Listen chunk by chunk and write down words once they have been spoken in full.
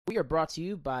We are brought to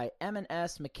you by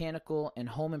M&S Mechanical and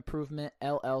Home Improvement,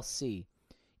 LLC.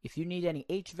 If you need any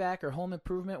HVAC or home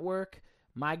improvement work,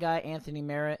 my guy Anthony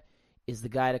Merritt is the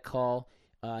guy to call.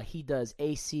 He does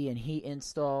AC and heat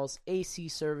installs, AC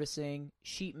servicing,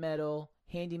 sheet metal,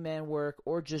 handyman work,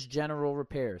 or just general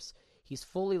repairs. He's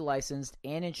fully licensed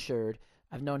and insured.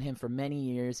 I've known him for many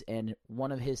years, and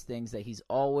one of his things that he's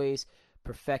always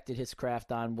perfected his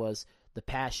craft on was the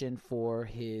passion for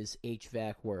his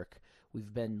HVAC work.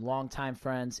 We've been longtime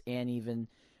friends and even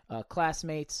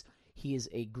classmates. He is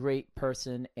a great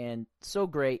person, and so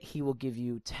great he will give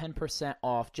you 10%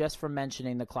 off just for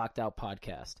mentioning the Clocked Out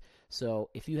podcast. So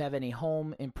if you have any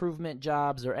home improvement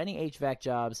jobs or any HVAC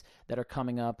jobs that are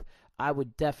coming up, I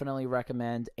would definitely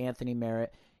recommend Anthony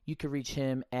Merritt. You can reach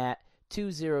him at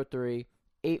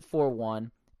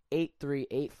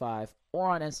 203-841-8385 or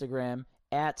on Instagram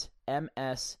at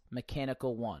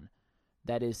msmechanical1.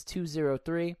 That is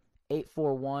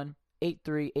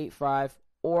 203-841-8385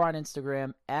 or on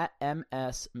Instagram at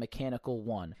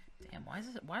msmechanical1. Damn, why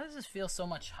does this feel so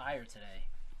much higher today?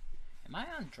 Am I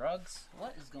on drugs?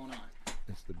 What is going on?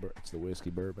 It's the whiskey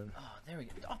bourbon. Oh, there we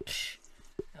go. Oh,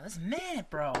 now, this minute,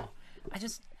 bro. I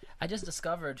just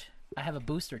discovered I have a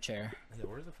booster chair. Yeah,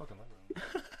 where's the fucking light?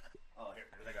 Oh, here,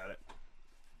 I got it.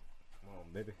 Come on,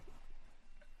 baby.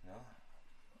 No.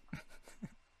 Oh,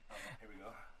 here we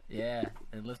go. Yeah,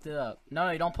 and lift it up. No,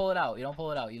 you don't pull it out. You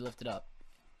You lift it up.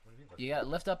 What do you mean? You got to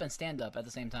lift up and stand up at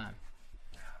the same time.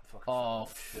 Fuck. Oh,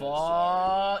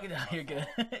 fuck. No, you're good.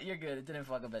 You're good. It didn't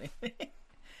fuck up anything. There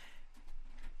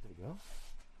we go.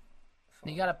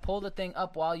 You got to pull the thing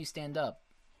up while you stand up.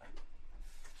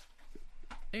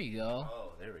 There you go.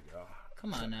 Oh, there we go.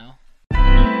 Come on now.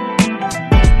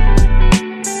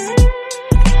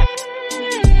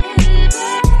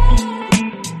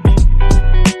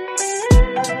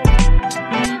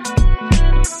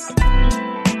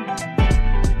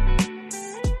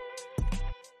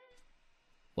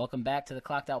 Welcome back to the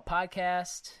Clocked Out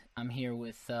podcast. I'm here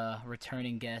with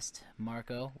returning guest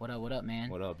Marco. What up, man?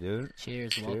 What up, dude?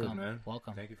 Cheers. Cheers, Welcome, man.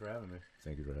 welcome. Thank you for having me.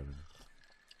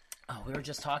 Oh, we were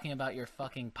just talking about your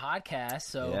fucking podcast.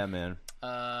 So yeah, man.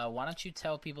 Why don't you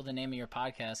tell people the name of your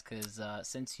podcast? Because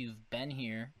since you've been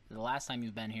here, the last time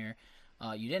you've been here,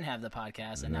 you didn't have the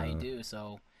podcast, and now you do.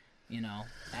 So,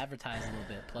 advertise a little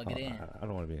bit, plug it in. I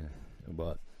don't want to be,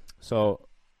 but so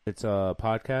it's a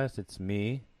podcast. It's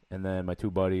me and then my two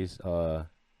buddies,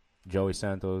 Joey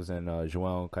Santos and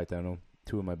João Caetano,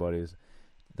 two of my buddies.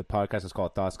 The podcast is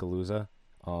called Tuscaloosa.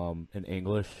 In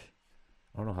English.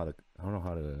 I don't know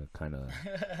how to kind of.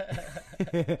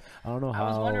 I don't know how. I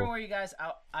was wondering where you guys.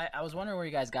 I was wondering where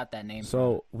you guys got that name.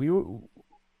 So we were.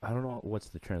 I don't know what's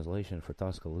the translation for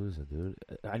Tuscaloosa, dude.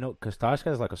 I know because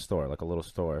Tasca is like a store, like a little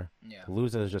store. Yeah.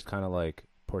 Lusa is just kind of like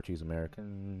Portuguese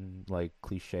American, like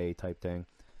cliche type thing.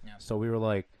 Yeah. So we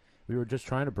were just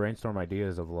trying to brainstorm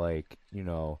ideas of like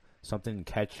something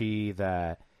catchy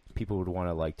that people would want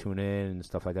to like tune in and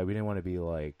stuff like that. We didn't want to be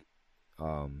like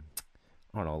I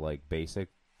don't know, like basic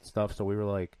stuff. So we were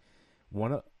like,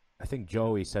 I think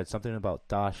Joey said something about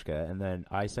Dashka, and then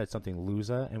I said something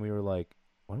Lusa, and we were like,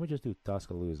 why don't we just do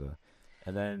Tuscaloosa?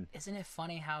 And then isn't it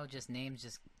funny how just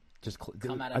names just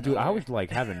come out of nowhere? I was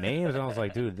like having names, and I was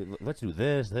like, dude, let's do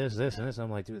this, and this. I'm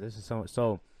like, dude, this is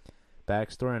so.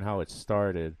 Backstory on how it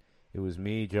started. It was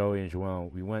me, Joey, and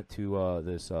João. We went to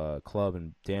this club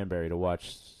in Danbury to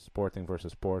watch Sporting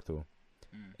versus Porto.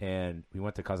 And we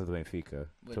went to Casa de Benfica.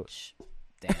 Which,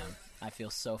 damn, I feel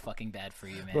so fucking bad for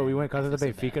you, man. Well, we went Casa de so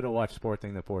Benfica bad. to watch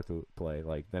Sporting de Porto play.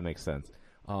 Like, that makes sense.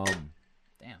 Damn.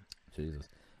 Jesus.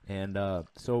 And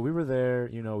so we were there,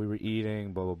 we were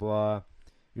eating, blah, blah, blah.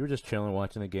 We were just chilling,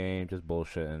 watching the game, just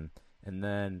bullshitting. And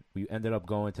then we ended up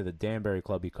going to the Danbury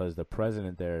Club because the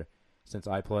president there, since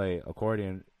I play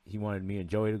accordion, he wanted me and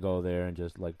Joey to go there and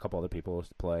just, like, a couple other people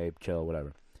to play, chill,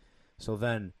 whatever. So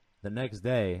then the next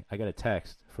day, I get a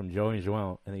text from Joey and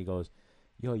João, and he goes,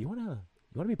 yo, you wanna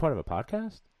be part of a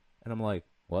podcast? And I'm like,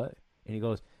 what? And he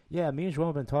goes, yeah, me and João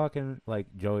have been talking, like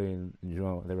Joey and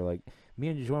João, they were like, me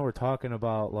and João were talking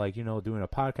about, like, doing a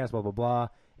podcast, blah, blah, blah.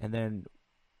 And then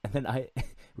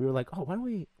we were like, oh, why don't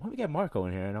we get Marco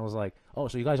in here? And I was like, oh,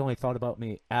 so you guys only thought about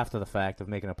me after the fact of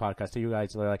making a podcast. So you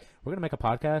guys were like, we're going to make a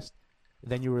podcast.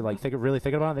 Then you were like really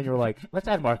thinking about it. Then you were like, let's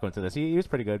add Marco into this. He was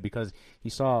pretty good because he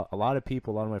saw a lot of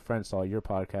my friends saw your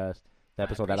podcast, the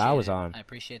episode that I was on. I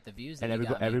appreciate the views. And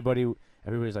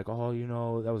everybody's like,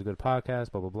 oh, that was a good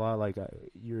podcast, blah, blah, blah. Like,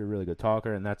 you're a really good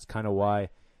talker. And that's kind of why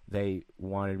they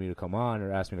wanted me to come on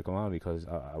or asked me to come on because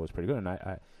I was pretty good. And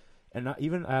and not,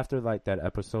 even after like that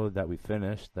episode that we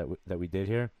finished that we did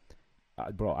here,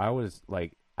 bro, I was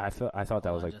like, I thought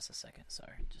that was like just a second.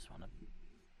 Sorry, just want to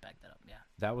back that up. Yeah.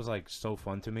 That was like so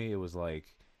fun to me. It was like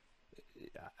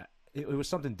it was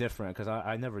something different because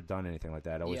I never done anything like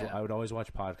that. I would always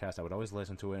watch podcasts. I would always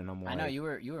listen to it, and I'm like, I know you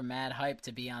were mad hyped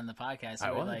to be on the podcast. I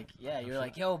You were was. like, yeah, you were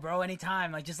like, yo, bro,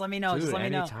 anytime, like just let me know, Dude, just let me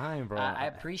know. anytime, bro. I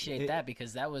appreciate that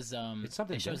because that was It's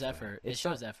something. it shows different. effort. It's It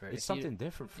shows effort. It's something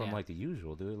different from like the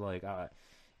usual, dude. Like I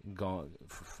going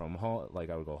from home, like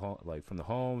I would go home, like from the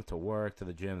home to work to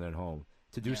the gym, then home.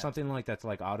 To do something like that's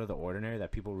like out of the ordinary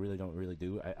that people really don't really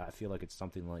do. I feel like it's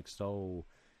something like so.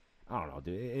 I don't know,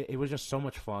 dude. It was just so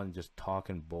much fun, just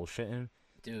talking bullshitting.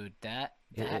 Dude, that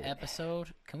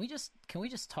episode. Can we just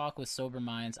talk with sober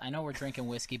minds? I know we're drinking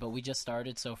whiskey, but we just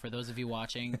started. So for those of you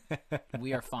watching,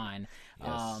 we are fine.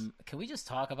 Yes. Can we just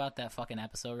talk about that fucking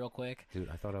episode real quick? Dude,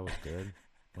 I thought I was good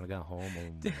when I got home.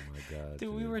 Oh my god,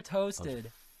 Dude, we were toasted.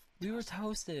 We were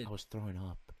toasted. I was throwing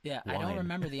up. Yeah, Wine. I don't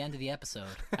remember the end of the episode.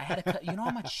 I had to cut. You know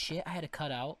how much shit I had to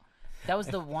cut out? That was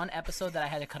the one episode that I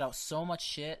had to cut out so much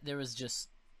shit. There was just.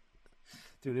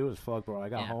 Dude, it was fucked, bro. I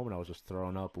got home and I was just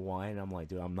throwing up wine. I'm like,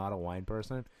 dude, I'm not a wine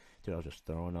person. Dude, I was just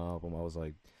throwing up. And I was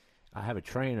like, I have a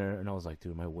trainer, and I was like,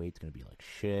 dude, my weight's gonna be like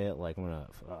shit. Like I'm gonna,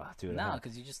 dude. No,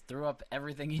 because you just threw up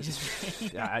everything you just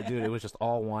made. Yeah, dude, it was just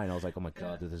all wine. I was like, oh my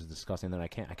god, dude, this is disgusting. Then I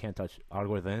can't touch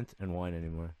aguardiente and wine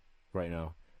anymore right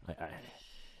now. I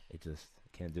just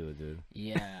can't do it, dude.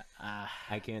 Yeah,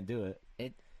 I can't do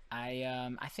it.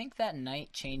 I think that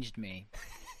night changed me.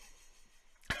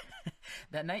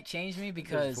 That night changed me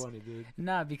because That's funny,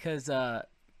 dude. because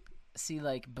see,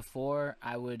 like before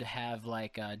I would have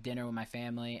like dinner with my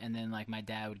family, and then like my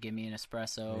dad would give me an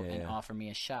espresso and offer me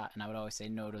a shot, and I would always say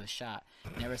no to the shot.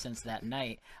 And ever since that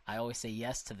night, I always say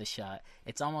yes to the shot.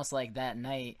 It's almost like that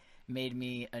night made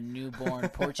me a newborn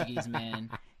Portuguese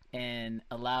man. And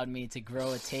allowed me to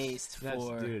grow a taste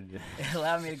for it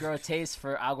allowed me to grow a taste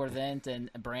for aguardiente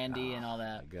and brandy and all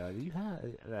that. My God, you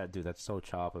had dude. That's so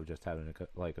chop of just having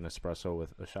like an espresso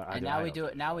with a shot. And now we do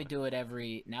it. Now we do it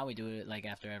like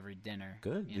after every dinner.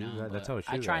 Good, you dude. know. That's how it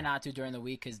should I try go. not to during the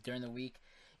week because during the week,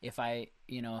 if I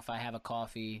have a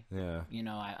coffee,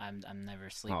 I'm never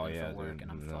sleeping for work dude,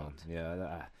 and I'm fucked.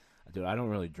 Yeah, dude. I don't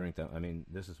really drink that. I mean,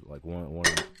 this is like one.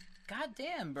 God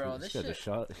damn, bro, this shit.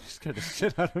 Scared the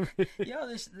shit out of me. Yo,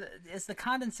 it's the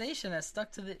condensation that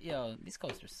stuck to the. Yo, these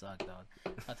coasters suck, dog.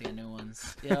 About to get new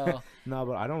ones. Yo. No,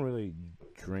 but I don't really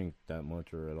drink that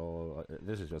much or at all.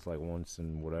 This is just like once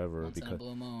in whatever. Once in a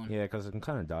blue moon. Yeah, because I'm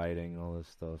kind of dieting and all this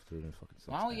stuff, dude. And fucking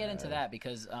Why don't we get into that?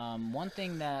 Because one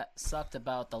thing that sucked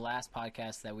about the last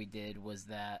podcast that we did was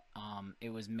that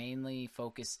it was mainly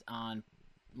focused on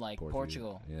like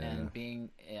Portugal and being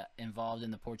involved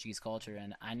in the Portuguese culture,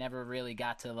 and I never really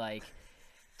got to like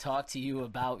talk to you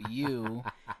about you,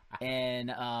 and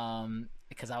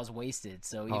because I was wasted.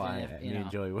 So even if you know,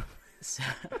 enjoy.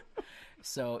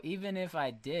 so even if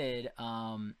I did,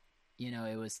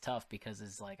 it was tough because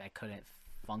it's like I couldn't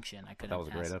function. I couldn't. That was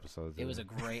a great episode. It was a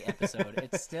great episode.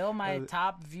 It's still my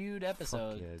top viewed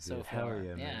episode so far. Hell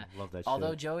yeah, man. Love that.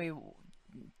 Although shit. Joey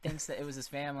thinks that it was his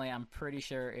family, I'm pretty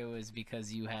sure it was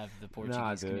because you have the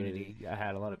Portuguese community. I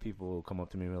had a lot of people come up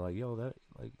to me and were like, yo, that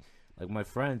like my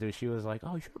friend, dude, she was like,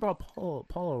 oh, you should have brought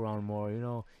Paul around more, you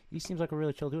know, he seems like a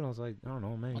really chill dude. And I was like, I don't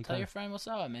know, man. Well, tell your friend what's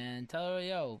up, man. Tell her,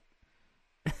 yo.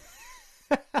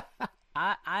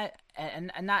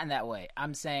 And not in that way.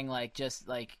 I'm saying like just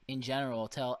like in general,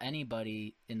 tell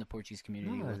anybody in the Portuguese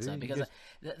community what's up, because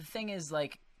the thing is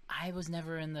like I was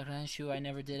never in the rancho. I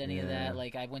never did any of that.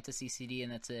 Like I went to CCD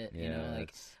and that's it. You know,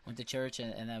 like went to church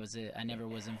and that was it. I never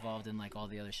was involved in like all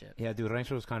the other shit. Yeah, dude,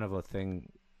 rancho was kind of a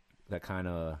thing that kind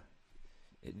of.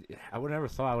 I would never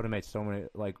thought I would have made so many.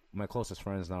 Like my closest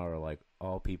friends now are like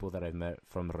all people that I've met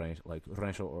from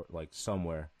rancho or like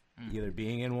somewhere, either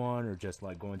being in one or just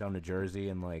like going down to Jersey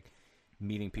and like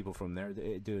meeting people from there.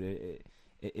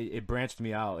 It branched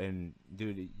me out, and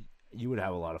dude. You would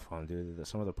have a lot of fun, dude.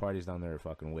 Some of the parties down there are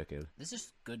fucking wicked. This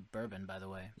is good bourbon, by the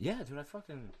way. Yeah, dude. I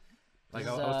fucking like.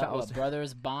 I was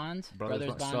Brothers Bond,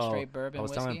 Brothers Bond so straight bourbon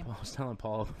whiskey. I was telling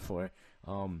Paul before.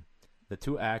 The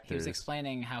two actors. He was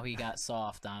explaining how he got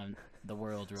soft on the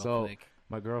world real quick.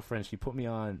 My girlfriend, she put me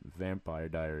on Vampire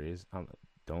Diaries.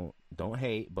 Don't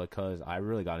hate, because I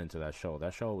really got into that show.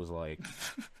 That show was like.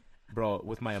 Bro,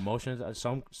 with my emotions,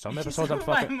 some episodes I'm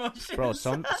fucking, bro.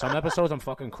 Some episodes I'm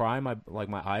fucking crying my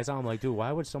eyes out. I'm like, dude,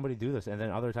 why would somebody do this? And then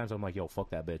other times I'm like, yo, fuck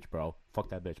that bitch, bro,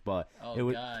 fuck that bitch. But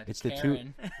it's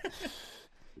Karen.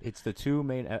 It's the two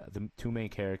main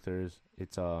characters.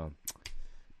 It's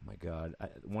my God,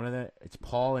 one of the it's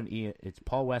Paul and Ian. It's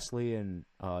Paul Wesley and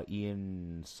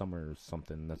Ian Summers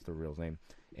something. That's the real name.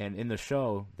 And in the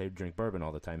show, they drink bourbon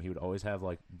all the time. He would always have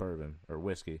like bourbon or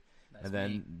whiskey.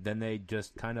 And then they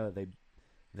just kind of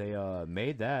they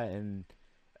made that, and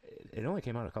it only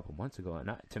came out a couple months ago.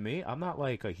 And to me, I'm not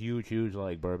like a huge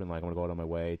like bourbon. Like I'm gonna go out on my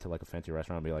way to like a fancy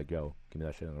restaurant and be like, yo, give me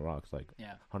that shit on the rocks, like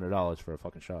 $100 for a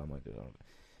fucking shot. I'm like, dude,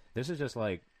 this is just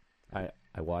like I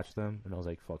watched them and I was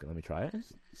like, fuck it, let me try it.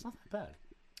 It's not that bad.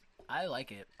 I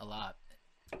like it a lot.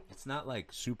 It's not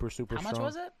like super How strong. much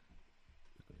was it?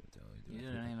 You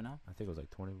don't even know. I think it was like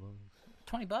 $20.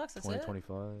 $20. That's 20, it.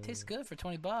 25. Tastes good for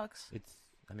 $20. It's.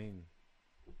 I mean,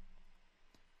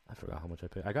 I forgot how much I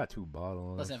paid. I got 2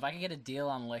 bottles. Listen, if I can get a deal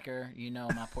on liquor, you know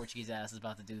my Portuguese ass is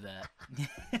about to do that.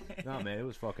 No, man, it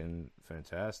was fucking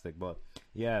fantastic. But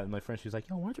yeah, my friend, she was like,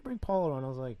 "Yo, why don't you bring Paulo?" And I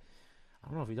was like, "I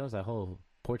don't know if he does that whole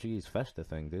Portuguese festa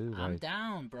thing, dude." I'm like,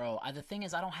 down, bro. The thing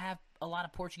is, I don't have a lot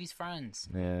of Portuguese friends.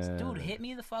 Yeah, Dude, hit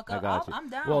me the fuck I up. got you. I'm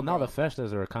down. Well, now bro. the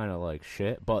festas are kind of like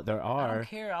shit, but there are. I don't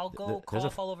care. I'll go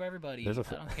cough all over everybody. I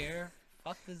don't care.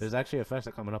 Fuck this. There's actually a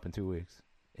festa coming up in 2 weeks.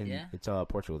 It's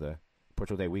Portugal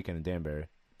Day weekend in Danbury.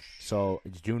 So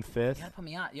it's June 5th. You gotta put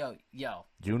me on, yo.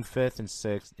 June 5th and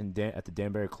 6th at the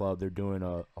Danbury Club. They're doing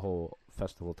a whole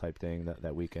festival type thing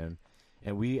that weekend,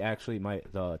 and we actually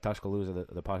the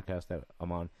Tashkalooza, the podcast that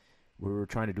I'm on, we were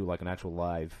trying to do like an actual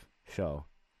live show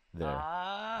there.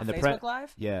 And Facebook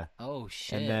Live? Yeah. Oh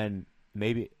shit. And then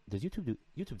maybe does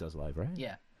YouTube does live, right?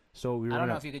 Yeah. So I don't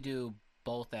know if you could do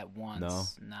both at once.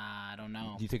 No. Nah, I don't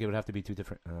know. Do you think it would have to be 2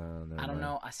 different? I don't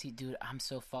know. I see, dude. I'm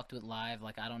so fucked with live.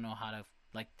 Like I don't know how to.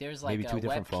 Like there's like Maybe 2 web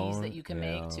different keys phones. that you can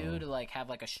make too to like have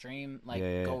like a stream, like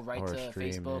go right or to stream,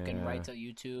 Facebook and right to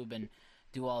YouTube and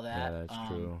do all that. Yeah, that's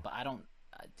true. But I don't,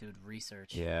 dude.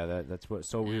 Research. Yeah, that's what.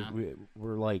 So Yeah.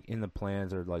 we're like in the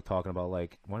plans or like talking about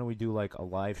like why don't we do like a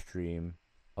live stream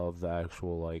of the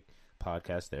actual like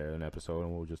podcast there, an episode,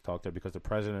 and we'll just talk there because the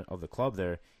president of the club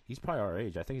there, he's probably our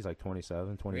age. I think he's like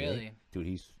 27, 28. Really? Dude,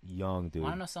 he's young, dude.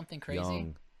 Want to know something crazy?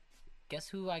 Young. Guess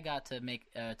who I got to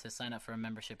make to sign up for a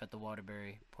membership at the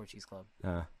Waterbury Portuguese Club?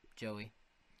 Joey.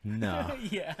 No.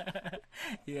 Yeah.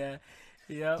 Yeah.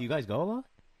 Do you guys go a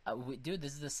lot? Dude,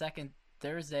 this is the second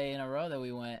Thursday in a row that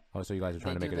we went. Oh, so you guys are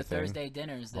trying to make it a thing? They do the Thursday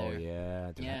dinners there. Oh,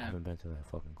 yeah. Dude, Yeah. I haven't been to that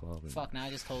fucking club. Fuck, now I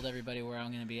just told everybody where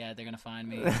I'm going to be at. They're going to find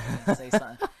me.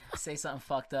 say something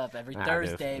fucked up every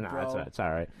Thursday, dude. bro. It's all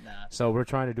right. Nah. So we're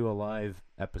trying to do a live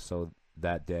episode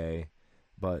that day,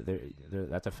 but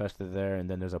that's a festa there, and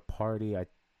then there's a party, I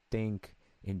think,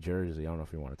 in Jersey. I don't know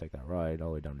if you want to take that ride all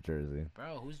the way down to Jersey.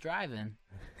 Bro, who's driving?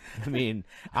 I mean,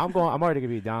 I'm already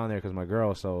going to be down there because my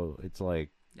girl, so it's like...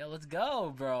 Yo, let's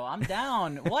go, bro. I'm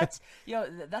down. What? Yo,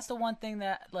 that's the one thing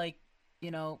that, like,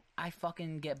 you know, I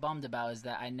fucking get bummed about is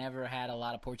that I never had a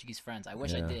lot of Portuguese friends. I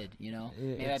wish I did, you know?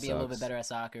 Maybe I'd be a little bit better at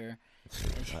soccer.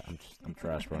 I'm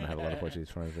trash, bro. I have a lot of Portuguese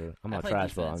friends. I'm not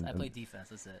trash, bro. I play defense.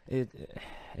 That's it.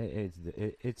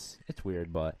 It's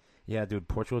weird, but yeah, dude.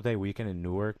 Portugal Day weekend in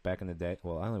Newark back in the day.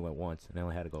 Well, I only went once, and I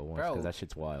only had to go once because that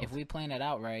shit's wild. If we plan it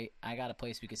out right, I got a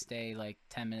place we could stay like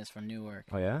 10 minutes from Newark.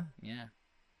 Oh yeah. Yeah.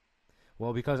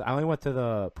 Well, because I only went to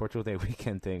the Portugal Day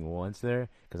weekend thing once there,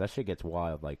 because that shit gets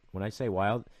wild. Like when I say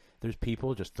wild, there's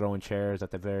people just throwing chairs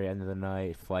at the very end of the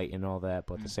night, fighting and all that.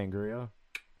 But the sangria,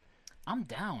 I'm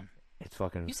down. It's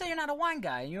fucking. You say you're not a wine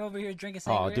guy, and you're over here drinking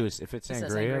sangria. Oh, dude, if it's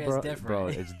sangria, bro,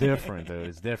 it's different, dude.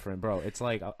 It's different, bro. It's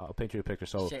like I'll paint you a picture.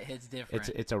 So shit hits different.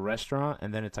 It's a restaurant,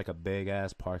 and then it's like a big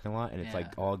ass parking lot, and it's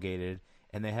like all gated,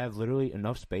 and they have literally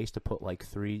enough space to put like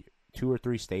 2 or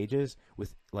 3 stages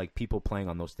with like people playing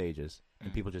on those stages,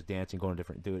 and people just dancing, going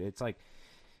different. Dude, it's like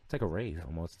a rave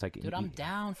almost. It's like, dude, I'm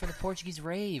down for the Portuguese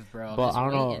rave, bro. But I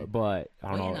don't know. But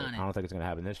I don't know. I don't think it's gonna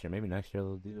happen this year. Maybe next year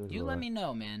they'll do it. You let me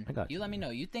know, man. You let me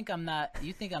know. You think I'm not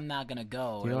gonna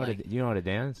go? Do you know how to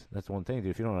dance? That's one thing,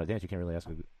 dude. If you don't know how to dance, you can't really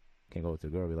can't go with the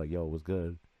girl and be like, "Yo, what's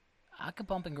good?" I could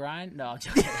bump and grind. No, I'm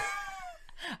joking.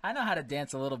 I know how to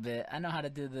dance a little bit. I know how to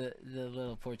do the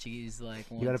little Portuguese like.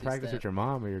 You got to practice with your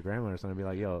mom or your grandma or something. Be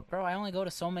like, yo, bro, I only go to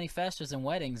so many festas and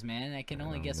weddings, man. I can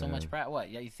only get so much practice.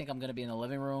 What? Yeah, you think I'm gonna be in the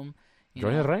living room?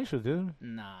 Join the rancho, dude.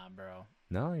 Nah, bro.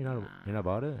 No, you're not. You're not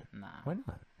about it. Nah. Why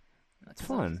not? It's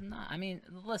fun. Nah, I mean,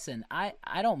 listen, I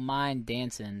don't mind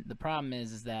dancing. The problem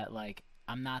is that like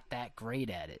I'm not that great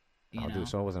at it. You know? Dude,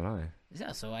 so wasn't I.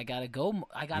 Yeah, so I gotta go.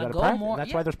 I gotta go practice. more.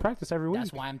 That's why there's practice every week.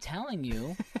 That's why I'm telling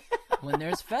you. When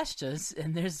there's festas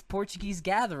and there's Portuguese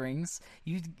gatherings,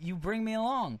 you bring me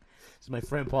along. This is my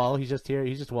friend Paul. He's just here.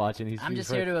 He's just watching. I'm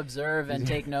just here to observe and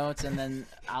take notes, and then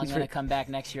I'm going to come back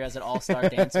next year as an all-star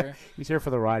dancer. He's here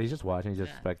for the ride. He's just watching. He's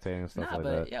just spectating and stuff like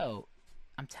that. But, yo,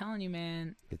 I'm telling you,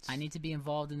 man, I need to be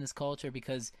involved in this culture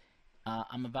because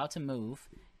I'm about to move,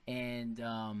 and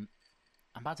I'm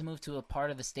about to move to a part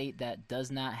of the state that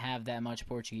does not have that much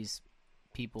Portuguese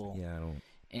people. Yeah, I don't think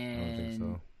And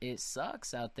so. it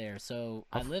sucks out there. So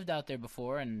I lived out there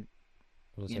before, and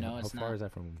You know, how it's far not. is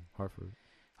that from Hartford?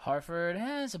 Hartford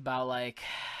is about like,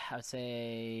 I would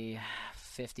say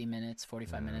 50 minutes,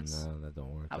 45 minutes. No, that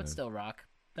don't work. I would Then. still rock.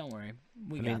 Don't worry.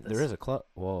 We I got mean, this. there is a club.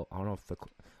 Well, I don't know if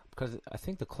because I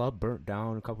think the club burnt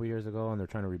down a couple years ago, and they're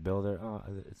trying to rebuild it.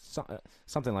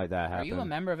 Something like that Are happened. you a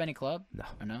member of any club? No,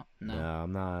 Or no? no,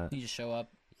 I'm not. You just show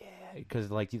up, Yeah,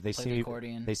 because like they play see the me,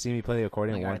 accordion. they see me play the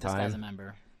accordion Like, one alright, this guy's a time.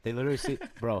 member. They literally see,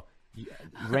 bro.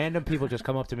 Random people just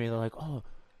come up to me. And they're like, oh,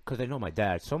 because they know my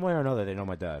dad. Some way or another, they know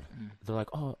my dad. They're like,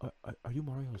 oh, are you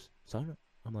Mario's son?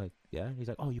 I'm like, yeah. He's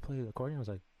like, oh, you play the accordion? I was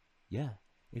like, yeah.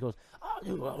 He goes, oh,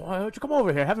 dude, why don't you come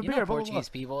over here, have a You beer? know Blah, blah, Portuguese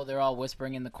people, they're all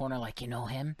whispering in the corner like, you know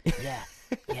him? Yeah,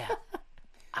 yeah.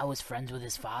 I was friends with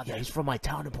his father. Yeah, he's from my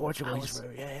town in Portugal.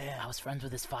 I was friends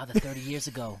with his father 30 years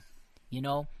ago. You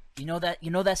know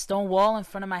that stone wall in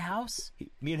front of my house?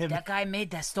 Me and him. That guy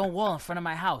made that stone wall in front of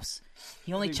my house.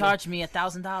 He only That's charged me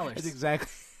 $1,000.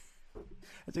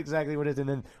 That's exactly what it is. And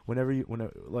then when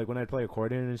I play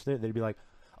accordion and shit, they'd be like,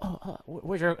 oh,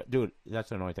 where's your dude? That's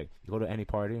the annoying thing. You go to any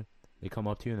party, they come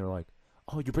up to you and they're like,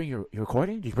 oh, did you bring your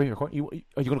accordion? Did you bring your accordion?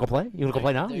 Are you gonna go play? You gonna go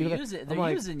play now? They're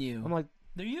using you. I'm like,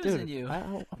 They're using dude, you.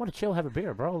 I want to chill, have a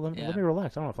beer, bro. Let me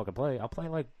relax. I don't want to fucking play. I'll play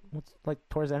like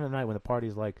towards the end of the night when the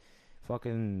party's like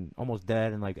fucking almost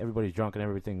dead and like everybody's drunk and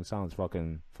everything sounds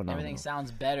fucking phenomenal. Everything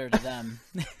sounds better to them.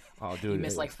 Oh, dude, you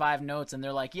miss like 5 notes and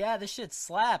they're like, yeah, this shit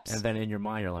slaps. And then in your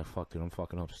mind you're like, fuck, dude, I'm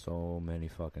fucking up so many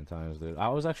fucking times, dude. I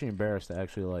was actually embarrassed to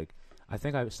actually like. I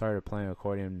think I started playing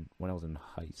accordion when I was in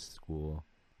high school.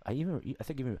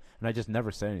 And I just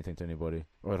never said anything to anybody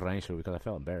or rancho because I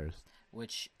felt embarrassed.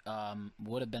 Which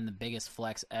would have been the biggest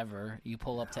flex ever. You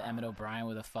pull up to Emmett O'Brien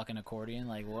with a fucking accordion,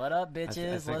 like, "What up,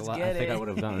 bitches? Let's get it." I think I would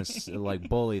have gotten like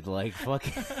bullied, like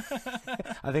fucking.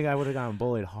 I think I would have gotten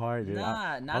bullied hard, dude.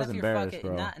 Not I was if embarrassed, you're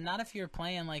fucking, bro. not if you're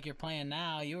playing like you're playing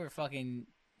now. You were fucking.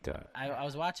 I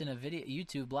was watching a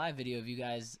YouTube live video of you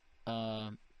guys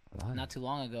not too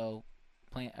long ago.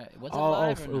 Playing, was it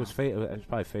live or it was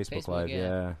probably Facebook Live.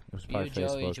 Yeah, it was probably you,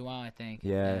 Facebook. Joey, Joao, I think.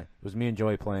 Yeah, it was me and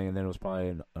Joey playing, and then it was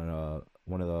probably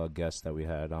one of the guests that we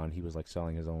had on. He was like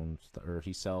selling his own, or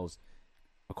he sells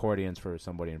accordions for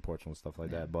somebody in Portugal and stuff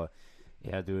like that. But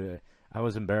yeah, dude, I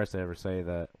was embarrassed to ever say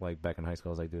that. Like back in high school,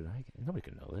 I was like, dude, nobody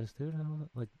can know this, dude.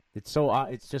 Like it's so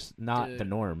it's just not the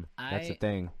norm. That's the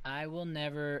thing. I will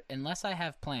never, unless I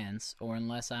have plans or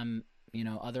unless I'm,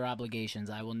 other obligations.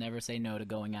 I will never say no to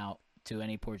going out to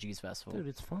any Portuguese festival. Dude,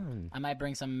 it's fun. I might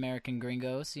bring some American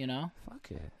gringos,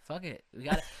 Fuck it. We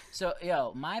got it. So,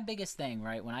 my biggest thing,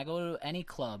 right, when I go to any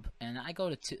club, and I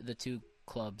go to the 2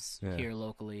 clubs here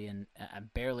locally, and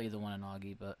barely the one in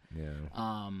Augie, but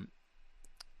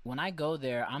when I go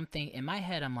there, I'm thinking, in my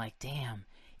head, I'm like, damn,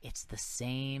 it's the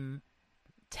same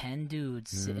 10 dudes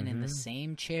sitting in the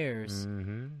same chairs,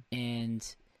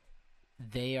 and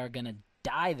they are going to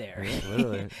die there. Yeah,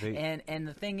 literally. And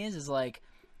the thing is like,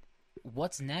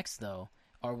 what's next, though?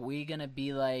 Are we going to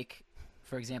be like,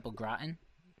 for example, Groton,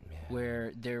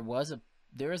 where there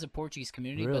is a Portuguese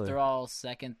community, but they're all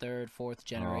 2nd, 3rd, 4th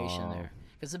generation there.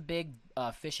 It's a big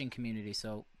fishing community,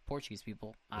 so Portuguese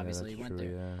people obviously went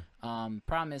there. Yeah.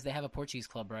 Problem is they have a Portuguese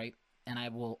club, right? And I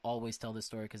will always tell this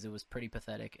story because it was pretty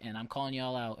pathetic. And I'm calling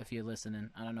y'all out if you're listening.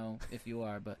 I don't know if you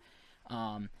are, but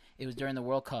it was during the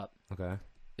World Cup. Okay.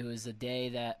 It was the day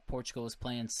that Portugal was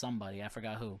playing somebody. I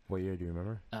forgot who. What year do you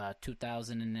remember?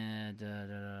 2000 and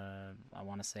I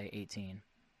want to say 18.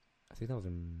 I think that was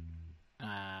in.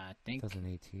 I think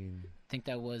 2018. I think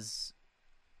that was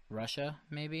Russia,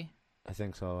 maybe. I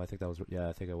think so. I think that was. Yeah,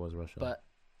 I think it was Russia. But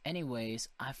anyways,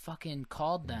 I fucking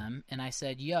called them and I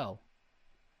said, "Yo,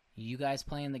 you guys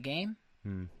playing the game?"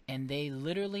 And they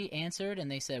literally answered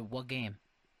and they said, "What game?"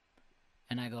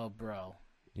 And I go, "Bro."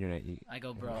 I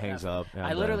go, bro. Hangs up.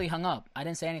 I literally hung up. I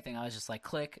didn't say anything. I was just like,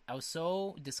 click. I was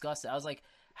so disgusted. I was like,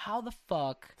 how the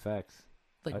fuck? Facts.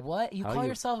 Like, what? You call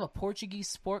yourself a Portuguese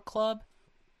sport club?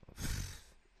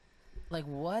 Like,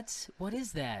 what? What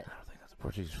is that? I don't think that's a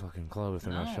Portuguese fucking club if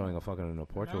they're not showing a fucking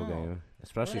Portugal game.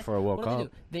 Especially for a World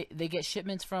Cup. They get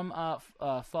shipments from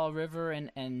Fall River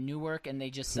and Newark, and they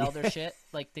just sell their shit.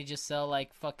 Like, they just sell,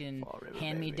 like, fucking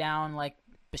hand-me-down, like,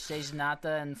 pastéis de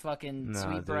nata and fucking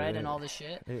sweetbread and all this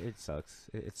shit. It sucks.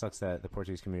 It sucks that the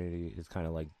Portuguese community is kind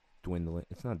of like dwindling.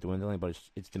 It's not dwindling, but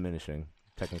it's diminishing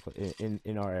technically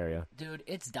in our area. Dude,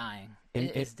 it's dying.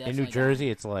 It's in New Jersey,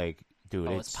 dying. It's like, dude,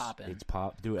 it's popping. It's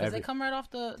pop. Dude, because they come right off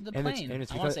the plane. And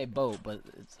it's I want to say boat, but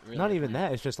it's really not even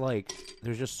that. It's just like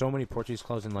there's just so many Portuguese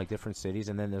clubs in like different cities,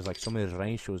 and then there's like so many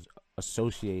ranchos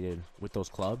associated with those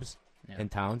clubs and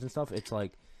towns and stuff. It's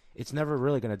like it's never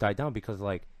really gonna die down because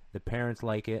like. The parents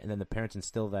like it, and then the parents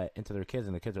instill that into their kids,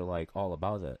 and the kids are like all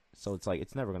about it. So it's like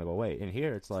it's never gonna go away. And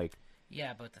here, it's like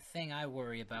Yeah, but the thing I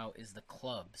worry about is the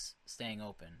clubs staying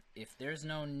open. If there's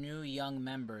no new young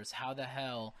members, how the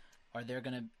hell are they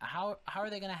gonna how are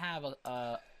they gonna have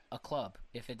a club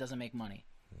if it doesn't make money?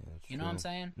 Yeah, that's You know what I'm true.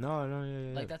 saying? No, no, yeah,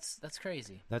 yeah. Like that's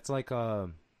crazy. That's like my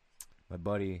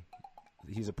buddy.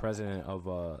 He's a president of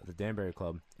the Danbury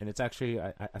Club, and it's actually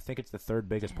I think it's the third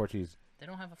biggest Damn. Portuguese. They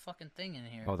don't have a fucking thing in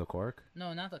here. Oh, the cork.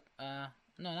 No, not the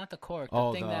no, not the cork. The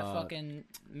Oh, thing that the- fucking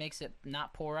makes it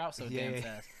not pour out so damn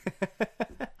fast.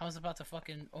 I was about to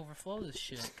fucking overflow this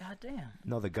shit. God damn.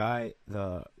 No, the guy,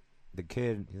 the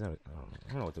kid. He's not.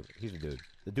 I don't know what. He's a dude.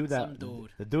 Some dude.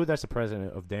 The dude that's the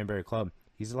president of Danbury Club.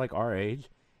 He's like our age,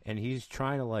 and he's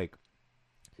trying to like.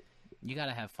 You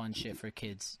gotta have fun shit for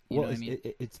kids. You know what I mean?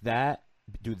 It's that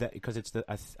dude that because it's the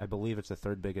I believe it's the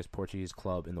third biggest Portuguese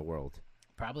club in the world.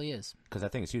 Probably is. Because I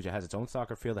think it's huge. It has its own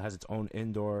soccer field. It has its own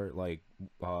indoor like.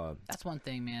 That's one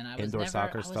thing, man. Indoor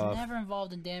soccer I was stuff. never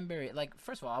involved in Danbury. Like,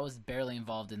 first of all, I was barely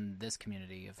involved in this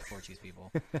community of Portuguese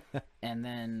people, and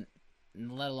then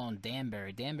let alone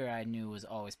Danbury. Danbury, I knew was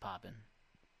always popping,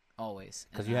 always.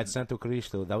 Because you had Santo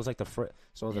Cristo. That was like the first.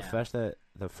 So the Yeah.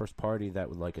 the first party that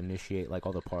would like initiate like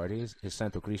all the parties is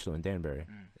Santo Cristo in Danbury.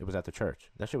 It was at the church.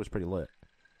 That shit was pretty lit.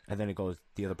 And then it goes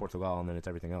Dia de Portugal, and then it's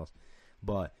everything else.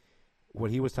 But what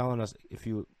he was telling us, if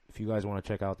you guys want to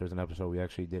check out, there's an episode we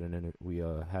actually did we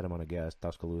had him on a guest,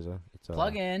 Tuscaloosa. It's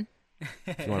Plug in.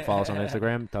 If you want to follow us on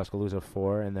Instagram,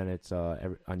 Tuscaloosa4, and then it's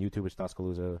on YouTube it's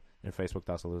Tuscaloosa and Facebook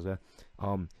Tuscaloosa.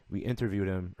 We interviewed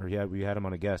him, or we had him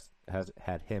on a guest,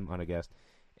 had him on a guest,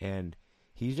 and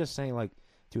he's just saying like,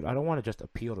 dude, I don't want to just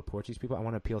appeal to Portuguese people. I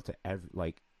want to appeal to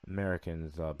like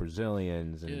Americans,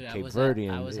 Brazilians, and Dude, Cape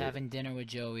Verdeans. I was having dinner with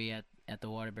Joey at the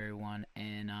Waterbury one,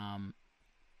 and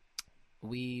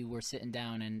we were sitting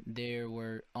down, and there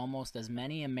were almost as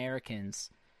many Americans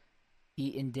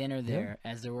eating dinner there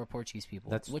as there were Portuguese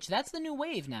people. That's the new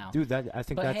wave now, dude. I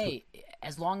think. But that's hey,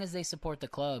 as long as they support the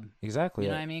club, exactly. You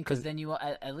know what I mean? Because then you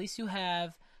at least you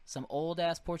have some old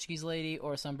ass Portuguese lady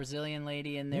or some Brazilian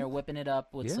lady in there whipping it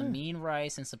up with some mean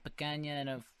rice and some picanha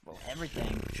and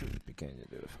everything. Picanha,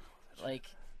 dude. Like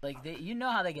they, you know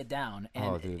how they get down.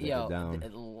 And dude, they get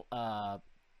down.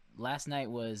 Last night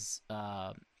was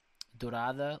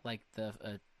dorada, like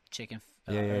the chicken,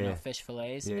 fish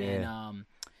fillets,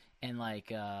 and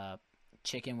like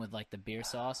chicken with like the beer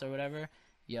sauce or whatever.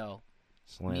 Yo,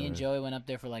 me and Joey went up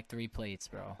there for like 3 plates,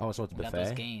 bro. Oh, so it's we buffet? Got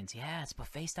those gains. Yeah, it's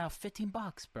buffet style. $15,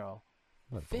 bro.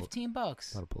 $15.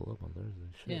 Gotta pull up on Thursday.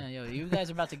 Shit. Yeah, yo, you guys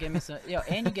are about to give me some. Yo,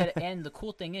 and you get and the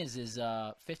cool thing is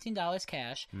 $15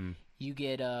 cash. You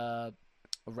get a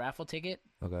raffle ticket.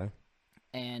 Okay.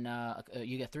 And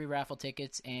you get 3 raffle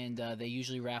tickets, and they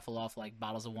usually raffle off like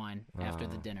bottles of wine after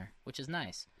the dinner, which is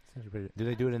nice. Do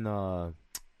they do it in the?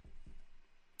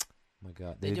 Oh my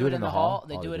God, they do it in the hall.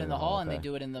 They Oh, do it in the hall, and okay. they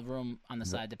do it in the room on the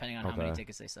side, depending on how many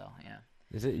tickets they sell. Yeah.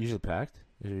 Is it usually packed?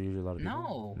 Is there usually a lot of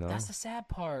people? No, that's the sad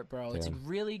part, bro. It's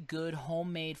really good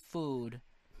homemade food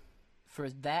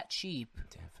for that cheap.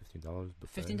 Damn, $15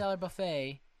 buffet. $15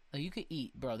 buffet. Like, you could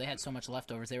eat, bro. They had so much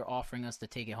leftovers. They were offering us to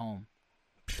take it home.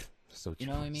 So you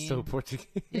know what I mean? So Portuguese.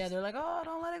 Yeah, they're like, oh,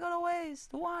 don't let it go to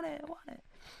waste. Want it.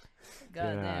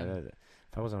 God damn.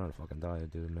 If I wasn't on a fucking diet,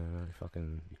 dude, man, I'd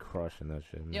fucking be crushing that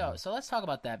shit, man. Yo, so let's talk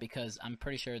about that, because I'm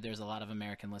pretty sure there's a lot of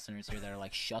American listeners here that are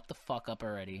like, shut the fuck up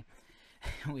already.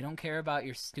 We don't care about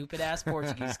your stupid ass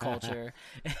Portuguese culture.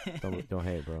 don't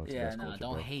hate, bro. It's the best culture,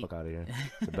 don't bro. hate. Fuck out of here.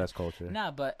 It's the best culture.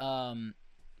 Nah, but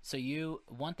so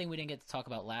one thing we didn't get to talk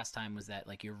about last time was that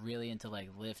like you're really into like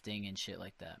lifting and shit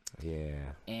like that.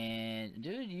 Yeah. And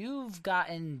dude, you've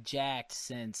gotten jacked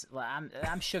since. I'm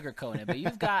sugarcoating it, but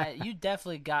you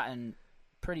definitely gotten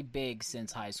pretty big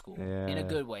since high school. Yeah. In a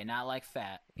good way, not like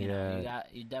fat. You know,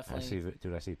 you definitely.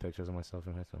 I see pictures of myself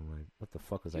in high school. I'm like, what the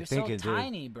fuck was I You're tiny, so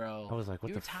tiny, bro. I was like, what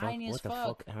You're the fuck? tiny as What the fuck.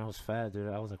 fuck? And I was fat,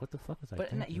 dude. I was like, what the fuck was I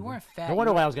thinking? But you weren't fat. No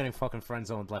wonder why I was getting fucking friend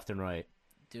zoned left and right.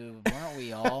 Dude, weren't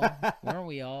we all? Weren't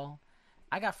we all?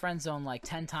 I got friend zoned like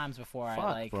 10 times before Fuck,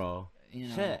 I like, bro. You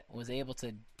know, Shit. was able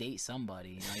to date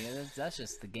somebody. Like, that's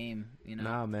just the game, you know.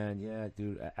 Nah, man, yeah,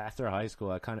 dude. After high school,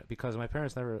 I kind of, because my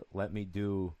parents never let me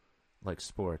do like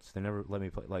sports. They never let me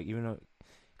play, like, even though,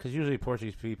 because usually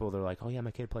Portuguese people, they're like, oh yeah,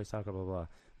 my kid plays soccer, blah blah.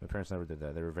 My parents never did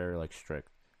that. They were very like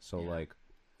strict. So like,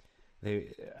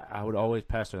 I would always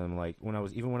pester them, like when I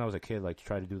was a kid, like to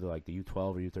try to do the U12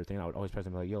 or U13. I would always pester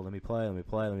them like, yo, let me play, and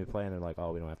they're like,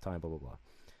 oh, we don't have time, blah blah blah.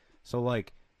 So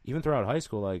like, even throughout high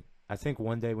school, like I think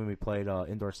one day when we played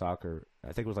indoor soccer,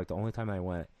 I think it was like the only time I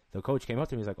went. The coach came up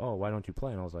to me, he's like, oh, why don't you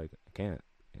play? And I was like, I can't.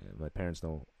 My parents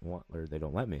don't want, or they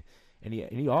don't let me. And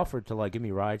he offered to like give me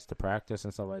rides to practice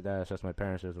and stuff like that. It's just my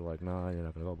parents just were like, no, you're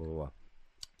not gonna go, blah blah blah.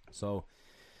 So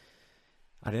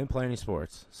I didn't play any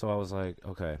sports, so I was like,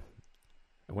 okay.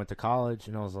 I went to college,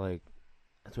 and I was like,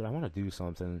 dude, I want to do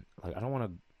something. Like, I don't want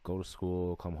to go to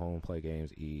school, come home, play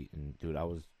games, eat, and dude, I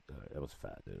was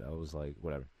fat, dude. I was like,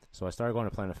 whatever. So I started going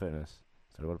to Planet Fitness.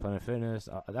 Started going to Planet Fitness.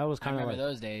 That was I kind of remember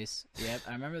like those days. Yep,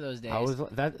 I remember those I days. was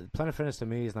that Planet Fitness to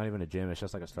me is not even a gym. It's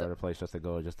just like a The, starter place, just to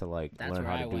go, just to like that's learn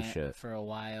where how to I do went shit. for a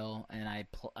while, and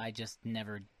I just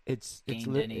never It's gained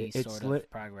lit. any It's sort of lit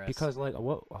progress. because like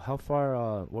what? How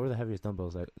far? What were the heaviest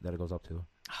dumbbells that it goes up to?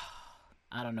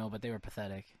 I don't know, but they were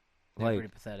pathetic. They were Like,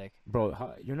 pretty pathetic.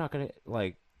 bro, you're not gonna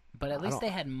like. But at I least don't. they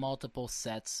had multiple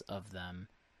sets of them.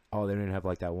 Oh, they didn't have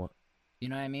like that one. You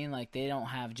know what I mean? Like they don't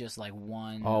have just like Oh,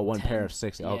 one one pair 10. of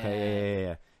 60. Okay, Yeah.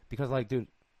 yeah. Because like, dude,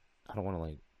 I don't want to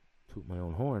like toot my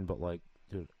own horn, but like,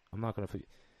 dude, I'm not gonna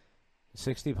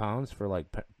 60 pounds for like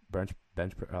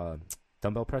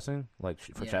dumbbell pressing, like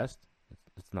for Yeah. chest.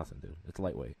 It's nothing, dude. It's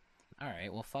lightweight. All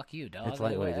right. Well, fuck you, dog. It's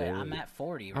lightweight, dude. I'm at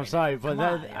 40 I'm right sorry, now. but Come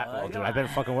on, yo, dude, come I've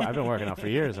been on. working out for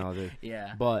years now, dude.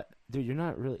 Yeah. But dude, you're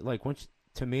not really like once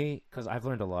to me because I've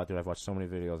learned a lot, dude. I've watched so many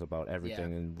videos about Yeah.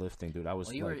 everything and lifting, dude. I was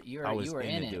Well, you were like, you were I you was were in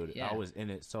in it, it. dude. Yeah. I was in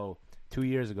it. So 2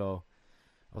 years ago,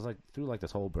 I was like through like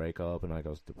this whole breakup and like I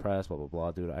was depressed, blah blah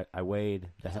blah, dude. I weighed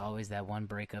There's always that one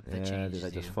breakup that yeah, dude, changes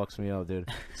that you. just fucks me up, dude.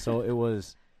 So it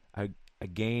was I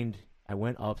gained I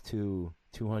went up to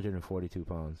 242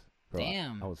 pounds. Bro,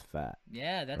 Damn. I was fat.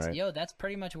 Yeah, Right? that's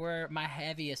pretty much where my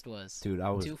heaviest was. Dude,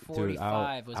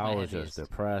 245 was my I was heaviest. just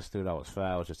depressed, dude. I was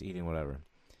fat. I was just eating whatever.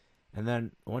 And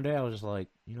then one day I was just like,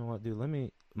 you know what, dude?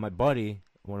 My buddy,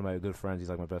 one of my good friends, he's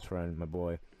like my best friend, my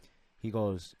boy. He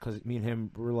goes, because me and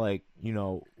him, we're like,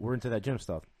 we're into that gym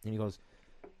stuff. And he goes,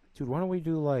 dude, why don't we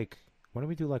do like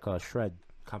a shred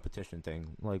competition thing,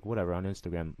 like whatever on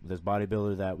Instagram. This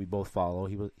bodybuilder that we both follow,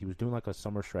 he was doing like a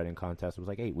summer shredding contest. It was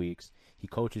like 8 weeks. He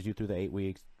coaches you through the 8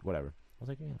 weeks, whatever. I was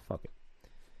like, yeah, fuck it,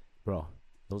 bro.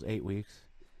 Those 8 weeks,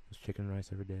 it was chicken rice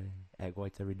every day, egg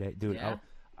whites every day, dude. Yeah.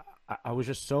 I was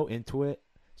just so into it.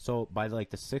 So by like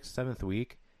the 6th, 7th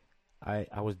week, I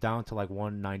was down to like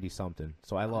 190 something.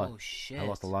 So I lost Oh shit. I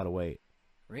lost a lot of weight.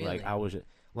 Really? Like I was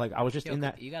just Yo, in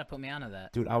that. You gotta put me onto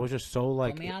that. Dude, I was just so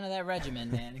like Put me onto that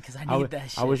regimen, man, because I I need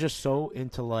that shit. I was just so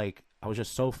into like I was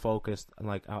just so focused and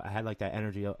like I had like that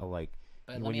energy of like.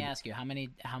 But let me ask you, how many?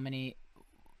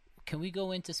 Can we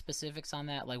go into specifics on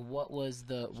that? Like, what was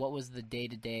the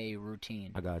day-to-day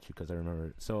routine? I got you because I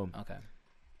remember. So Okay.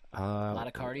 a A lot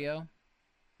of cardio.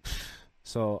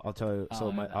 So I'll tell you. So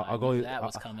Oh, my I I'll go. knew that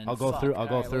was coming. I'll go Fuck. through. I'll All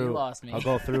go right, well, you through. lost me. I'll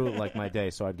go through like my day.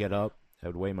 So I'd get up. I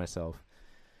would weigh myself,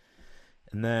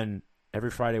 and then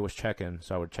every Friday was check-in.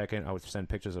 So I would check in. I would send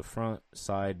pictures of front,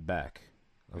 side, back,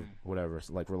 of whatever,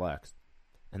 so like relaxed,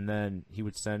 and then he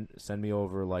would send me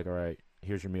over like, all right,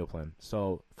 here's your meal plan.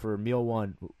 So for meal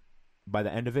one, by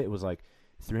the end of it, it was like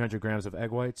 300 grams of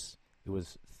egg whites. It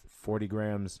was 40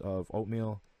 grams of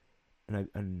oatmeal, and I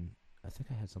think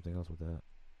I had something else with that.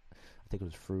 I think it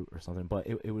was fruit or something, but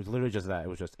it was literally just that. It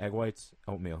was just egg whites,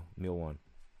 oatmeal, meal one.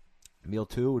 Meal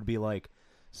two would be like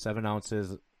 7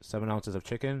 ounces of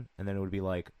chicken, and then it would be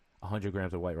like 100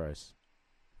 grams of white rice,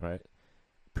 right?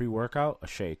 Pre-workout, a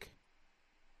shake.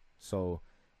 So,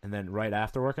 and then right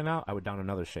after working out, I would down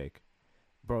another shake.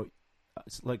 Bro,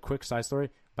 it's like quick side story.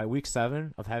 By week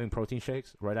 7 of having protein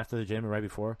shakes, right after the gym and right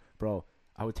before, bro,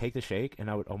 I would take the shake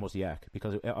and I would almost yak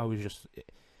because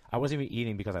I wasn't even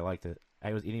eating because I liked it.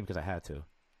 I was eating because I had to,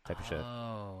 type of shit.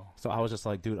 Oh. So I was just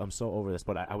like, dude, I'm so over this,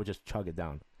 but I would just chug it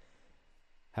down.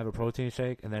 Have a protein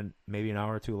shake, and then maybe an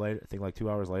hour or two later, I think like 2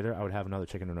 hours later, I would have another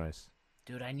chicken and rice.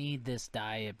 Dude, I need this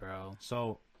diet, bro.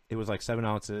 So it was like 7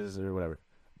 ounces or whatever.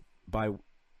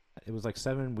 It was like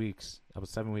 7 weeks. I was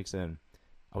 7 weeks in.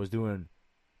 I was doing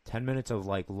 10 minutes of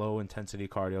like low intensity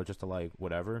cardio just to like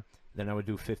whatever. Then I would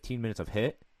do 15 minutes of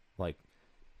HIIT, like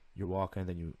you're walking,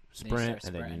 then you sprint,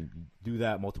 and then you do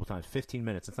that multiple times. 15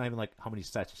 minutes. It's not even like how many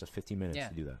sets. It's just 15 minutes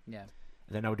to do that. Yeah.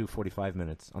 And then I would do 45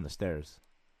 minutes on the stairs.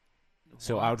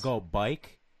 So What? I would go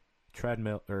bike,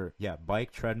 treadmill,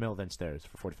 then stairs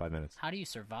for 45 minutes. How do you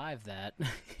survive that?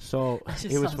 So That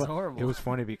just it was sounds horrible. It was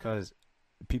funny because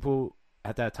people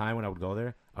at that time when I would go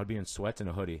there, I would be in sweats and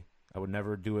a hoodie. I would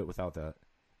never do it without that.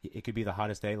 It could be the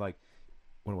hottest day. Like,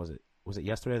 when was it? Was it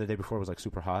yesterday or the day before? It was like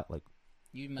super hot. Like,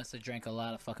 You must have drank a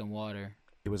lot of fucking water.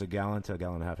 it was a gallon to a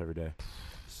gallon and a half every day.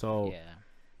 So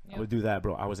Yeah. I would do that,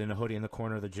 bro. I was in a hoodie in the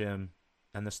corner of the gym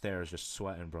and the stairs, just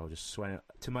sweating, bro, just sweating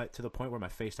to the point where my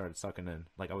face started sucking in.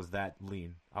 Like I was that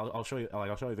lean. I'll show you.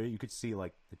 Like I'll show you a video. You could see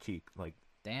like the cheek. Like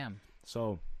Damn.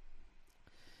 so.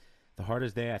 The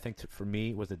hardest day I think for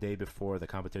me was the day before the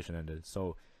competition ended.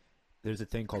 So there's a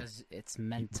thing called Because it's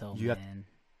mental, you have- man.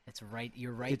 It's right.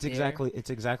 You're right It's there.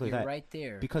 exactly You're that. right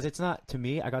there. Because it's not, to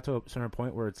me, I got to a certain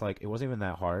point where it's like, it wasn't even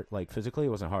that hard. Like, physically, it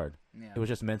wasn't hard. Yeah. It was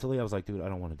just mentally, I was like, dude, I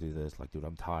don't want to do this. Like, dude,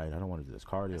 I'm tired. I don't want to do this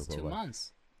cardio. That's 2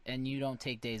 months, and you don't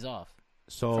take days off.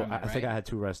 So from it, I think right? I had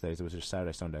 2 rest days. It was just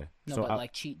Saturday, Sunday. No, so but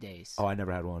like cheat days. Oh, I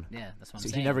never had one. Yeah, that's what I'm So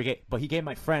saying. he never gave, but he gave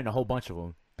my friend a whole bunch of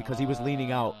them because he was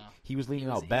leaning out. He was leaning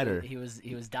out better. He was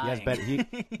He dying. has better.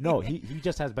 He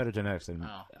just has better genetics, and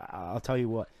Oh. I'll tell you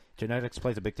what, genetics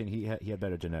plays a big thing. He had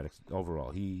better genetics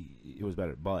overall. It was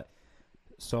better, but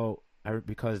so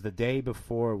because the day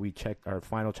before we checked our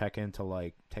final check-in to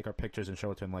like take our pictures and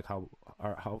show it to him, like how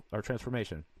our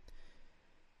transformation.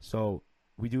 So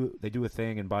they do a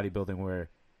thing in bodybuilding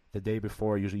where the day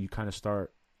before, usually you kind of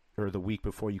start, or the week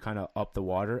before, you kind of up the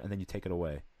water and then you take it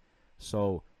away.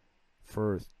 So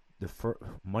for the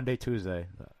Monday, Tuesday,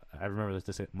 I remember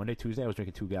this Monday, Tuesday, I was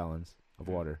drinking 2 gallons of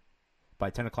water. By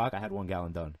 10 o'clock, I had 1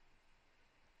 gallon done.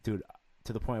 Dude,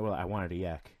 to the point where I wanted to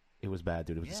yak. It was bad,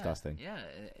 dude. It was disgusting.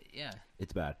 Yeah.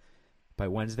 It's bad. By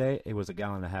Wednesday, it was 1.5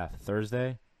 gallons.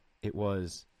 Thursday, it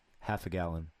was half a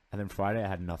gallon. And then Friday, I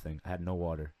had nothing. I had no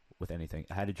water with anything.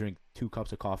 I had to drink 2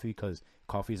 cups of coffee because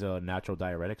coffee's a natural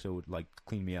diuretic, so it would like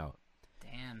clean me out.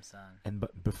 Damn, son. And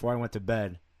before I went to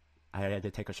bed, I had to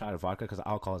take a shot of vodka because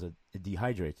alcohol it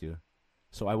dehydrates you.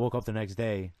 So I woke up the next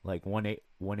day like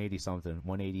 180 something,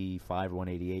 185 or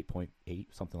 188.8,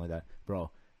 something like that.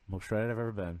 Bro, most shredded I've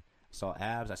ever been. I saw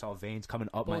abs. I saw veins coming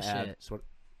up my abs. I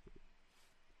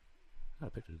got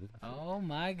a picture, dude. Oh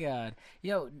my god,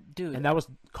 yo, dude. And that was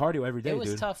cardio every day, dude.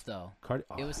 It was tough though.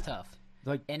 It was tough.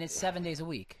 Like, and it's 7 days a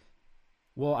week.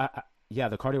 Well, yeah,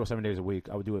 the cardio was 7 days a week.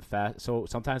 I would do it fast. So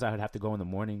sometimes I would have to go in the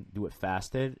morning, do it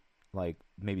fasted, like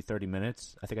maybe 30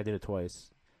 minutes. I think I did it twice.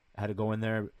 I had to go in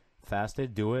there,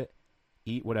 fasted, do it,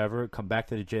 eat whatever, come back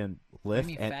to the gym, lift. What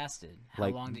do you mean fasted? How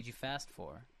long did you fast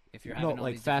for? If you're having all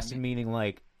like these fasted meaning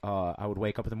like I would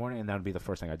wake up in the morning and that would be the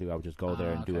first thing I do. I would just go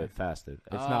there and do it fasted.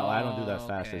 It's not. I don't do that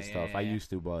fasted stuff. Yeah. I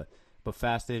used to, but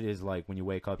fasted is like when you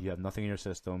wake up, you have nothing in your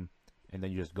system, and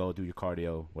then you just go do your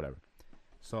cardio, whatever.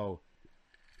 So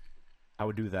I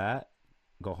would do that,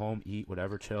 go home, eat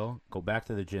whatever, chill, go back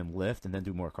to the gym, lift, and then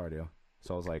do more cardio.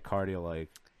 So I was like cardio, like.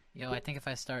 Yo, I think if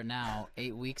I start now,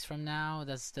 8 weeks from now,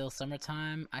 that's still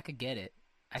summertime, I could get it.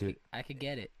 I could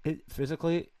get it. It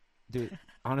physically, dude.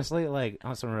 Honestly, like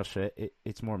on some real shit,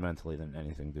 it's more mentally than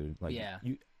anything, dude. Like,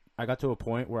 I got to a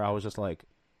point where I was just like,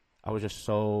 I was just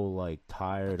so like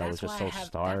tired. I was just so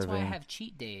starving. That's why I have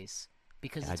cheat days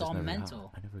because it's all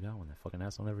mental. I never got one. That fucking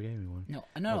asshole never gave me one.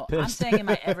 No. I'm saying in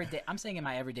my everyday. I'm saying in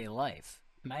my everyday life,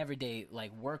 my everyday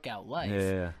like workout life.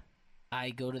 Yeah.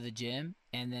 I go to the gym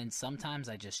and then sometimes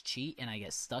I just cheat and I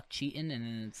get stuck cheating and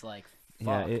then it's like.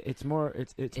 Fuck. Yeah, it's more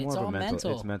of a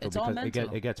mental. It's mental because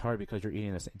mental. it gets hard because you're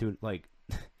eating this, dude. Like,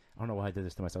 I don't know why I did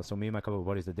this to myself. So me and my couple of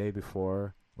buddies, the day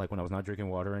before, like when I was not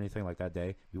drinking water or anything like that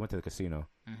day, we went to the casino.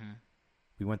 Mm-hmm.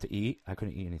 We went to eat. I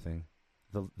couldn't eat anything.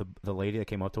 The lady that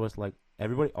came up to us, like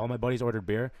everybody, all my buddies ordered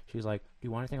beer. She was like, "Do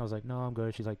you want anything?" I was like, "No, I'm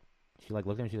good." She looked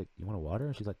at me. She's like, "You want a water?"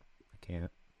 And she's like, "I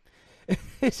can't."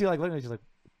 She like looked at me. She's like,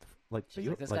 she's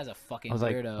like, this guy's a fucking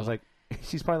weirdo. I was like,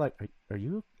 she's probably like, "Are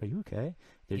you okay?"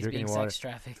 He's being sex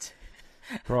trafficked.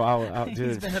 Bro, I'll dude.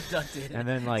 He's been abducted. And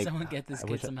then like, someone get this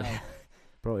kid some help.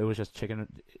 Bro, it was just chicken.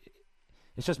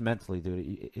 It's just mentally,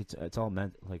 dude. It's all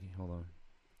meant. Like, hold on.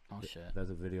 Oh shit.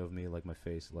 There's a video of me, like my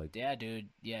face, like. Yeah, dude.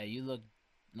 Yeah, you look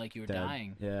like you were dead.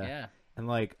 dying. Yeah. And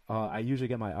like, I usually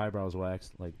get my eyebrows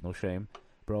waxed. Like, no shame,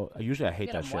 bro. I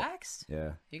hate that shit. Waxed?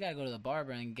 Yeah. You gotta go to the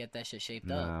barber and get that shit shaped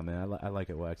up. Nah, man. I like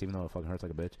it waxed, even though it fucking hurts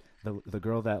like a bitch. The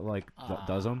girl that like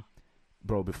does them.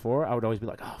 Bro, before I would always be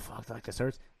like, "Oh fuck, like this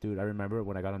hurts," dude. I remember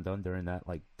when I got them done during that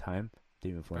like time,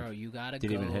 didn't even flinch. Bro, you gotta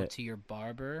go to your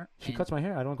barber. She cuts my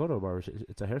hair. I don't go to a barber.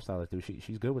 It's a hairstylist, dude.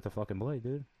 She's good with the fucking blade,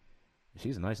 dude.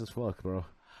 She's nice as fuck, bro.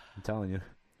 I'm telling you.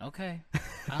 Okay,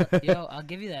 I'll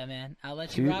give you that, man. I'll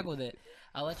let you rock with it.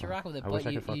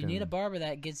 But you need a barber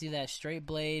that gives you that straight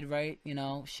blade, right? You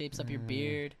know, shapes up your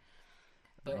beard.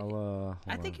 But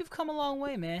I think you've come a long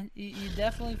way, man. You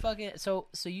definitely fucking so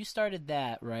you started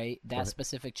that, right? That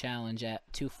specific challenge at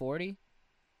 240.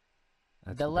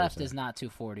 The left is not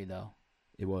 240 though.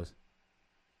 It was.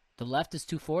 The left is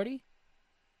 240.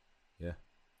 Yeah.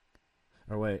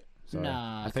 Or wait. Sorry.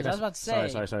 Nah, because I was about to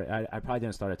say. Sorry. I probably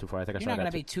didn't start at 240. I think I started. You're not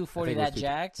gonna be 240 that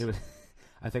jacked.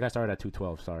 I think I started at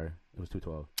 212. Sorry, it was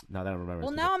 212. Now that I remember.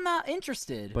 Well, now I'm not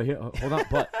interested. But here, hold on.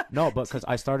 But because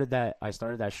I started that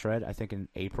shred. I think in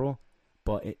April,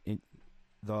 but in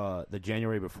the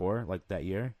January before, like that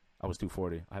year, I was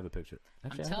 240. I have a picture.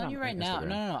 Actually, I'm telling you right now.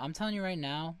 No. I'm telling you right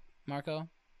now, Marco.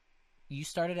 You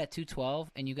started at 212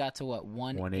 and you got to what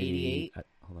 188.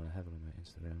 Hold on, I have it on my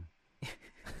Instagram.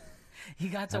 You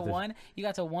got to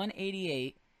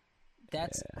 188.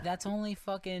 That's only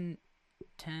fucking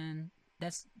 10.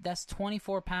 That's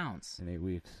 24 pounds. In 8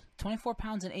 weeks. 24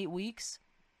 pounds in 8 weeks?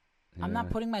 Yeah. I'm not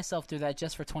putting myself through that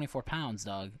just for 24 pounds,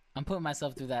 dog. I'm putting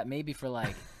myself through that maybe for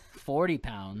like 40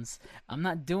 pounds. I'm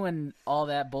not doing all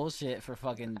that bullshit for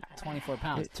fucking 24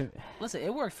 pounds. Listen,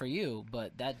 it worked for you,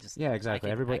 but that just... Yeah,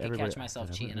 exactly. I could catch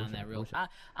myself cheating on that real...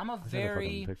 I'm a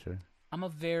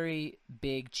very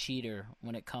big cheater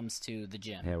when it comes to the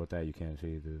gym. Yeah, with that you can't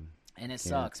cheat, dude. And it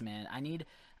sucks, man. I need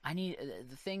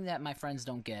the thing that my friends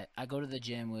don't get. I go to the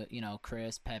gym with,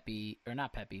 Chris, Peppy, or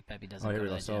not Peppy. Peppy doesn't go to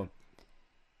that gym.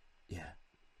 Yeah.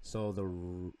 So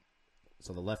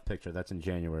the left picture, that's in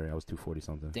January. I was 240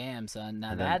 something. Damn, son.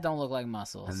 Now that don't look like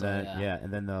muscle. And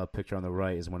then the picture on the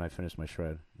right is when I finished my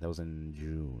shred. That was in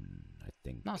June, I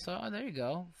think. No, so there you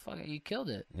go. Fuck it, you killed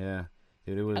it. Yeah.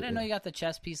 Dude, I didn't know you got the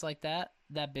chest piece like that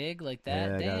big, like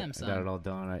that. Yeah, Damn, son. I got it all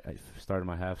done. I started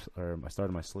my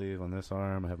sleeve on this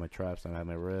arm. I have my traps and I have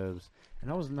my ribs. And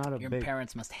I was not Your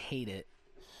parents must hate it.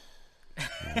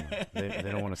 They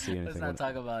don't want to see anything. Let's not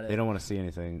talk about it. They don't want to see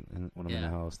anything when I'm in the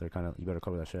house. They're kind of, you better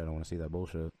cover that shit. I don't want to see that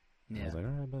bullshit. Yeah. I was like,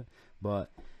 all right, but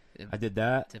I did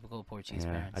that. Typical Portuguese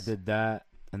parents. I did that,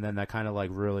 and then that kind of like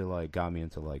really like got me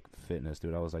into like fitness,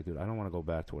 dude. I was like, dude, I don't want to go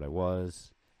back to what I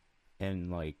was,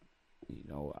 and like,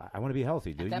 I want to be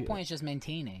healthy, dude. At that point, it's just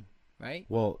maintaining, right?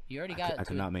 Well, you already got. I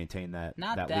could not maintain that.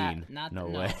 Not that lean. No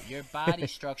way. Your body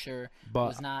structure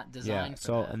was not designed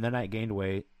for that. And then I gained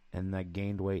weight. And I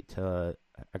gained weight to,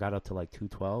 I got up to like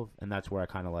 212, and that's where I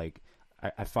kind of like,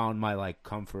 I found my like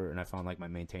comfort, and I found like my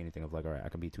maintaining thing of like, all right, I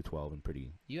can be 212 and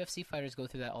pretty. UFC fighters go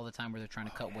through that all the time where they're trying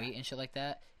to cut weight and shit like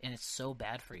that, and it's so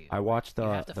bad for you. I watched the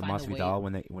Masvidal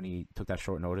when he took that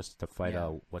short notice to fight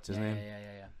what's his name?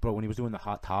 Yeah. Bro, when he was doing the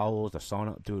hot towels, the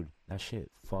sauna, dude, that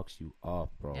shit fucks you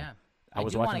up, bro. Yeah. I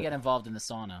do want to get involved in the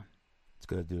sauna. It's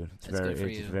good, dude.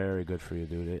 It's very good for you,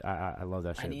 dude. I love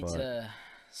that shit. I need to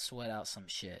sweat out some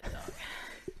shit, dog.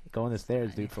 Go on the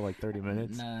stairs, dude, for like 30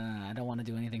 minutes. No, I don't want to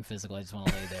do anything physical. I just want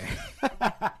to lay there.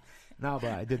 No,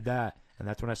 but I did that, and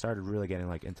that's when I started really getting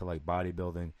like into like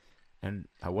bodybuilding. And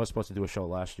I was supposed to do a show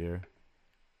last year.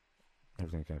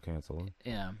 Everything got canceled.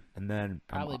 Yeah. And then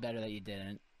probably better that you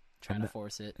didn't. Trying to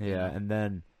force it. Yeah, and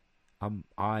then I'm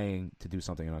eyeing to do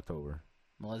something in October.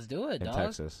 Well, let's do it, in dog.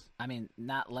 Texas. I mean,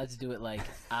 not let's do it like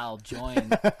I'll join,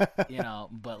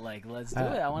 but like let's do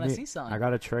it. I want to see something. I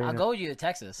got a trainer. I'll go with you to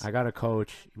Texas. I got a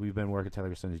coach. We've been working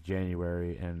together since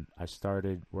January, and I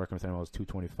started working with him. I was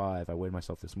 225. I weighed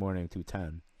myself this morning,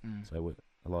 210. So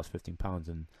I lost 15 pounds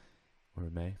in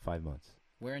May, 5 months.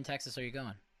 Where in Texas are you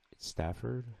going? It's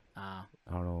Stafford. I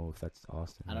don't know if that's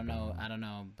Austin. I don't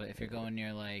know. But if you're going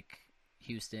near like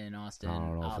Houston, Austin,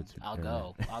 I'll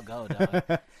go. I'll go,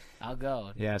 dog. I'll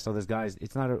go. Yeah, so this guy's,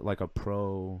 it's not like a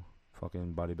pro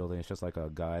fucking bodybuilding. It's just like a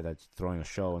guy that's throwing a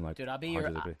show and like. Dude, I'll be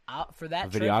for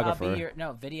that trip. Videographer.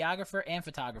 I'll be videographer and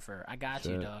photographer. I got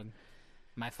you, dog.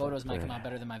 My photos might come out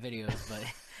better than my videos, but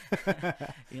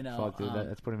Fuck, dude,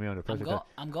 that's putting me under pressure.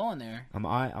 I'm going there. I'm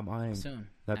eyeing soon.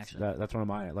 That's what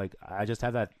I'm eyeing. Like, I just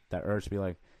have that urge to be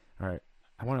like, all right,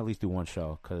 I want to at least do one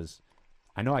show because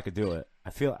I know I could do it. I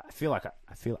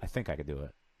think I could do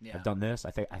it. Yeah. I've done this.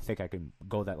 I think I can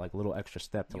go that like little extra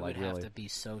step to you like would really. have to be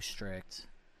so strict.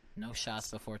 No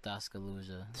shots before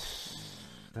Tuscaloosa.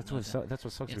 That's what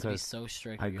sucks you because be so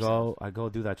strict. I go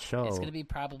do that show. It's gonna be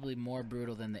probably more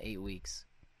brutal than the 8 weeks.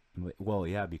 Well,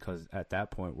 yeah, because at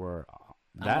that point we're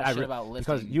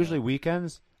because usually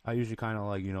weekends I usually kind of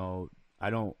like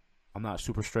I'm not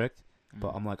super strict, but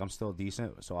I'm like I'm still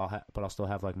decent. So I'll still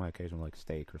have like my occasional like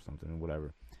steak or something or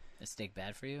whatever. Is steak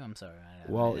bad for you? I'm sorry.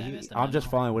 I'm just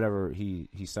following whatever he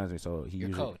sends me. So Your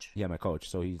coach? Yeah, my coach.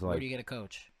 So he's like, where do you get a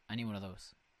coach? I need one of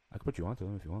those. I could put you onto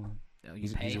him if you want. Oh, you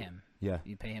pay him? Yeah.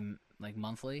 You pay him like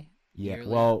monthly? Yeah.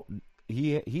 Yearly? Well,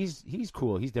 he's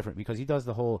cool. He's different because he does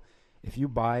the whole. If you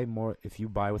buy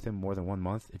with him more than 1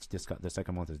 month, it's the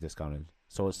second month is discounted.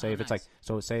 So say if it's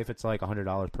like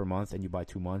 $100 per month and you buy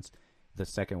 2 months, the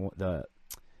second one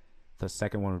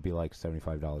would be like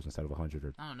 $75 instead of $100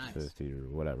 or $50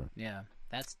 or whatever. Yeah,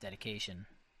 that's dedication.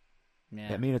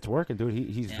 Yeah, I mean it's working, dude.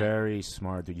 He's very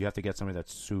smart, dude. You have to get somebody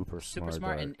that's super smart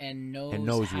and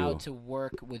knows how to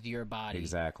work with your body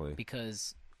exactly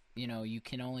because you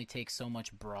can only take so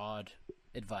much broad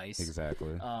advice.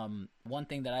 Exactly. One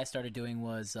thing that I started doing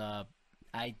was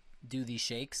I do these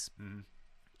shakes.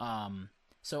 Mm-hmm.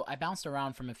 So I bounced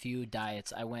around from a few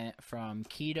diets. I went from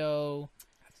keto,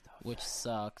 which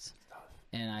sucked,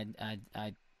 and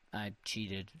I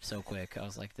cheated so quick. I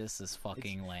was like, this is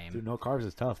fucking lame. Dude, no carbs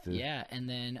is tough, dude. Yeah, and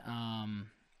then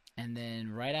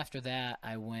right after that,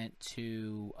 I went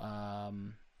to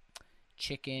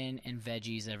chicken and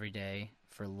veggies every day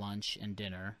for lunch and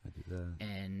dinner, I do that.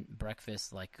 and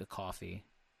breakfast like a coffee,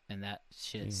 and that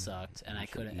shit Yeah, sucked. And you I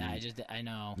should couldn't. I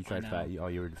know. You tried fat. Oh,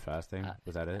 you were fasting.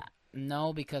 Was that it?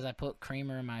 No, because I put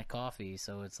creamer in my coffee,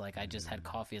 so it's like I just had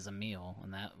coffee as a meal,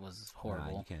 and that was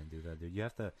horrible. Nah, you can't do that, dude. You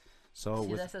have to. So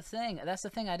See, that's the thing. That's the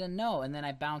thing I didn't know. And then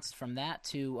I bounced from that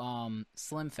to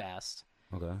Slim Fast.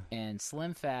 Okay. And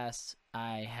Slim Fast,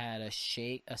 I had a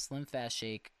Slim Fast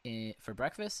shake for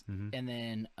breakfast, and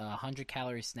then a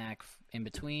 100-calorie snack in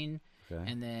between,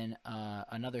 and then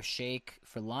another shake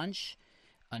for lunch,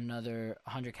 another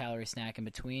 100-calorie snack in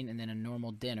between, and then a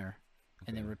normal dinner,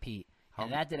 and then repeat.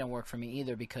 And that didn't work for me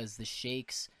either because the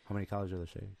shakes. How many calories are the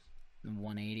shakes?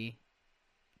 180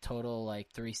 total, like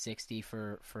 360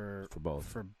 for both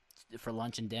for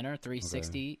lunch and dinner.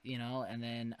 360, you know, and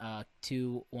then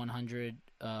 2 100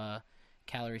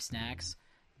 calorie snacks.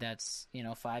 That's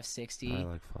 560. Probably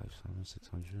like 500,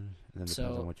 600, and then depends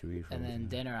on what you eat. And then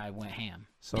dinner, I went ham.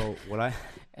 So what I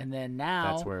and then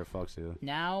now that's where it fucks you.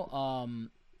 Now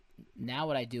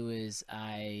what I do is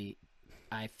I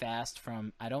fast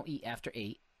from. I don't eat after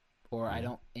 8, or I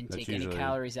don't intake any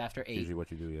calories after 8. Usually what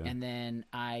you do, yeah. And then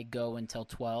I go until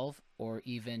 12, or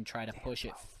even try to push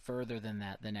it further than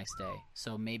that the next day.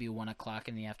 So maybe 1 o'clock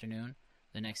in the afternoon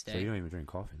the next day. So you don't even drink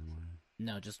coffee in the morning?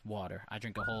 No, just water. I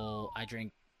drink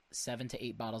 7 to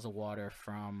 8 bottles of water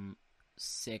from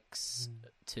 6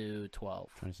 to 12,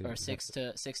 or 6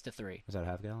 to 3. Is that a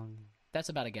half gallon? That's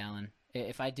about a gallon.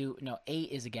 If I do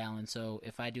 8 is a gallon. So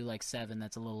if I do like 7,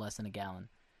 that's a little less than a gallon.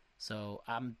 So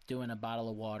I'm doing a bottle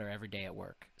of water every day at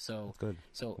work. So that's good.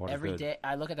 So Water's every good. day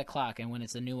I look at the clock, and when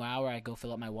it's a new hour, I go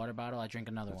fill up my water bottle. I drink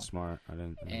another That's one. smart. I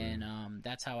didn't. And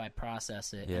that's how I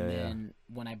process it. Yeah, and then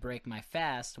when I break my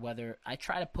fast, whether I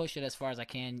try to push it as far as I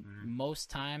can.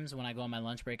 Most times when I go on my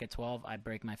lunch break at 12, I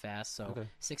break my fast. So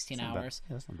 16 hours.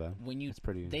 Yeah, that's not bad. When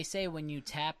they say when you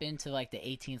tap into like the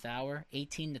 18th hour,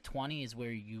 18 to 20 is where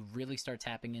you really start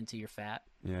tapping into your fat.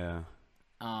 Yeah.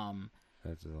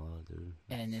 That's a lot, dude.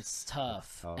 And it's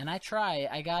tough. And I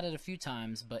got it a few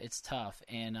times, but it's tough.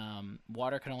 And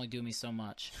water can only do me so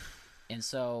much. And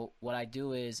so what I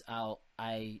do is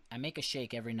I make a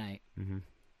shake every night,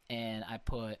 and I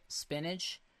put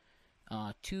spinach,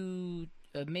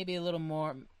 maybe a little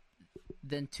more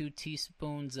than 2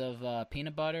 teaspoons of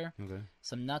peanut butter,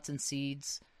 some nuts and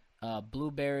seeds,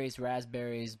 blueberries,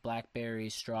 raspberries,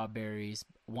 blackberries, strawberries,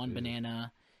 1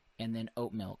 banana, and then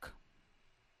oat milk.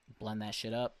 Blend that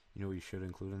shit up. You know what you should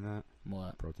include in that?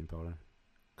 What? Protein powder.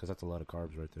 Because that's a lot of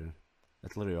carbs right there.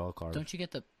 That's literally all carbs. Don't you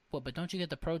get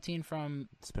the protein from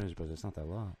spinach? But it's not that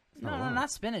lot. No, not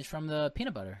spinach. From the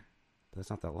peanut butter. That's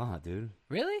not that lot, dude.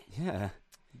 Really? Yeah.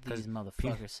 These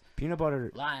motherfuckers. Peanut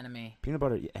butter. Lying to me. Peanut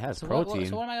butter has so protein.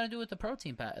 So what am I going to do with the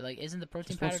protein powder? Like, isn't the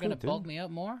protein powder going to bulk me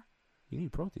up more? You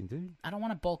need protein, dude. I don't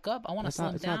want to bulk up. I want to slim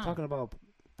down. It's not talking about...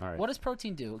 All right. What does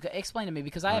protein do? Explain to me,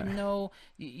 because I have no...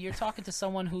 You're talking to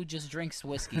someone who just drinks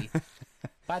whiskey.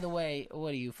 By the way, what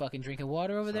are you, fucking drinking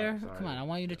water over there? Sorry. Come on, I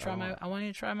want you to try I want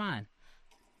you to try mine.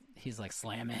 He's like,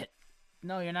 slam it.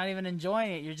 No, you're not even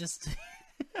enjoying it. You're just...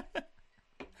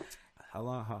 How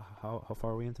long? How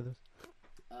far are we into this?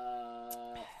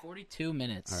 42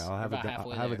 minutes. All right,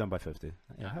 I'll have it done by 50.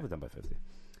 Yeah, I'll have it done by 50.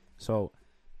 So,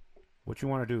 what you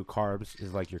want to do, carbs,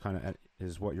 is like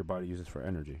is what your body uses for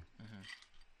energy.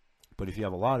 But if you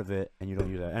have a lot of it and you don't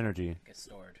use that energy, gets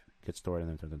stored and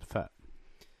then turns into fat.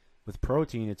 With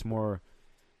protein, it's more.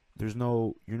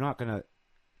 You're not gonna.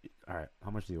 All right, how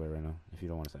much do you weigh right now? If you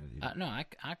don't want to say it. No, I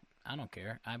don't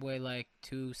care. I weigh like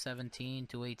 217,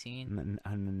 218.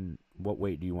 And what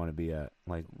weight do you want to be at?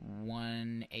 Like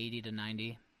 180 to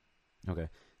 90. Okay,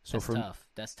 so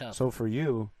That's tough. So for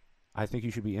you, I think you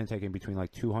should be intaking between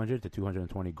like 200 to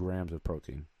 220 grams of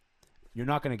protein. You're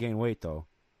not going to gain weight though.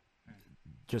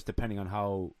 Just depending on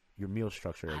how your meal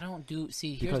structure is. I don't do.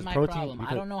 See, here's my problem.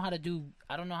 I don't know how to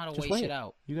weigh shit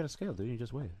out. You got a scale, dude. You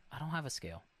just weigh it. I don't have a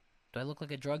scale. Do I look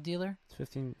like a drug dealer? It's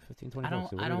 15, 20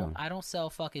 bucks. I don't sell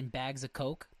fucking bags of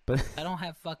Coke. But I don't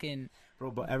have fucking.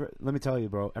 Bro, but let me tell you,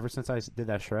 bro. Ever since I did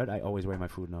that shred, I always weigh my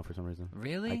food now for some reason.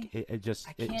 Really? It's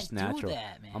can't natural. Do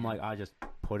that, man. I'm like, I just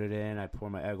put it in. I pour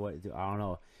my egg white. I don't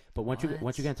know. But once you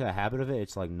get into a habit of it,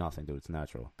 it's like nothing, dude. It's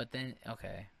natural. But then,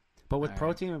 okay. But with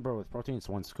protein, it's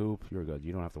 1 scoop. You're good.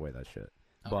 You don't have to weigh that shit.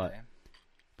 Okay.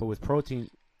 But with protein,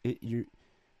 you're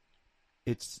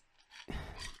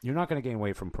not gonna gain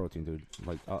weight from protein, dude.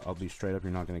 Like I'll be straight up,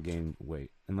 you're not gonna gain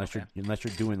weight unless you're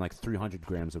doing like 300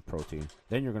 grams of protein.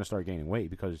 Then you're gonna start gaining weight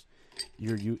because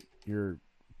you're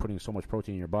putting so much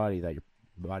protein in your body that your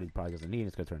body probably doesn't need.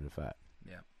 It's gonna turn into fat.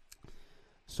 Yeah.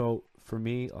 So for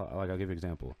me, like I'll give you an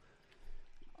example.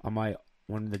 On my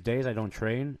when the days I don't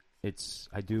train,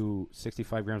 I do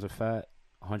 65 grams of fat,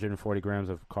 140 grams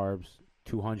of carbs,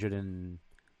 200 and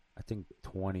I think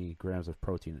 20 grams of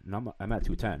protein, and I'm at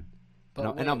 210,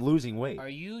 and I'm losing weight. Are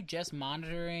you just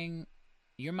monitoring?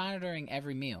 You're monitoring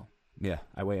every meal. Yeah,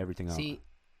 I weigh everything out. See,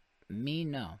 me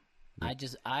no. Yeah.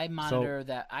 I monitor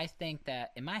that. I think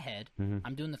that in my head, Mhm.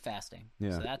 I'm doing the fasting,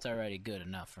 Yeah. so that's already good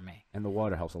enough for me. And the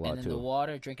water helps a lot And then too. the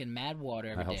water, drinking mad water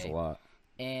every that helps day. a lot.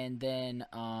 And then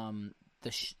the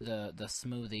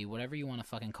smoothie, whatever you want to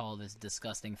fucking call this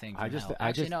disgusting thing.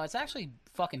 From no, it's actually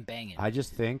fucking banging. I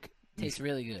just think tastes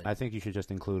really good. I think you should just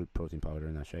include protein powder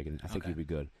in that shake, and I think you'd be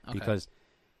good. Okay. Because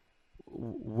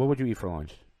what would you eat for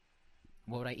lunch?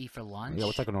 What would I eat for lunch? Yeah,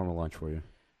 what's like a normal lunch for you?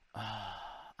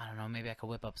 I don't know. Maybe I could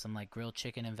whip up some like grilled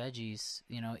chicken and veggies.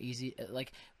 You know, easy.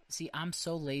 Like, see, I'm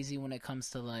so lazy when it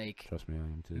comes to like Trust me, I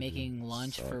am too. making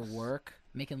lunch for work.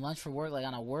 Making lunch for work, like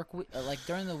on a work week, like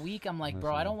during the week, I'm like,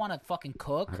 bro, I don't want to fucking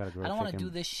cook. I don't want to do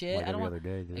this shit. Like I don't every other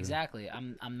day, dude. Exactly.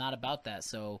 I'm not about that.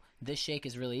 So this shake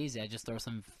is really easy. I just throw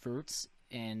some fruits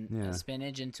and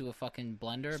spinach into a fucking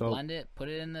blender, blend it, put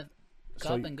it in the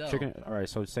cup, and go. All right.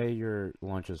 So say your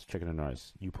lunch is chicken and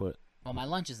rice. You put. Well, my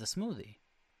lunch is the smoothie.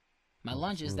 My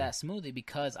lunch is that smoothie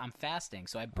because I'm fasting.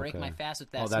 So I break my fast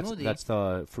with that smoothie. That's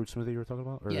the fruit smoothie you were talking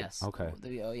about? Or yes. Okay.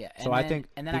 Oh, yeah. So I think...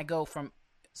 And then I go from...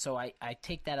 So I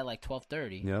take that at like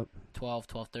 12:30. Yep.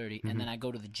 12:30. And then I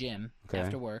go to the gym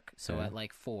after work. So at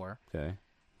like 4. Okay.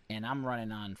 And I'm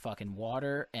running on fucking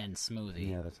water and smoothie.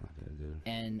 Yeah, that's not good, dude.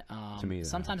 And to me,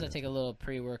 sometimes I take a little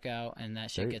pre-workout, and that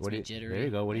shit gets me jittery. There you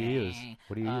go. What do you use?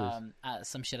 What do you use?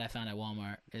 Some shit I found at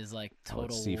Walmart is like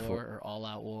Total C4. War or All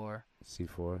Out War.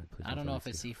 C4? I don't know if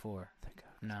it's C4. Thank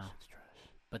God. No.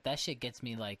 But that shit gets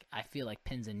me like, I feel like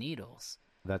pins and needles.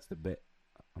 That's the bit.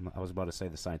 I was about to say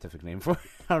the scientific name for it.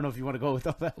 I don't know if you want to go with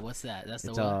all that. What's that? That's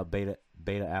it's the what? beta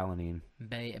alanine.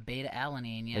 Beta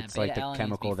alanine, yeah. It's like the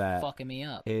chemical that fucking me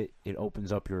up. It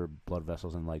opens up your blood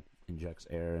vessels and like injects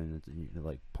air and it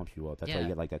like pumps you up. That's why you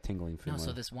get like that tingling feeling. No,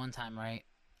 so this one time, right?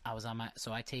 I was on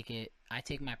I take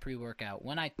my pre-workout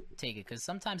when I take it, because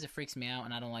sometimes it freaks me out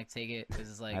and I don't like to take it because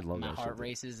it's like my heart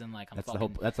races and like I'm that's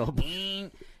the whole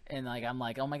and like I'm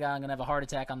like, oh my God, I'm gonna have a heart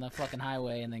attack on the fucking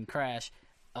highway and then crash.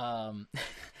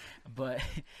 But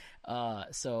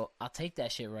so I'll take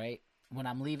that shit, right? When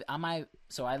I'm leaving,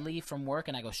 so I leave from work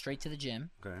and I go straight to the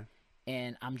gym. Okay.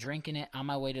 And I'm drinking it on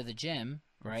my way to the gym,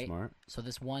 right? Smart. So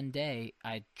this one day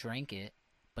I drank it,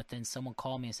 but then someone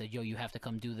called me and said, "Yo, you have to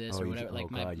come do this or whatever."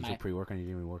 You took pre-workout and you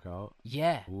didn't even work out?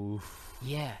 Yeah. Oof.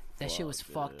 Yeah. That shit was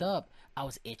fucked up. I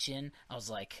was itching. I was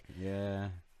like, yeah.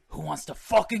 Who wants to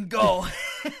fucking go?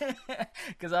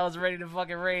 Because I was ready to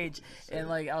fucking rage. And,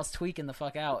 like, I was tweaking the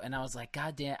fuck out. And I was like,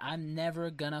 God damn, I'm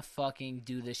never going to fucking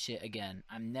do this shit again.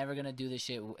 I'm never going to do this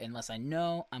shit unless I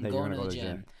know I'm going to the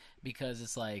gym. Because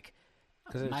it's like,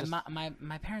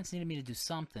 my parents needed me to do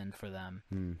something for them.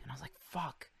 And I was like,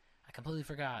 fuck. I completely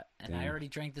forgot. And I already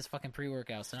drank this fucking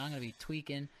pre-workout. So now I'm going to be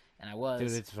tweaking. And I was.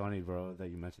 Dude, it's funny, bro,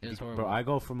 that you mentioned it. Was horrible. Bro, I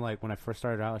go from, like, when I first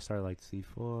started out, I started, like,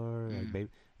 C4, like, baby.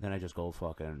 Then I just go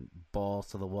fucking balls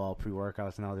to the wall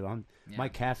pre-workouts now, dude. My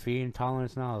caffeine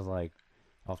tolerance now is like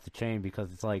off the chain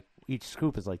because it's like each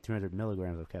scoop is like 300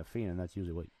 milligrams of caffeine, and that's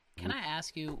usually what. Can I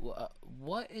ask you,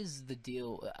 what is the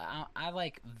deal? I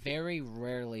like very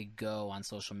rarely go on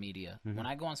social media. When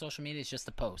I go on social media, it's just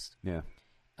a post. Yeah.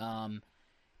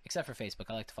 Except for Facebook,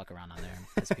 I like to fuck around on there and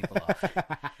piss people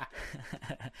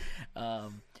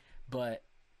off. But.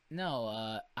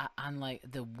 No, on like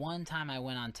the one time I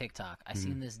went on TikTok, I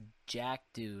seen this jack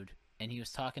dude, and he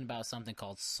was talking about something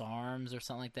called SARMs or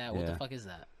something like that. What the fuck is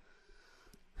that?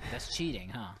 That's cheating,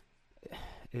 huh?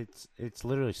 It's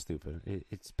literally stupid.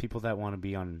 It's people that want to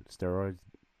be on steroids,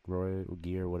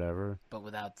 gear, whatever. But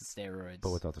without the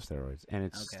steroids. And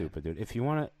it's stupid, dude. If you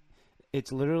want to,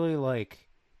 it's literally like.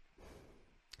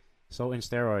 So in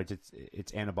steroids,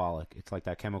 it's anabolic. It's like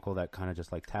that chemical that kind of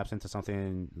just like taps into something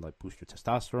and like boosts your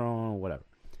testosterone or whatever.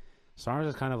 SARMs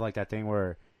is kind of like that thing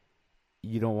where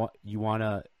you want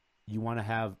to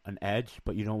have an edge,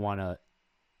 but you don't want to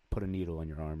put a needle in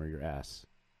your arm or your ass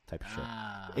type of shit.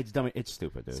 It's dumb. It's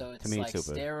stupid, dude. So it's to me, like it's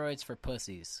stupid. Steroids for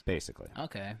pussies. Basically.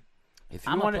 Okay.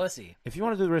 I'm a pussy. If you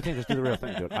want to do the real thing, just do the real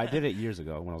thing, dude. I did it years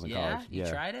ago when I was in college. You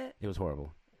tried it? It was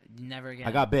horrible. Never again.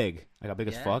 I got big.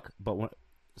 As fuck, but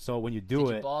So when you do Did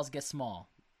your balls get small?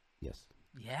 Yes.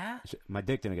 Yeah? My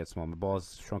dick didn't get small. My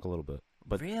balls shrunk a little bit.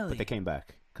 But, really? But they came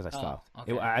back because I stopped.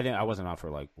 Okay. I wasn't on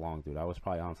for like long, dude. I was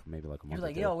probably on for maybe like a month. You're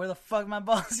like, yo, where the fuck my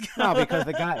balls go? No,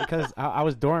 because I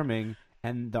was dorming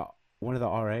and one of the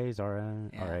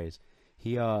RAs,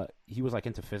 he was like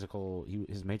into physical.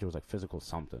 His major was like physical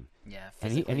something. Yeah,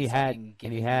 And physically he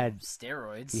had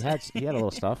steroids. he had a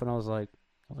little stuff, and I was like,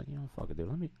 you know, fuck it, dude.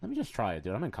 Let me just try it,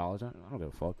 dude. I'm in college. I don't give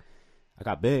a fuck. I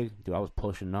got big, dude. I was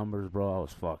pushing numbers, bro. I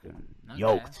was fucking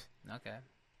yoked. Okay.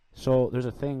 So there's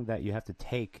a thing that you have to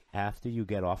take after you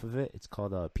get off of it. It's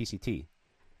called a PCT,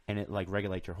 and it like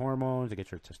regulates your hormones, to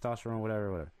get your testosterone,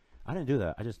 whatever. I didn't do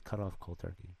that. I just cut off cold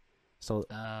turkey. So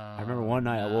I remember one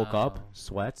night I woke up,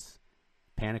 sweats,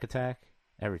 panic attack,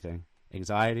 everything,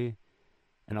 anxiety,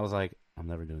 and I was like, I'm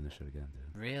never doing this shit again,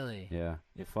 dude. Really? Yeah.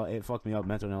 It fucked me up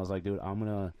mentally, and I was like, dude, I'm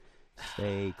gonna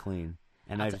stay clean.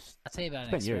 And I'll tell you about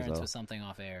an experience with something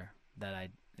off air that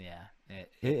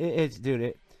it's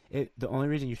dude. The only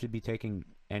reason you should be taking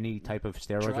any type of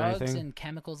steroids or anything, drugs and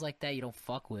chemicals like that, you don't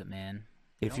fuck with, man.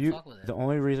 The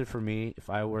only reason for me, if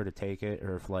I were to take it,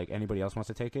 or if like anybody else wants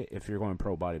to take it, if you're going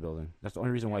pro bodybuilding, that's the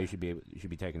only reason why you should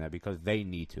be taking that, because they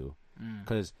need to.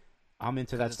 Because I'm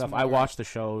into that stuff. I watch the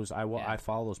shows. I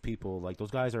follow those people. Like, those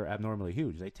guys are abnormally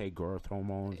huge. They take growth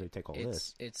hormones. They take all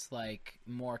this. It's like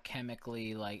more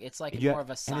chemically, like it's like more of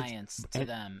a science to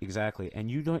them. Exactly. And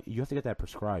you have to get that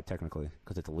prescribed technically,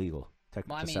 because it's illegal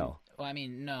to sell. Well, I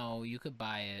mean, no, you could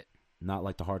buy it. Not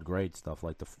like the hard grade stuff,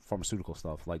 like the pharmaceutical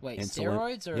stuff, like wait, insulin.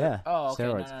 Steroids or oh, okay,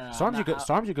 steroids. No.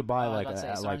 Storms you could buy like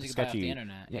sketchy off the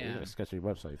internet. Yeah, a sketchy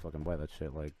website. You fucking buy that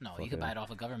shit like. No, you could buy it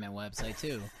off a government website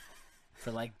too,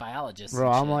 for like biologists. Bro,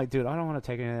 I'm like, dude, I don't want to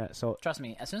take any of that. So trust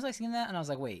me, as soon as I seen that, and I was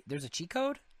like, wait, there's a cheat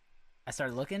code. I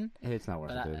started looking. It's not worth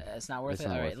it, dude. It's not worth it.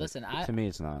 All right, listen. To me,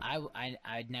 it's not.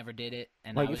 I never did it,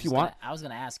 and like, I was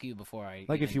gonna ask you before I.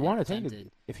 Like, if you want to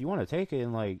take it,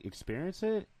 and like experience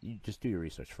it, you just do your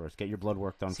research first. Get your blood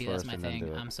work done first. That's my and thing. Then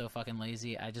do it. I'm so fucking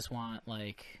lazy. I just want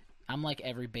I'm like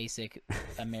every basic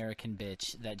American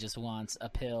bitch that just wants a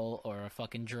pill or a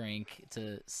fucking drink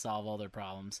to solve all their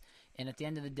problems. And at the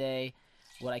end of the day,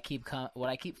 what I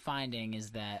keep finding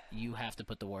is that you have to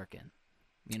put the work in.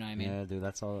 You know what I mean? Yeah, dude,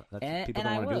 that's all. People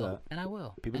don't want to do that. And I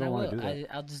will. People don't want to do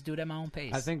that. I'll just do it at my own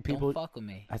pace. I think people don't fuck with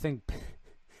me. I think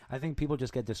people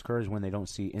just get discouraged when they don't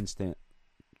see instant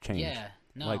change. Yeah,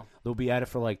 no. Like, they'll be at it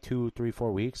for like 2, 3,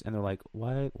 4 weeks, and they're like,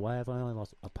 "Why have I only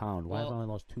lost a pound? Why have I only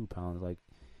lost 2 pounds?" Like,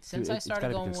 since I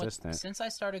started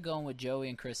going with Joey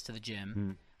and Chris to the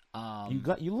gym,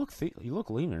 you look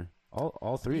leaner.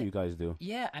 All three of you guys do.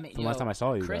 Yeah, I mean, from last time I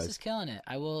saw you Chris guys. is killing it.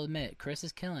 I will admit, Chris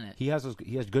is killing it. He has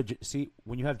good. See,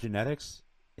 when you have genetics,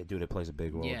 it plays a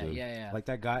big role. Dude. Yeah. Like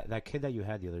that kid that you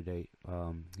had the other day.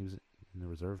 He was in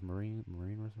the Marine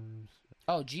reserves.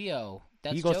 Oh, Gio,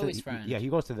 that's Joey's friend. Yeah, he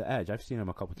goes to the Edge. I've seen him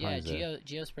a couple times. Yeah,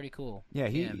 Gio's pretty cool. Yeah,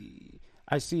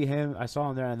 I see him. I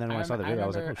saw him there, and then when I saw the video, I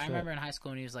was like, "Oh shit!" I remember in high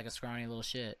school when he was like a scrawny little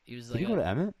shit. He was like, "Did you go to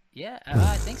Emmett?" Yeah,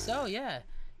 I think so. Yeah.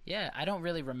 Yeah, I don't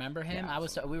really remember him.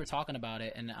 Yeah, we were talking about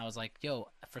it, and I was like, "Yo,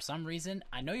 for some reason,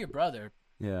 I know your brother."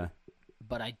 Yeah.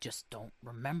 But I just don't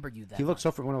remember you that. He looked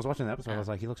so. When I was watching the episode, I was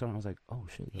like, he looks around. I was like, "Oh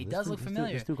shit." He does look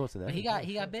familiar. This dude goes to that. But he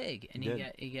got big, and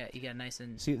he got nice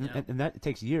and. See, and that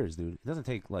takes years, dude. It doesn't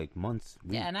take like months.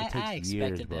 Yeah, and I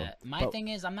expected that. My thing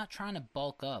is, I'm not trying to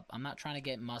bulk up. I'm not trying to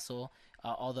get muscle.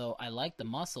 Although I like the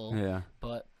muscle. Yeah.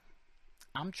 But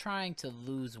I'm trying to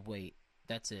lose weight.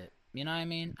 That's it. You know what I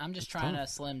mean? I'm just trying to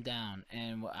slim down,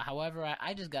 and however,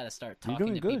 I just got to start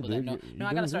talking to people that know. No,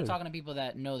 I got to start talking to people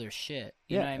that know their shit.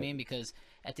 You know what I mean? Because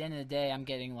at the end of the day, I'm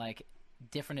getting like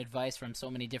different advice from so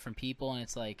many different people, and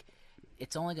it's like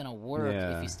it's only gonna work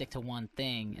if you stick to one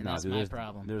thing, and that's my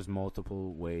problem. There's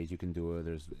multiple ways you can do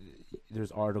it.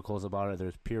 There's articles about it.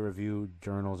 There's peer-reviewed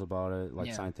journals about it,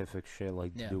 like scientific shit.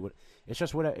 Like, do it. It's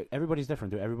just what everybody's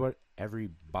different, dude.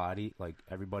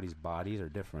 Everybody's bodies are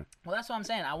different. Well, that's what I'm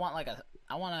saying. I want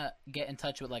to get in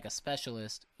touch with like a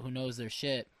specialist who knows their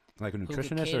shit. Like a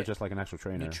nutritionist or just like an actual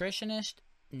trainer?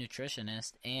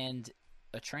 Nutritionist, and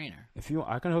a trainer.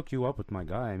 I can hook you up with my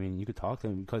guy. I mean, you could talk to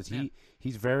him because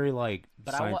he's very like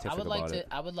scientific about it.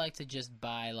 I would like to just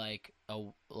buy like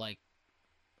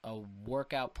a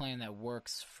workout plan that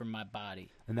works for my body.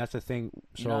 And that's the thing.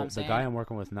 You know what I'm the saying? guy I'm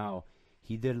working with now,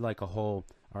 he did like a whole.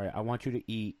 All right, I want you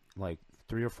to eat like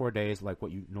 3 or 4 days, like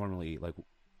what you normally eat. Like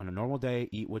on a normal day,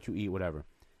 eat what you eat, whatever.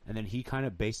 And then he kind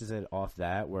of bases it off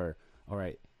that, where all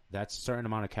right, that's a certain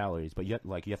amount of calories, but yet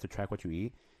like you have to track what you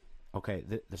eat. Okay,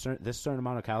 this certain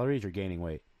amount of calories, you're gaining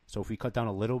weight. So if we cut down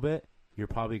a little bit, you're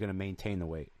probably going to maintain the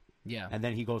weight. Yeah. And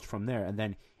then he goes from there, and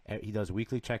then he does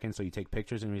weekly check-ins. So you take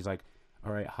pictures, and he's like,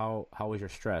 "All right, how was your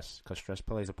stress? Because stress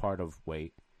plays a part of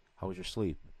weight. How was your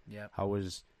sleep? Yeah. How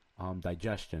was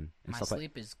digestion? And my stuff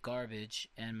sleep is garbage,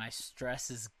 and my stress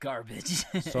is garbage.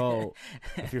 So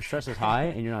if your stress is high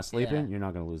and you're not sleeping, you're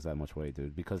not going to lose that much weight,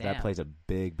 dude. Because that plays a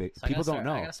big. So people don't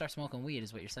know. I got to start smoking weed,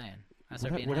 is what you're saying. I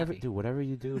start being whatever, happy. dude. Whatever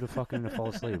you do to fucking fall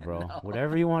asleep, bro. No.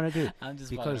 Whatever you want to do. I'm just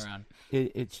Because fucking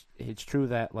around. it's true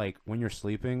that like when you're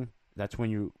sleeping, that's when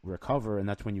you recover and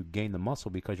that's when you gain the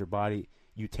muscle because your body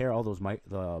you tear all those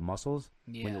the muscles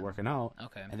when you're working out.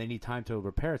 Okay. And they need time to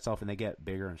repair itself and they get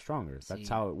bigger and stronger. That's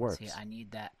how it works. See, I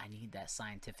need that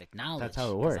scientific knowledge. That's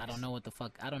how it works. I don't know what the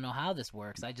fuck. I don't know how this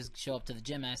works. I just show up to the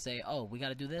gym and I say, "Oh, we got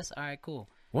to do this. All right, cool."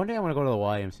 One day I want to go to the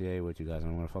YMCA with you guys. I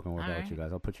want to fucking work out with you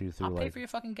guys. I'll put you through. I'll pay for your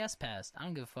fucking guest pass. I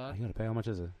don't give a fuck. You gotta pay. How much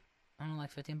is it? I don't know,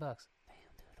 like $15. Damn, dude,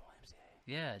 YMCA.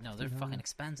 Yeah, no, they're fucking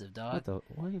expensive, dog.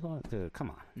 What are you going to? Come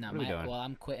on. No, well,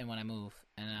 I'm quitting when I move,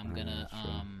 and I'm gonna.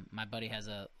 My buddy has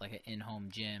an in-home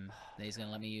gym that he's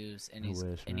gonna let me use, and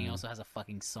he also has a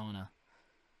fucking sauna.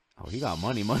 Oh, he got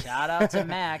money. Shout out to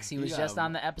Max. He was just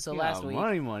on the episode last week.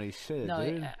 Money, shit, no,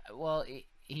 dude.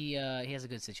 He has a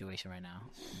good situation right now,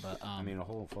 but I mean, a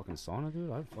whole fucking sauna,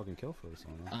 dude. I'd fucking kill for a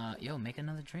sauna. Yo, make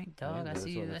another drink, dog. Yeah, I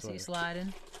see you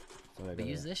sliding. But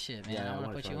use this shit, man. I want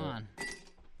to put you on.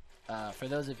 For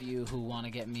those of you who want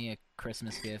to get me a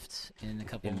Christmas gift in a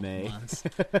couple months,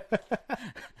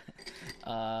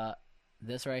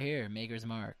 this right here, Maker's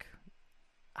Mark.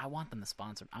 I want them to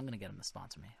sponsor. I'm gonna get them to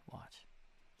sponsor me. Watch.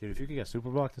 Dude, if you could get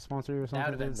Superblock to sponsor you or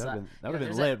something, that would have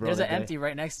been lit, bro. There's an empty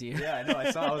right next to you. Yeah, I know.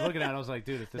 I was looking at it. I was like,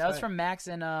 dude, if this that was from Max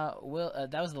and Will.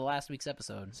 That was the last week's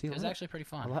episode. It was actually pretty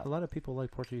fun. A lot of people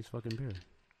like Portuguese fucking beer.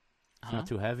 It's not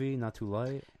too heavy, not too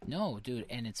light. No, dude,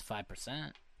 and it's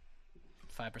 5%.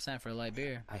 5% for a light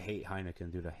beer. I hate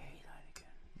Heineken, dude. I hate Heineken.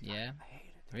 Yeah, I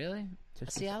hate it. Really?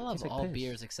 See, I love all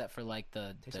beers except for like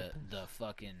the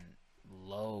fucking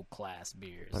low class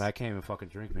beers. But I can't even fucking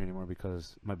drink beer anymore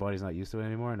because my body's not used to it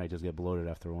anymore, and I just get bloated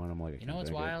after one. I'm like, you know what's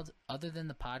wild? Other than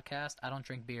the podcast, I don't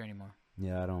drink beer anymore.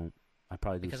 Yeah, I don't. I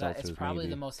probably do because it's probably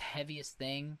the most heaviest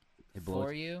thing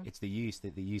for you. It's the yeast.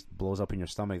 The yeast blows up in your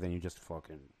stomach, then you just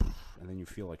fucking, and then you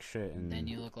feel like shit. And then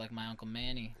you look like my Uncle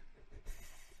Manny.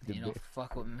 You don't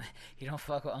fuck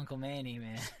with Uncle Manny,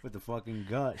 man. With the fucking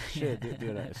gut, shit,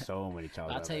 dude. I have so many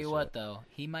childhood. I'll tell you what, though,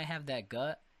 he might have that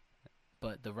gut,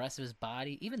 but the rest of his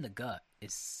body, even the gut,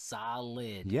 is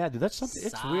solid. Yeah, dude, that's something.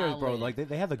 It's weird, bro. Like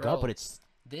they have the gut, but it's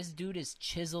this dude is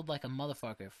chiseled like a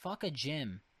motherfucker. Fuck a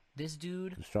gym. This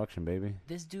dude, construction, baby.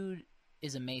 This dude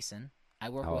is a mason. I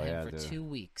worked with him for 2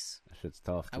 weeks. That shit's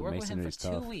tough. I worked with him for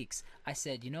 2 weeks. I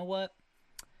said, you know what?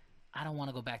 I don't want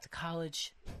to go back to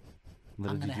college.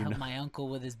 I'm gonna help my uncle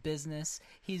with his business.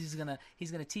 He's gonna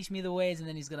teach me the ways, and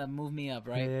then he's gonna move me up,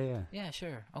 right? Yeah,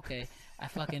 sure, okay.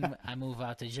 I move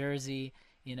out to Jersey.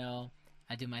 You know,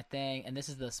 I do my thing, and this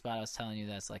is the spot I was telling you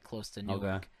that's like close to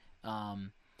Newark. Okay.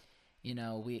 You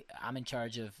know, I'm in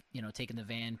charge of, you know, taking the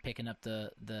van, picking up the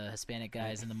Hispanic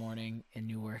guys in the morning in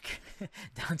Newark,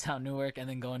 downtown Newark, and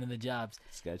then going to the jobs.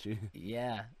 Sketchy.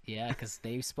 Yeah, because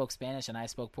they spoke Spanish and I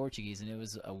spoke Portuguese, and it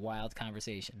was a wild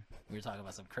conversation. We were talking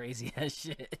about some crazy ass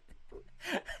shit.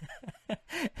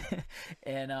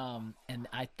 and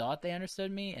I thought they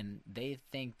understood me, and they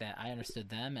think that I understood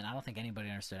them, and I don't think anybody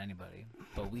understood anybody.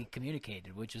 But we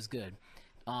communicated, which was good.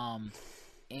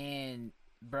 And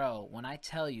bro, when I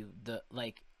tell you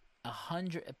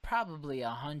probably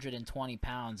 120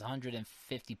 pounds,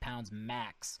 150 pounds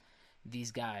max,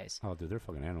 these guys. Oh, dude, they're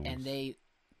fucking animals. And they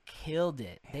killed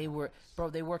it. They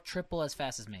worked triple as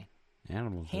fast as me.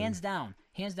 Animals. Hands down.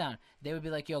 They would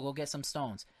be like, yo, go get some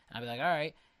stones. And I'd be like, all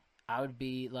right. I would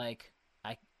be like,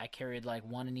 I carried like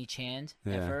one in each hand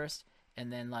at first,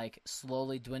 and then like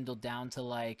slowly dwindled down to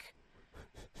like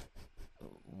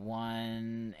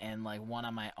one and like one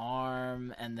on my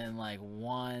arm, and then like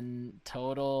one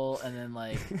total, and then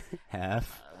like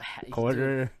half,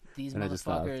 quarter. Dude, these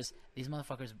motherfuckers,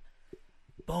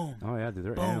 boom. Oh yeah, dude,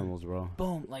 they're boom, animals, bro.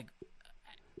 Boom, like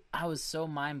I was so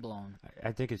mind blown.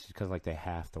 I think it's just because like they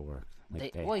have to work.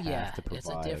 Like, they have to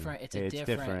provide. It's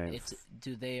different.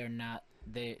 Dude, they are not.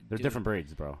 They're different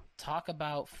breeds, bro. Talk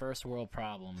about first world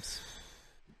problems.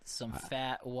 Some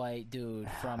fat white dude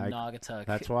from Naugatuck.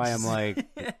 That's why I'm like,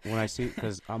 when I see,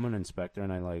 because I'm an inspector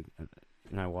and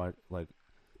I watch, like,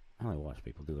 I only watch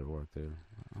people do their work, dude.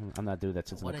 I'm that dude that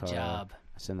sits in the car. What a job.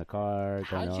 I sit in the car.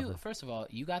 First of all,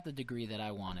 you got the degree that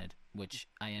I wanted, which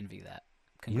I envy that.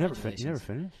 You never finished?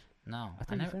 No. I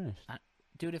thought you finished.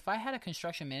 Dude, if I had a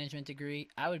construction management degree,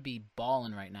 I would be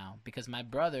balling right now, because my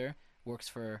brother works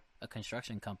for a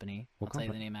construction company. I'll tell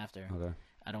you the name after. Okay.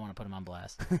 I don't want to put him on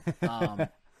blast.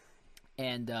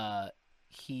 And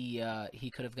he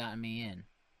could have gotten me in.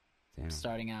 Damn.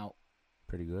 Starting out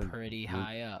pretty good, pretty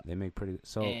high up. They make pretty.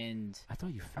 So and I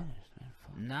thought you finished, man.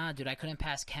 Fuck. Nah, dude, I couldn't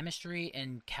pass chemistry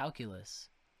and calculus.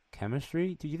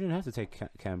 Chemistry, dude, you didn't have to take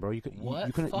chem, bro. You could.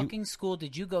 What fucking school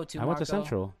did you go to? I went to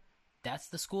Central. That's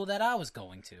the school that I was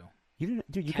going to. You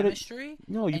didn't, dude. You could have. Chemistry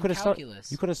No, you and could have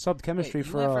calculus. You could have subbed chemistry Wait,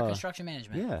 you for. went for construction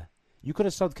management. Yeah, you could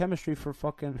have subbed chemistry for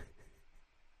fucking.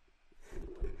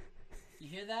 You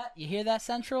hear that? You hear that,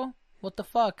 Central? What the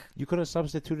fuck? You could have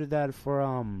substituted that for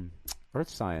earth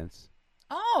science.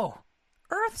 Oh,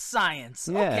 earth science.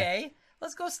 Yeah. Okay,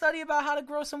 let's go study about how to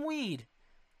grow some weed.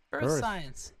 Earth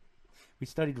science. We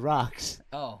studied rocks.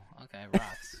 Oh, okay,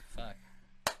 rocks. Fuck.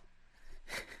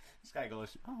 This guy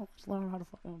goes, oh, let's learn how to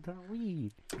fucking grow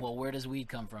weed. Well, where does weed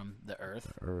come from? The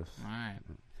earth. Earth. All right.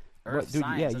 Earth Dude,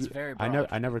 science. Yeah, That's very broad.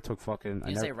 I never took fucking.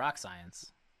 You say rock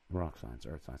science. Rock science,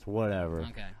 earth science, whatever.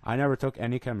 Okay. I never took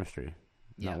any chemistry.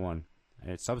 Yeah. Not one.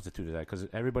 And it substituted that because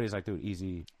everybody's like, dude,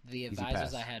 easy. The easy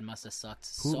advisors pass. I had must have sucked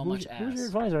so much ass. Who's your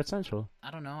advisor at Central?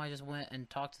 I don't know. I just went and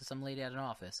talked to some lady at an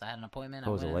office. I had an appointment.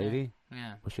 Oh, was it a lady?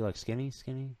 Yeah. Was she like skinny?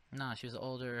 No, she was an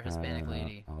older Hispanic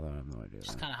lady. Oh, I have no idea.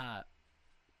 She's kind of hot.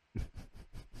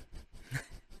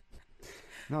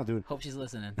 No, dude. Hope she's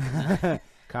listening.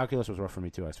 Calculus was rough for me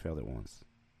too. I failed it once.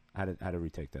 I had to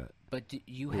retake that. But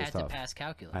you had to pass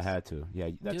calculus. I had to.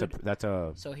 Yeah, that's Dude, that's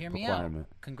a so hear me out.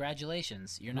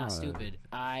 Congratulations, you're not stupid.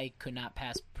 I could not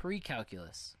pass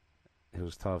pre-calculus. It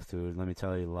was tough, dude. Let me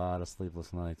tell you, a lot of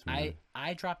sleepless nights, man.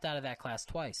 I dropped out of that class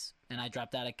twice, and I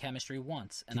dropped out of chemistry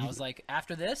once, and I was like,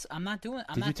 after this, I'm not doing.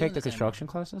 Did you take the construction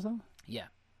classes though? Yeah.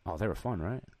 Oh, they were fun,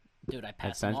 right? Dude, I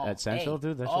passed them all. At Central,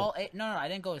 dude? No, I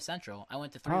didn't go to Central. I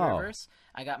went to Three Rivers.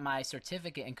 I got my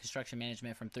certificate in construction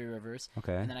management from Three Rivers.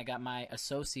 Okay. And then I got my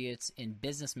associates in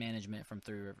business management from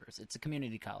Three Rivers. It's a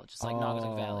community college. It's like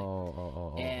Naugatuck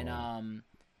Valley. And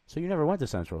so you never went to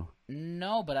Central?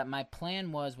 No, but my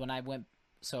plan was when I went.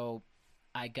 So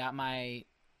I got my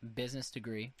business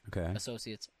degree,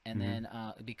 associates, and then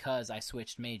because I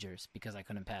switched majors because I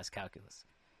couldn't pass calculus.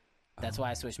 That's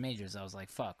why I switched majors. I was like,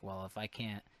 fuck. Well, if I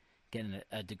can't get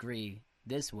a degree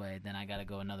this way, then I got to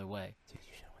go another way. Dude,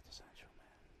 you should have went to Central, man.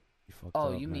 You fucked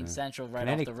up, you mean man. Central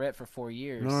off the rip for 4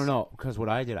 years? No. Because what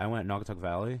I did, I went to Naugatuck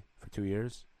Valley for 2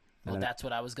 years. Well, that's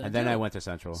what I was going to do. And then I went to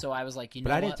Central. So I was like,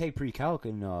 But I didn't take pre-calc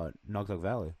in Naugatuck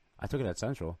Valley. I took it at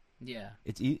Central. Yeah.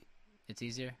 It's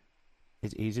easier?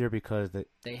 It's easier because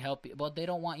they help you. Well, they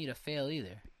don't want you to fail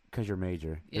either. Because you're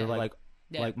major. Yeah. You're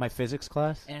like my physics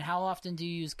class. And how often do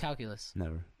you use calculus?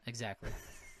 Never. Exactly.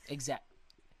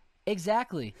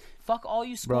 Exactly. Fuck all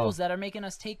you schools that are making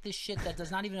us take this shit that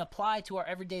does not even apply to our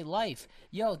everyday life.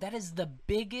 Yo, that is the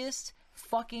biggest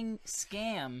fucking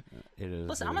scam. It is.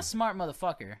 Listen, I'm a smart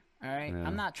motherfucker, all right? Yeah.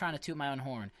 I'm not trying to toot my own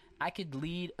horn. I could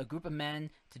lead a group of men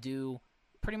to do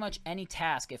pretty much any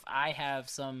task if I have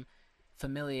some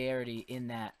familiarity in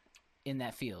that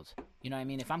field. You know what I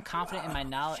mean? If I'm confident in my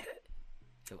knowledge.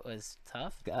 It was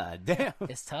tough? God damn.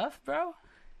 It's tough, bro?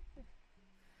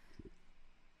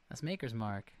 That's Maker's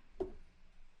Mark.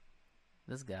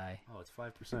 This guy. Oh, it's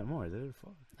 5% more, dude.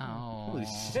 Fuck. Oh. Holy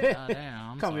shit. Oh,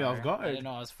 damn. Caught me off guard. I didn't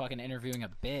know I was fucking interviewing a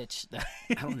bitch.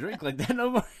 I don't drink like that no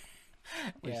more.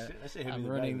 Yeah, shit I'm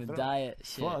ruining the diet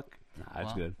shit. Fuck. Nah,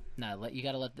 that's good. Nah, you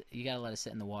gotta let it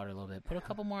sit in the water a little bit. Put a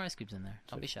couple more ice cubes in there.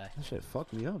 Don't be shy. That shit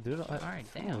fucked me up, dude. All right,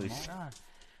 damn. Hold on.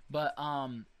 But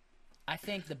I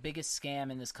think the biggest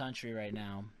scam in this country right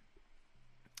now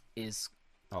is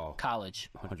college.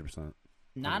 100%.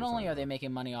 Not only are they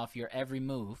making money off your every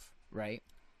move, right?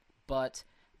 But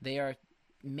they are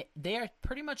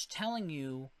pretty much telling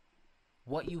you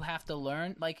what you have to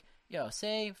learn. Like,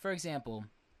 say for example,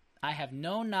 I have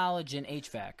no knowledge in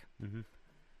HVAC,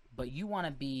 but you want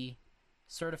to be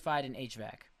certified in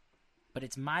HVAC. But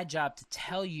it's my job to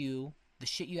tell you the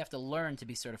shit you have to learn to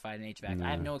be certified in HVAC.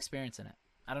 I have no experience in it.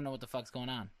 I don't know what the fuck's going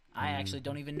on. I actually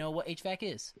don't even know what HVAC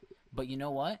is. But you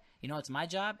know what? It's my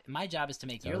job. My job is to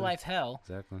make your life hell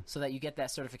so that you get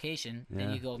that certification,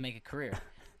 then you go make a career.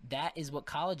 That is what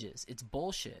college is. It's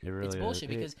bullshit. It really it's bullshit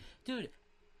is. Because, dude,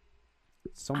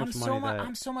 so much money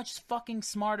I'm so much fucking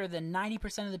smarter than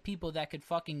 90% of the people that could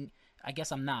fucking... I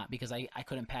guess I'm not because I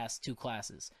couldn't pass 2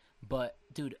 classes. But,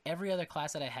 dude, every other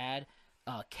class that I had,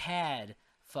 CAD,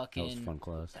 fucking... That was a fun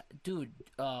class. Dude,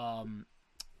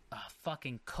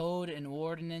 fucking code and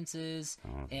ordinances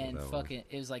and fucking...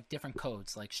 It was like different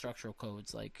codes, like structural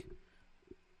codes, like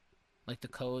the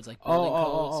codes, like building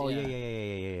codes.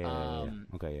 Yeah.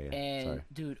 Okay, yeah. And, sorry.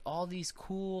 dude, all these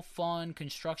cool, fun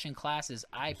construction classes,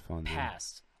 I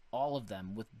passed all of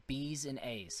them with B's and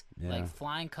A's, like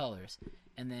flying colors.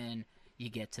 And then you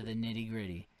get to the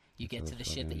nitty-gritty. You get to the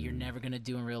shit that you're never going to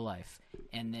do in real life.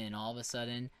 And then all of a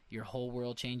sudden, your whole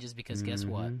world changes because guess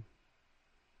what?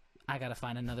 I got to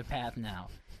find another path now.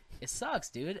 It sucks,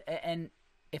 dude. And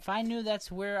if I knew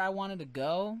that's where I wanted to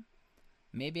go,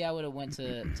 maybe I would have went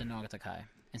to Naugatuck High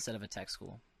instead of a tech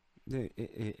school.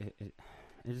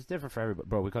 It's different for everybody,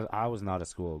 bro, because I was not a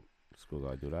school school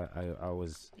guy, dude. I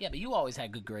was. Yeah, but you always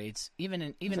had good grades. Even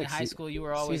in like high school, you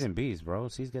were always C's and B's, bro.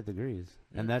 C's get degrees,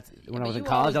 and that's Yeah, when I but was in you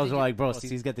college. always I was did like, bro,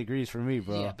 C's get degrees for me,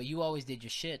 bro. Yeah, but you always did your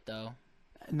shit though.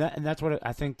 And that's what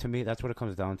I think. To me, that's what it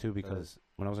comes down to. Because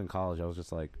when I was in college, I was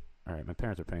just like, all right, my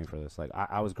parents are paying for this. Like,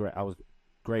 I was I was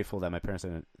grateful that my parents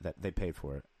didn't, that they paid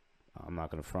for it. I'm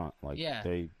not gonna front. Like, Yeah.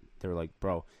 they were like,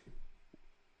 bro,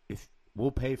 if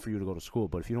we'll pay for you to go to school,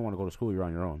 but if you don't want to go to school, you're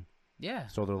on your own. Yeah.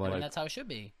 So they're like, that's how it should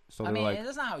be. So I they're mean, like,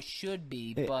 that's not how it should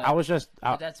be, it, but I was just,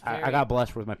 that's very, I got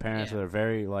blessed with my parents. Yeah. They're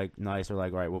very like nice. They're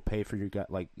like, all right, we'll pay for your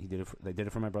like they did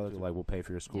it for my brother. They're like, we'll pay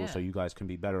for your school so you guys can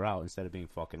be better out instead of being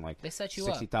fucking like they set you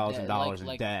 $60,000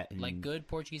 in debt. And, like good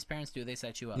Portuguese parents do. They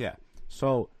set you up. Yeah.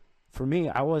 So for me,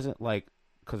 I wasn't like,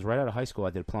 because right out of high school,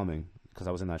 I did plumbing because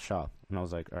I was in that shop, and I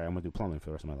was like, all right, I'm gonna do plumbing for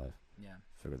the rest of my life. Yeah.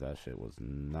 Figured that shit was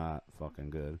not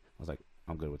fucking good. I was like,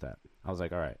 I'm good with that. I was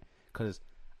like, all right, because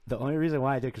the only reason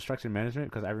why I did construction management,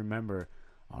 because I remember,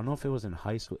 I don't know if it was in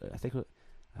high school.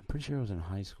 I'm pretty sure it was in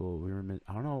high school.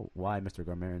 I don't know why Mr.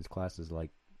 Garmarian's class is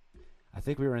like, I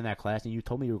think we were in that class, and you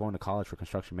told me you were going to college for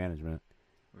construction management.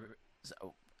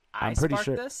 So I'm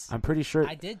pretty sure.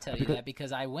 I did tell you that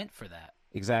because I went for that.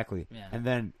 Exactly. Yeah. And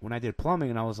then when I did plumbing,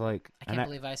 and I was like, I can't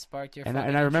believe I sparked your. And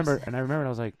I remember, I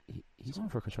was like, he's going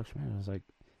for construction management. I was like,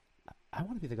 I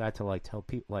want to be the guy to like tell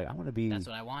people, like, I want to be. That's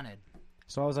what I wanted.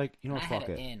 So I was like, you know what, fuck fuck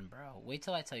it. Bro. Wait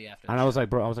till I tell you after. And I was like,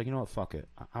 bro, you know what, fuck it.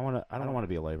 I don't want to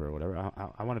be a laborer or whatever.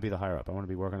 I want to be the higher up. I want to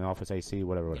be working in the office AC,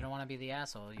 whatever. You don't want to be the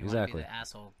asshole. You exactly. want to be the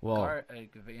asshole. Well,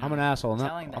 I'm an asshole.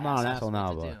 I'm not an asshole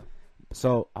now, but.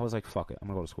 So I was like, fuck it. I'm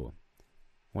gonna go to school.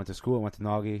 Went to school. Went to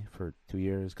Nagy for 2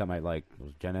 years. Got my like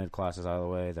those gen ed classes out of the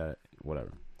way. That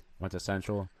whatever. Went to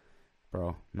Central,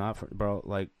 bro.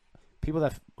 Like people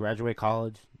that graduate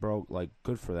college, bro. Like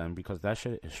good for them because that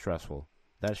shit is stressful.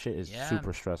 That shit is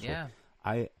super stressful.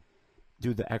 Yeah.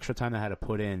 Dude, the extra time I had to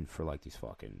put in for like these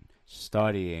fucking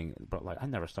studying, bro. Like I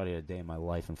never studied a day in my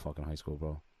life in fucking high school,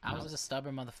 bro. I was a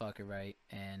stubborn motherfucker, right?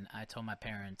 And I told my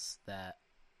parents that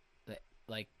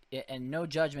like, and no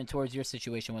judgment towards your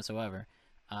situation whatsoever.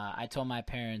 I told my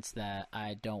parents that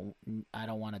I don't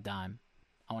want a dime.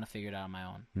 I want to figure it out on my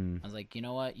own. I was like, you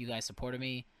know what? You guys supported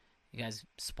me. You guys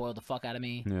spoiled the fuck out of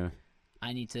me. Yeah.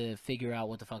 I need to figure out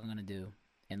what the fuck I'm gonna do,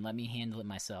 and let me handle it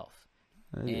myself.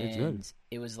 It's and good.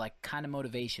 It was like kind of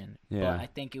motivation. Yeah. But I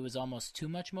think it was almost too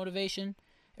much motivation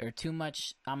or too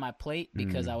much on my plate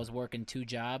because I was working 2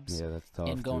 jobs that's tough,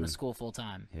 and going to school full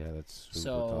time. Yeah, that's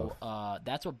super tough.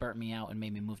 That's what burnt me out and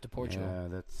made me move to Portugal.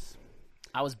 Yeah,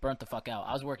 I was burnt the fuck out.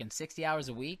 I was working 60 hours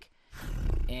a week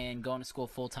and going to school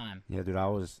full time. Yeah, dude, I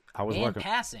was and working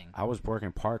passing. I was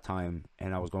working part time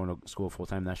and I was going to school full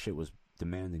time. That shit was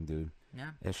demanding, dude.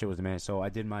 Yeah. That shit was demanding. So I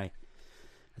did my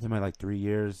like 3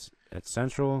 years at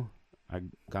Central. I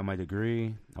got my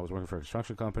degree. I was working for a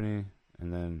construction company,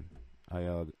 and then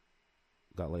I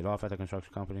got laid off at the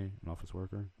construction company, an office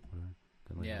worker. Whatever.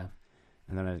 Got laid off.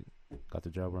 And then I got the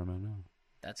job where I'm at now.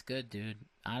 That's good, dude.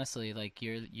 Honestly, like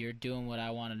you're doing what I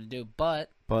wanted to do,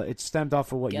 but it stemmed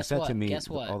off of what you said to me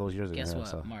all those years ago. Guess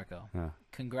what, Marco? Yeah.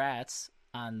 Congrats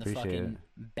on the fucking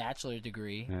bachelor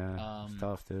degree. Yeah, it's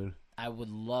tough, dude. I would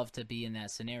love to be in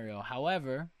that scenario.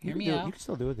 However, hear me out. You can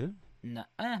still do it, dude. No,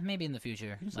 maybe in the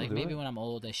future. Like maybe when I'm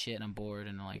old as shit and I'm bored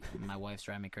and like my wife's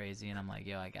driving me crazy and I'm like,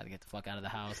 yo, I gotta get the fuck out of the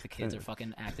house. The kids are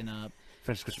fucking acting up.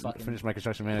 Finish my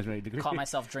construction management degree. Caught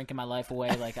myself drinking my life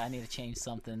away. Like I need to change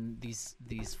something. These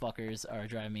fuckers are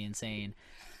driving me insane.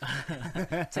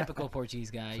 Typical Portuguese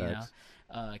guy, you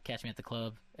know. Catch me at the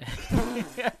club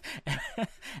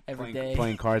every day.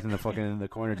 Playing cards in the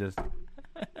corner. Just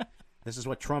this is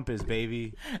what Trump is,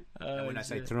 baby. And when I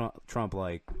say Trump,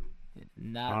 like. I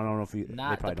don't know if you.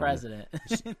 Not the president.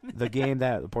 The game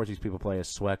that the Portuguese people play is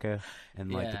Sueca, and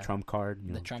like the trump card.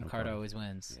 The trump card always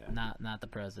wins. Yeah. Not the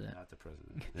president. Not the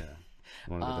president. Yeah.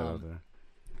 I want to get that out there.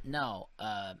 No,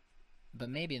 but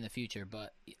maybe in the future.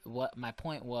 But what my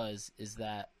point is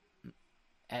that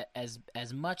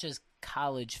as much as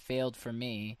college failed for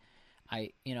me,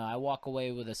 I walk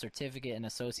away with a certificate and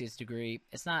associate's degree.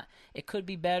 It could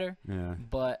be better. Yeah.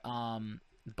 But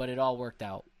it all worked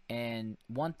out. And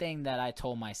one thing that I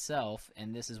told myself,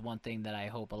 and this is one thing that I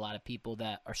hope a lot of people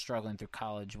that are struggling through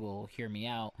college will hear me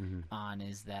out on,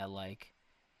 is that like,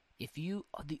 the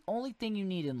only thing you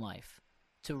need in life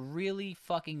to really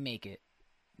fucking make it,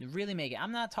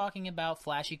 I'm not talking about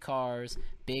flashy cars,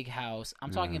 big house.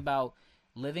 I'm talking about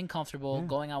living comfortable,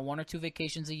 going on 1 or 2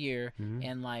 vacations a year,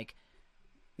 and like,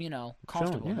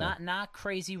 comfortable, not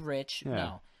crazy rich,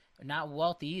 no. Not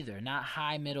wealthy either, not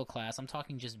high middle class. I'm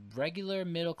talking just regular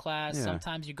middle class. Yeah.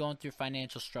 Sometimes you're going through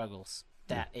financial struggles,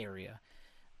 that area.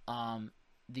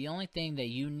 The only thing that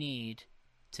you need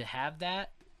to have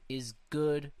that is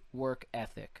good work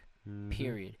ethic.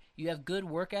 Period. You have good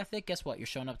work ethic, guess what? You're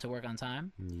showing up to work on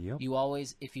time. Yep. You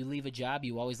always, if you leave a job,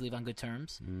 you always leave on good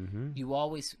terms. You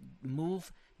always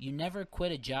move. You never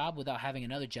quit a job without having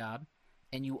another job.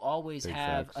 And you always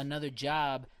have another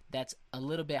job that's a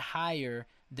little bit higher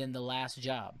than the last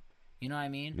job. You know what I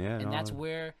mean? Yeah, and that's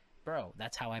where, bro,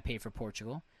 that's how I pay for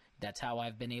Portugal. That's how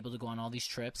I've been able to go on all these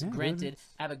trips. Yeah, Granted,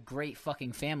 I have a great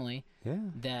fucking family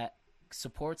that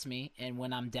supports me, and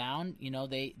when I'm down, you know,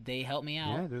 they help me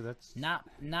out. Yeah, dude, that's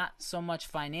not so much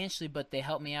financially, but they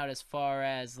help me out as far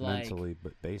as like mentally,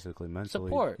 but basically mentally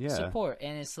support.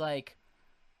 And it's like,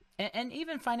 and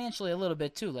even financially a little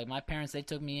bit too. Like my parents, they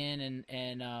took me in,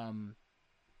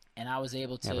 and I was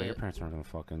able to. Yeah, but your parents aren't gonna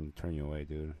fucking turn you away,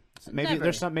 dude. Maybe never,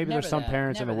 there's some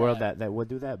parents in the world that would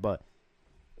do that, but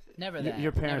never that.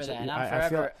 Your parents, never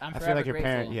that. And I feel like your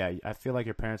grateful. parents. Yeah, I feel like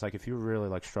your parents. Like if you're really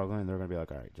like struggling, they're gonna be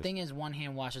like, all right. Just... Thing is, one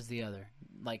hand washes the other.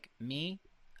 Like me,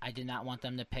 I did not want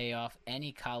them to pay off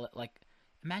any college. Like,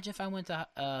 imagine if I went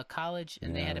to college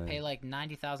and they had to pay like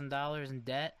 $90,000 in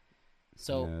debt.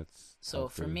 So,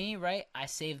 for me, right, I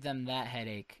saved them that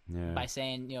headache by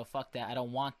saying, you know, fuck that. I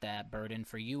don't want that burden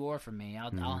for you or for me.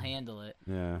 I'll handle it.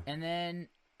 Yeah. And then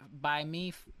by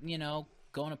me, you know,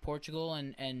 going to Portugal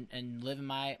and living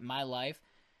my life,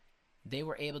 they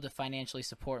were able to financially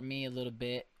support me a little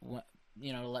bit,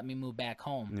 you know, to let me move back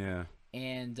home. Yeah.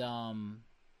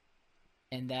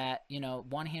 And that, you know,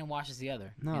 one hand washes the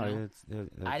other. No, you know? it's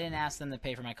I didn't ask them to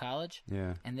pay for my college.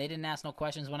 Yeah. And they didn't ask no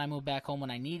questions when I moved back home when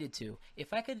I needed to.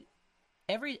 If I could,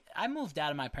 I moved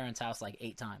out of my parents' house like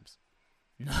 8 times.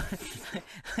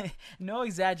 No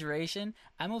exaggeration.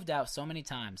 I moved out so many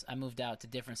times. I moved out to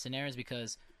different scenarios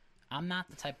because I'm not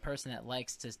the type of person that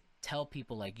likes to tell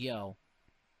people like, yo,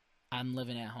 I'm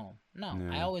living at home. No,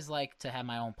 I always like to have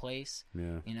my own place,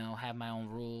 you know, have my own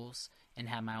rules and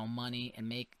have my own money and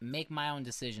make my own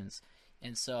decisions.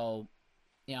 And so,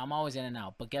 you know, I'm always in and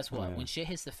out. But guess what? When shit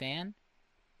hits the fan,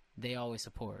 they always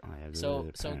support.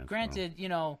 So granted, you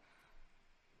know,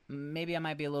 maybe I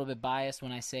might be a little bit biased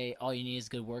when I say all you need is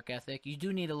good work ethic. You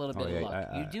do need a little bit of luck.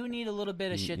 You do need a little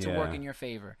bit of shit to work in your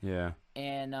favor. Yeah.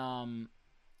 And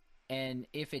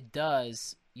if it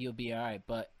does, you'll be all right.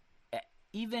 But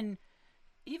even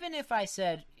if I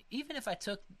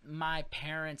took my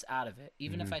parents out of it,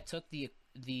 even if I took the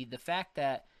fact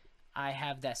that I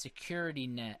have that security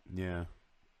net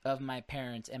of my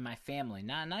parents and my family,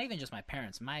 not even just my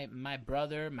parents, my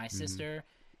brother, my sister,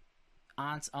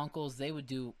 aunts, uncles, they would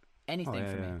do anything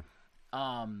for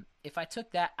me. If I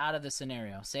took that out of the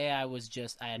scenario, say I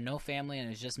had no family and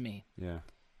it's just me. Yeah.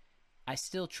 I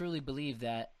still truly believe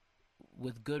that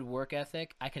with good work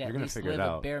ethic, I could at least live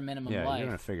a bare minimum life. You're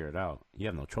gonna figure it out. You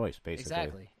have no choice,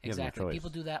 basically. Exactly. No people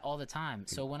do that all the time.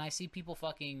 So when I see people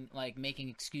fucking like making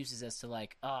excuses as to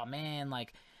like, oh man,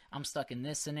 like I'm stuck in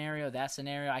this scenario, that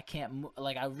scenario, I can't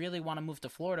like I really want to move to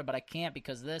Florida, but I can't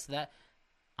because this, that.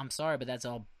 I'm sorry, but that's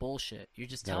all bullshit. You're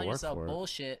just telling yourself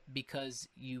bullshit because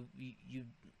you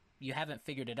haven't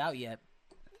figured it out yet.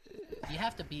 You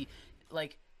have to be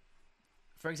like,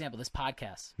 for example, this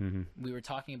podcast. We were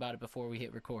talking about it before we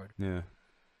hit record. Yeah.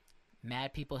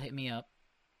 Mad people hit me up,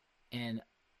 and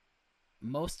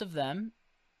most of them,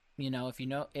 you know,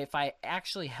 if I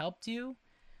actually helped you,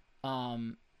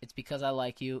 it's because I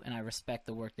like you and I respect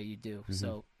the work that you do.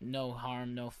 So no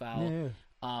harm, no foul.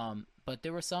 But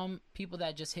there were some people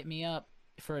that just hit me up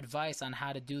for advice on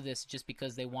how to do this just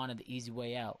because they wanted the easy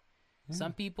way out.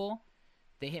 Some people,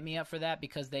 they hit me up for that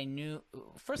because they knew.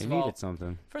 First of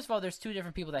all, there's 2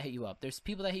 different people that hit you up. There's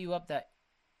people that hit you up that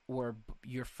were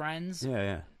your friends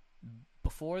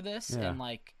before this and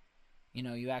like, you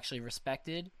know, you actually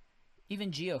respected.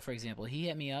 Even Gio, for example, he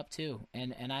hit me up too,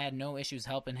 and I had no issues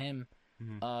helping him.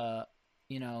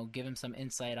 You know, give him some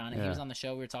insight on it. He was on the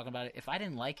show. We were talking about it. If I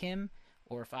didn't like him,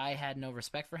 or if I had no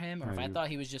respect for him, or if I thought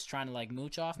he was just trying to like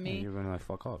mooch off me, you're gonna like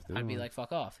fuck off, dude. I'd be like,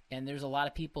 fuck off. And there's a lot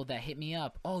of people that hit me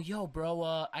up. Oh, yo,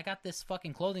 bro, I got this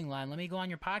fucking clothing line. Let me go on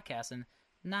your podcast. And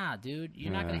nah, dude,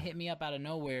 you're not gonna hit me up out of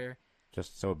nowhere.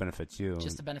 Just so it benefits you.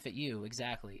 Just to benefit you,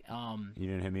 exactly. You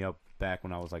didn't hit me up back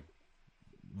when I was like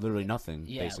literally nothing.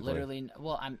 Yeah, basically. Literally.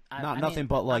 Well, I'm nothing,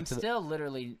 but like I'm still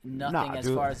literally nothing as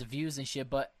far as the views and shit.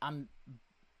 But I'm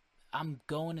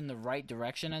going in the right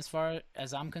direction as far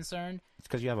as I'm concerned. It's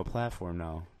because you have a platform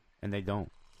now, and they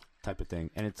don't, type of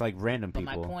thing. And it's like random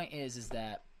people. But my point is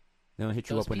that they don't hit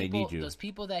you up when they need you. Those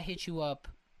people that hit you up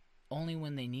only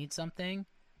when they need something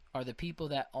are the people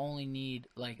that only need,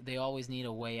 like, they always need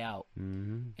a way out.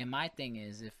 And my thing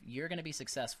is, if you're going to be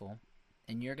successful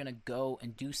and you're going to go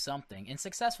and do something, and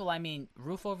successful, I mean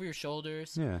roof over your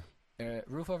shoulders,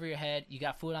 roof over your head, you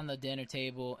got food on the dinner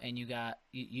table, and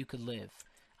you could live.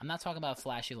 I'm not talking about a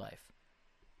flashy life.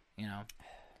 You know,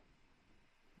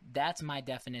 that's my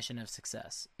definition of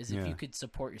success, is if you could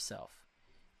support yourself.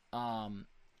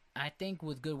 I think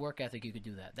with good work ethic, you could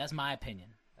do that. That's my opinion.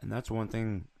 And that's one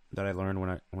thing that I learned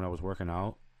when I was working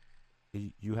out.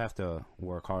 You have to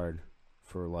work hard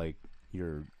for like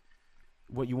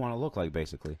what you want to look like,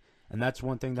 basically. And that's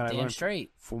one thing that I learned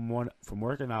from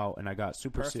working out. And I got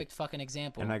perfect fucking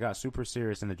example. And I got super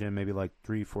serious in the gym maybe like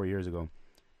 3-4 years ago.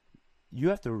 You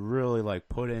have to really like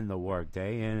put in the work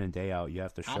day in and day out. You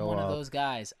have to show up. I'm one of those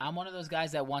guys. I'm one of those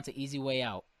guys that wants an easy way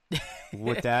out.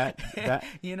 With that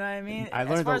you know what I mean? I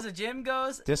learned as far as the gym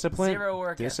goes, discipline, zero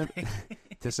work ethic.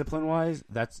 Discipline wise,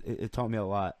 it taught me a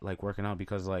lot, like working out,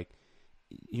 because like,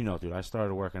 you know, dude, I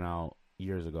started working out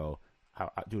years ago. I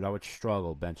would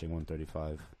struggle benching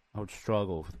 135. I would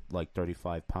struggle with like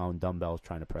 35-pound dumbbells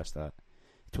trying to press that.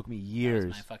 It took me years. That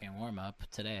was my fucking warm up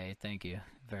today. Thank you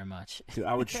very much. Dude,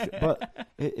 I would, but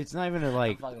it's not even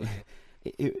like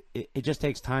it just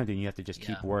takes time, dude. You have to just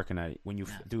keep working at it. When you,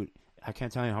 dude, I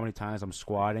can't tell you how many times I'm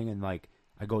squatting and like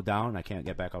I go down and I can't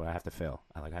get back up. I have to fail.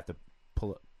 I have to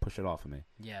push it off of me.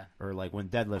 Yeah. Or like when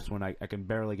deadlifts, when I can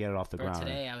barely get it off the ground.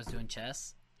 Today I was doing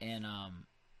chest and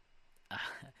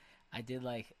I did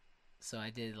like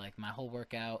my whole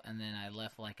workout, and then I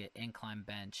left like an incline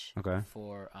bench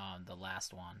for the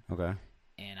last one. Okay.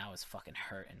 And I was fucking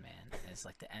hurting, man. It's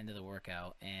like the end of the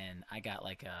workout, and I got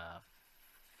like a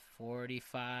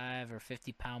 45 or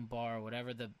 50-pound bar, or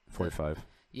whatever 45.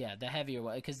 Yeah, the heavier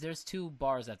one, because there's 2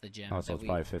 bars at the gym. Oh, so it's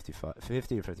probably 50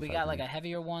 or 55. We got like a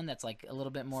heavier one that's like a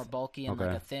little bit more bulky, and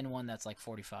like a thin one that's like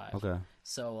 45. Okay.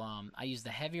 So I used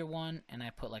the heavier one, and I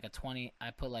put like 20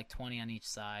 on each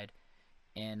side,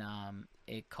 and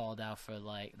it called out for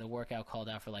like, the workout called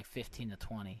out for like 15 to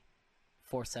 20.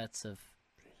 4 sets of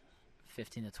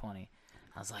 15 to 20.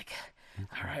 I was like,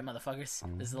 all right, motherfuckers,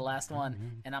 this is the last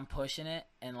one. And I'm pushing it,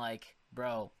 and like,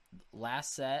 bro,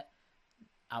 last set,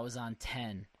 I was on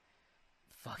 10.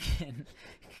 Fucking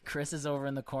Chris is over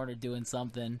in the corner doing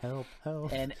something. Help.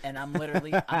 And I'm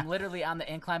literally on the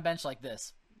incline bench like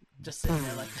this. Just sitting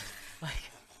there like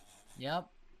yep,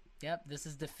 this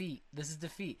is defeat.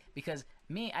 Because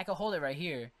me, I could hold it right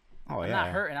here. I'm not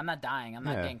hurting, I'm not dying, I'm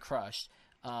not getting crushed.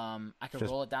 I could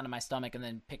roll it down to my stomach and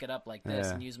then pick it up like this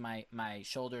and use my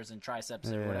shoulders and triceps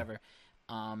or whatever.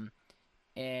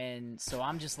 And so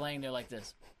I'm just laying there like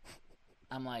this.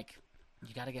 I'm like,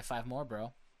 you got to get 5 more,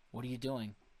 bro. What are you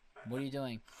doing?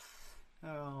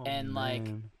 Oh, and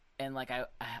man.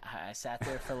 I sat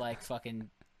there for like fucking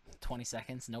 20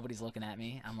 seconds. Nobody's looking at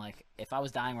me. I'm like, if I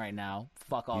was dying right now,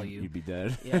 fuck all you. You'd be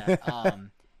dead. Yeah.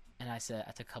 And I took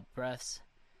a couple breaths,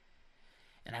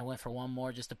 and I went for one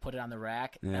more just to put it on the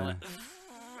rack. Yeah. And I went,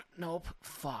 nope,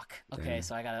 fuck. Okay, Damn.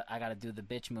 so I gotta do the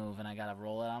bitch move, and I gotta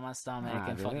roll it on my stomach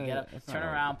and fucking get up, turn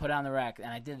around, put it on the rack,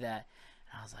 and I did that.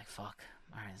 And I was like, fuck.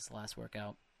 All right, this is the last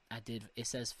workout. It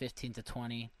says 15 to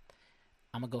 20.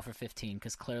 I'm going to go for 15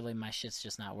 because clearly my shit's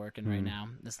just not working right now.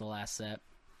 This is the last set.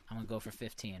 I'm going to go for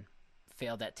 15.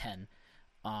 Failed at 10. It's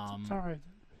all right.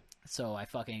 So I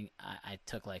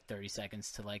took like 30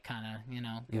 seconds to like kind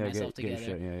of, get myself together. Get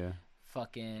shit. Yeah.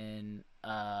 Fucking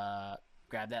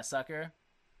grabbed that sucker,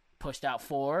 pushed out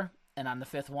 4, and on the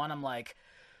 5th one, I'm like,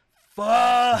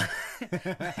 fuck.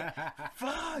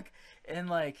 Fuck. And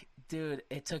like, dude,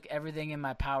 it took everything in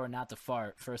my power not to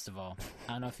fart, first of all.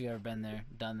 I don't know if you've ever been there,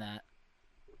 done that.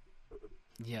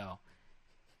 Yo.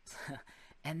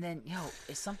 And then,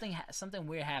 if something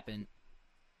weird happened.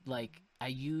 Like, I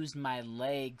used my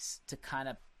legs to kind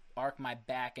of arc my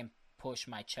back and push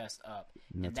my chest up.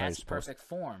 And that's perfect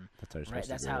form.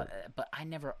 That's how, but I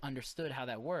never understood how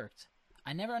that worked.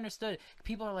 I never understood.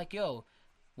 People are like, yo,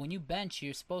 when you bench,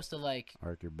 you're supposed to like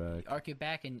arc your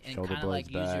back and kind of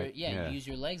like use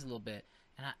your legs a little bit.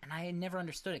 And I never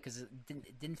understood it because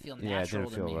it didn't feel natural it didn't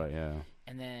to feel me. Right, yeah.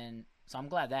 And then, so I'm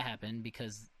glad that happened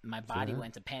because my body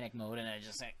went to panic mode, and I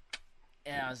just like,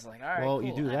 and I was like, all right, well, cool.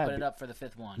 You do that. I put it up for the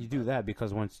 5th one. You do that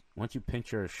because once you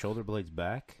pinch your shoulder blades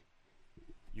back,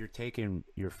 you're taking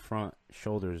your front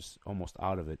shoulders almost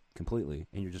out of it completely,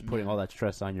 and you're just putting all that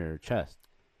stress on your chest.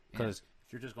 Because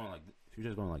if you're just going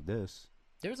like this.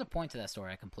 There was a point to that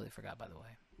story I completely forgot, by the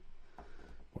way.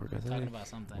 Work ethic. Talking about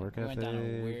something. Work we went ethic. down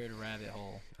a weird rabbit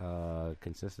hole.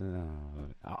 Consistent.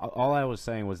 All I was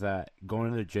saying was that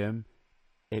going to the gym,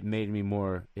 it made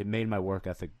my work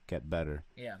ethic get better.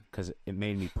 Yeah. Because it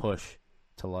made me push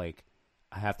to like,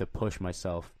 I have to push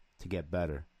myself to get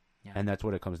better. Yeah. And that's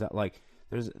what it comes down. Like,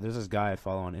 there's this guy I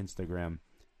follow on Instagram.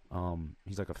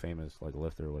 He's like a famous like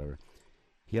lifter or whatever.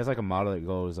 He has like a motto that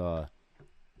goes,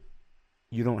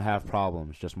 you don't have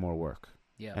problems, just more work.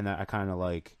 Yeah. And I kind of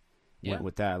like went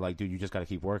with that. Like, dude, you just got to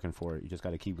keep working for it. You just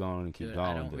got to keep going and keep Dude, going.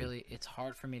 I don't dude. really. It's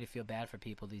hard for me to feel bad for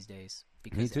people these days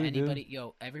because Me too, anybody,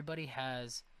 dude. everybody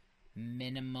has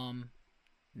minimum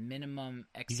You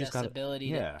just gotta, accessibility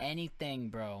yeah. to anything,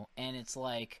 bro. And it's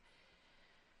like,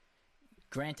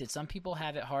 granted, some people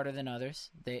have it harder than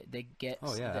others. They get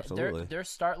Oh yeah, their absolutely. their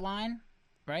start line,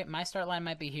 right? My start line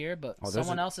might be here, but Oh,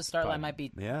 someone else's start line might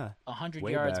be yeah, 100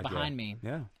 way yards back, behind me.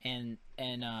 Yeah. And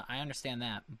I understand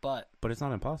that, but it's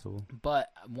not impossible. But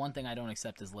one thing I don't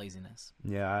accept is laziness.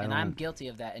 Yeah, I'm guilty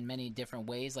of that in many different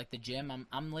ways. Like the gym,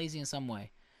 I'm lazy in some way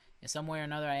or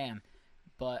another. I am,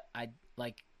 but I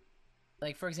like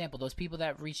for example, those people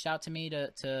that reached out to me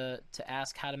to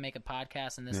ask how to make a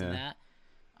podcast and this and that.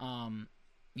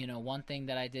 One thing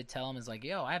that I did tell them is like,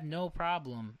 yo, I have no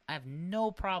problem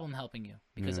helping you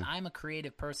because I'm a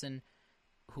creative person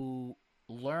who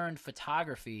learned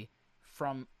photography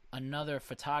from another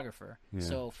photographer. Yeah.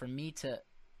 So for me to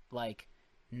like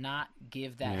not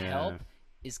give that help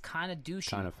is kind of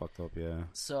douchey. Kind of fucked up, yeah.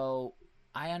 So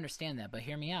I understand that, but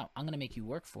hear me out. I'm going to make you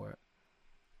work for it.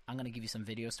 I'm going to give you some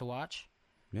videos to watch.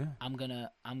 Yeah. I'm going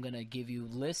to give you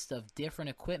lists of different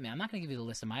equipment. I'm not going to give you the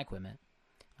list of my equipment.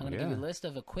 I'm going to give you a list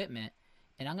of equipment,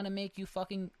 and I'm going to make you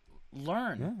fucking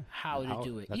learn how to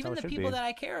do it. Even the people that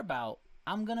I care about,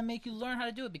 I'm going to make you learn how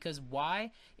to do it because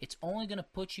why? It's only going to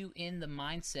put you in the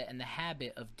mindset and the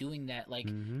habit of doing that. Like,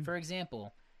 for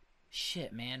example,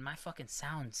 shit, man, my fucking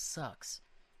sound sucks.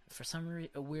 For some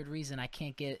weird reason, I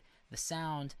can't get the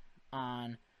sound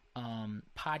on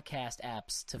podcast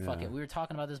apps to fucking... We were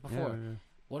talking about this before. Yeah.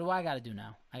 What do I got to do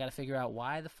now? I got to figure out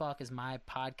why the fuck is my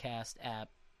podcast app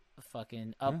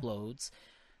fucking uploads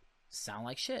sound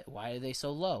like shit. Why are they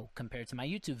so low compared to my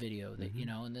YouTube video that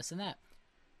and this and that?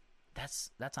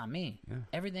 That's on me. Yeah.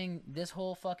 Everything, this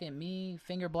whole fucking me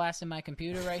finger blasting my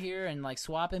computer right here and like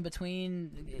swapping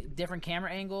between different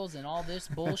camera angles and all this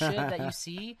bullshit that you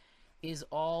see is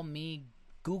all me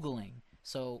Googling.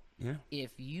 So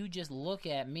if you just look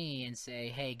at me and say,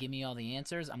 hey, give me all the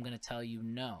answers, I'm going to tell you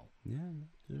no. Yeah.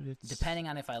 Dude, depending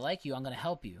on if I like you, I'm going to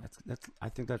help you. I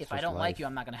think that's if I don't like you,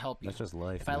 I'm not going to help you. That's just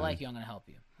life. If I like you, I'm going to help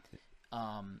you.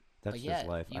 That's just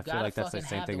life. I feel like that's the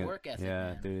same thing. Work ethic,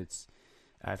 yeah, man. dude.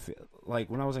 I feel like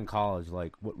when I was in college,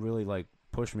 like what really like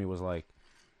pushed me was like,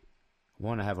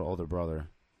 one, I have an older brother.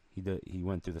 He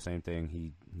went through the same thing.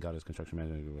 He got his construction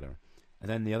management or whatever. And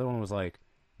then the other one was like,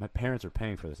 my parents are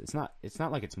paying for this. It's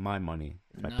not like it's my money.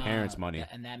 It's my parents' money.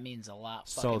 And that means a lot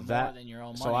more than your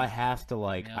own money. So I have to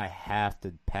I have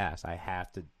to pass. I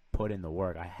have to put in the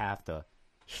work. I have to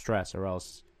stress or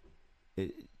else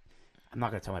I'm not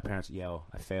going to tell my parents, yo,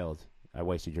 I failed. I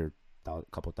wasted your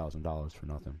couple $1,000s for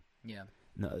nothing. Yeah.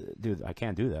 No, dude, I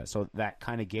can't do that. So that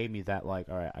kind of gave me that like,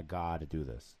 all right, I got to do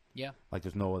this. Yeah. Like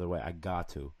there's no other way. I got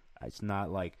to. It's not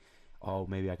like, oh,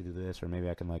 maybe I could do this, or maybe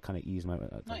I can like kind of ease my.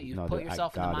 No, put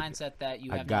yourself in the mindset that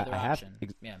you have no other option.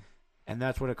 Yeah, and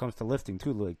that's when it comes to lifting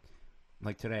too.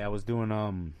 Like today, I was doing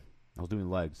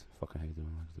legs. Fucking hate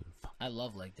doing legs, dude. Fuck. I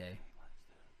love leg day.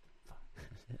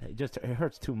 It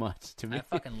hurts too much to me. I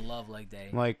fucking love leg day.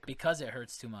 Because it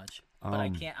hurts too much. But I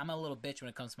can't. I'm a little bitch when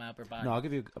it comes to my upper body. No, I'll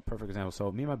give you a perfect example.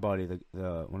 So me and my buddy,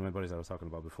 the one of my buddies I was talking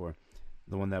about before,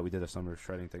 the one that we did a summer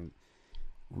shredding thing.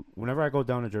 Whenever I go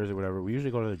down to Jersey, whatever, we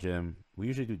usually go to the gym. We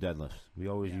usually do deadlifts. We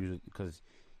always use it because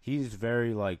he's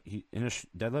very in a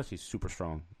deadlift. He's super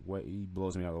strong. He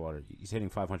blows me out of the water. He's hitting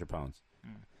 500 pounds.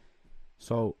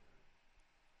 So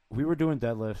we were doing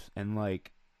deadlifts, and I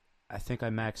think I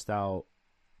maxed out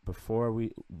before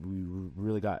we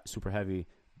really got super heavy.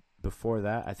 Before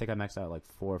that, I think I maxed out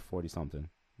 440 something.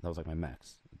 That was my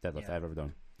max deadlift I've ever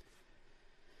done.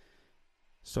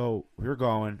 So we were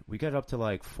going. We get up to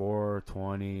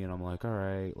 420, and I'm like, all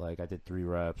right, I did 3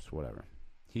 reps, whatever.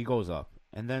 He goes up,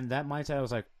 and then that mindset, I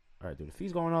was like, all right, dude, if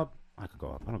he's going up, I could go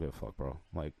up. I don't give a fuck, bro.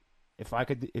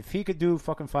 If he could do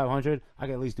fucking 500, I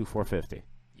could at least do 450.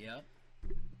 Yep.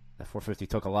 That 450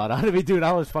 took a lot out of me, dude.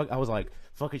 I was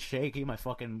fucking shaky. My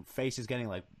fucking face is getting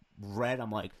red.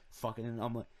 I'm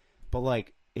but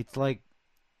it's I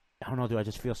don't know, dude. I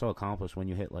just feel so accomplished when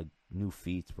you hit new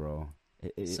feats, bro.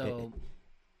 It's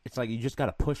you just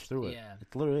gotta push through it. Yeah.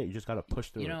 It's literally you just gotta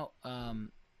push through it.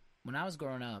 When I was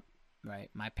growing up, right,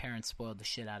 my parents spoiled the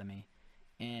shit out of me,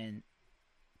 and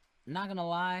not gonna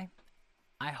lie,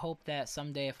 I hope that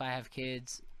someday if I have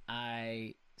kids,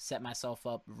 I set myself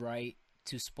up right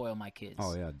to spoil my kids.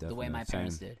 Oh yeah, definitely. The way my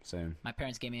parents did. Same. My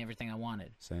parents gave me everything I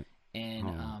wanted. Same. And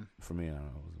for me, I don't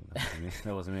know.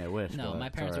 That wasn't me. I wish. No, my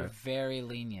parents were very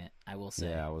lenient, I will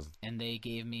say. Yeah, I was. And they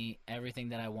gave me everything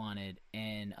that I wanted,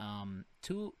 and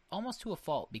almost to a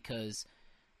fault, because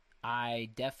I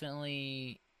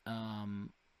definitely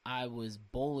I was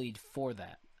bullied for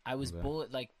that. I was Okay.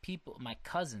 bullied, like people, my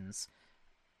cousins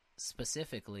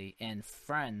specifically, and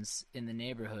friends in the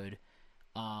neighborhood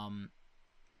um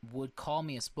would call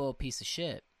me a spoiled piece of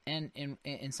shit. And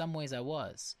in some ways I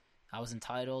was. I was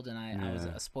entitled and I was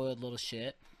Yeah. a spoiled little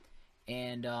shit.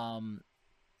 And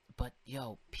but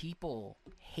yo, people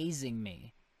hazing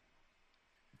me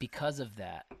because of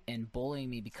that and bullying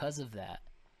me because of that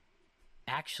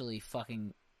actually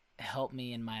fucking helped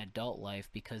me in my adult life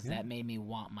because Yeah. that made me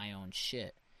want my own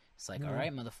shit. It's like, all Yeah.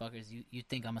 right, motherfuckers, you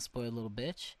think I'm a spoiled little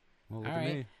bitch? Well, All look at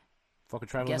right. me. Fucking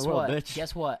traveling Guess the world, what? bitch.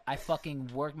 Guess what? I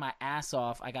fucking worked my ass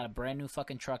off. I got a brand new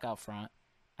fucking truck out front.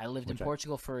 I lived in Which I,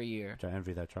 Portugal for a year. which I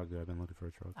envy that truck, dude. I've been looking for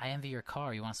a truck. I envy your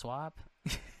car. You want to swap?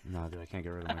 No, dude, I can't get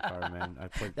rid of my car, man. I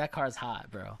put That car's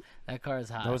hot, bro. That car is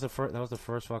hot. that was the first. That was the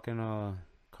first fucking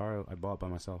car I bought by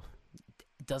myself.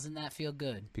 Doesn't that feel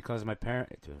good? Because my parent,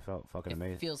 dude, it felt fucking It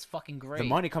amazing. feels fucking great. The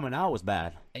money coming out was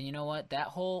bad, And you know what? The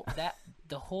whole,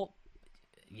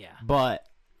 yeah. but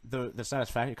the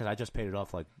satisfaction because I just paid it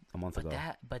off like a month ago.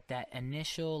 But that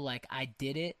initial, like, I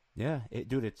did it. Yeah,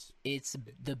 dude, It's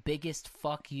the biggest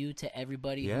fuck you to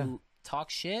everybody Yeah. who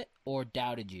talked shit or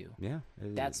doubted you. yeah.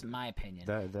 That's my opinion.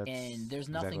 That's And there's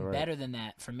nothing exactly right. better than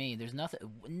that for me. There's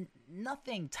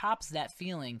nothing tops that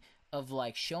feeling of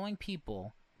like showing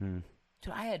people. Hmm.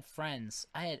 Dude, I had friends.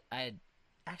 I had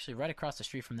actually right across the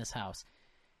street from this house.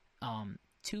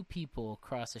 Two people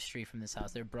across the street from this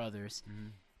house. They're brothers. Mm-hmm.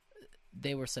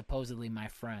 They were supposedly my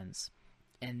friends,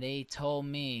 and they told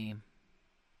me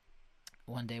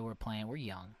one day we're playing. We're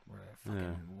young. We're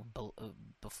fucking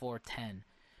before 10.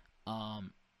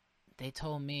 They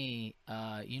told me,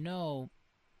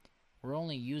 we're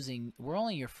only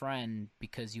your friend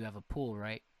because you have a pool,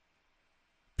 right?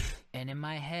 And in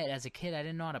my head, as a kid, I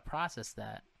didn't know how to process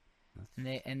that.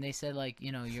 And they said, like,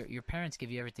 your parents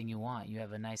give you everything you want. You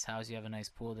have a nice house, you have a nice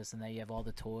pool, this and that. You have all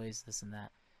the toys, this and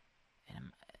that.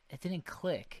 And it didn't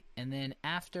click. And then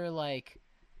after, like,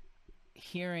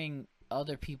 hearing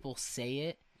other people say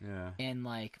it, Yeah. and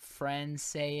like friends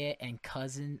say it, and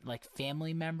like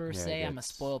family members Yeah, say I'm a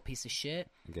spoiled piece of shit,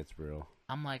 It gets real.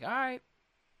 I'm like, all right.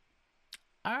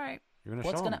 You're gonna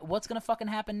show 'em. What's gonna fucking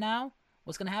happen now?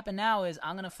 What's gonna happen now is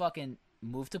I'm gonna fucking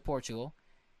move to Portugal,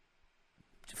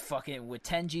 fucking with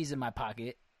 10 G's in my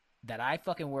pocket that I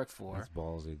fucking work for, That's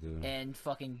ballsy, dude. and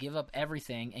fucking give up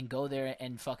everything and go there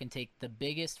and fucking take the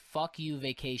biggest fuck you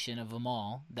vacation of them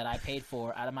all that I paid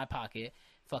for out of my pocket,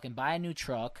 fucking buy a new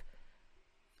truck.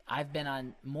 I've been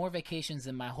on more vacations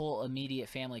than my whole immediate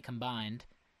family combined.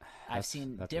 I've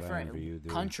seen that's what I different envy you,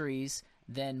 dude. countries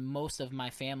than most of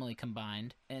my family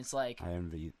combined. And it's like, I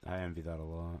envy that a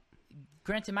lot.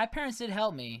 granted, my parents did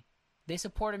help me. They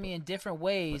supported me in different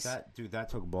ways. But that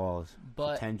took balls.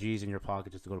 But 10 G's in your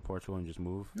pocket just to go to Portugal and just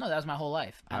move. no, that was my whole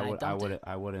life. And I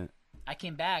wouldn't. I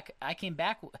came back.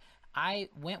 I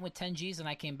went with 10 G's and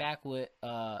I came back with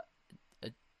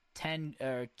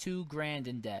 2 grand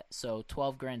in debt. So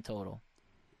 12 grand total.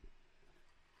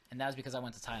 And that was because I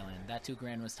went to Thailand. That 2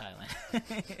 grand was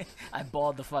Thailand. I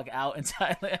balled the fuck out in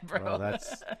Thailand, bro. Bro,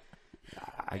 that's.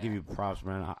 I give you props,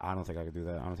 man. I don't think I could do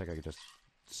that. I don't think I could just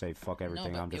say fuck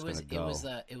everything. I'm just gonna go.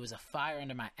 It was a fire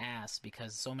under my ass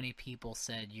because so many people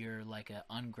said you're like an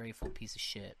ungrateful piece of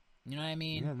shit. You know what I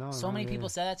mean? Yeah, so many people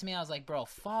said that to me. I was like, bro,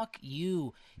 fuck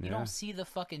you. You don't see the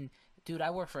fucking dude.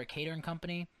 I work for a catering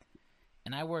company,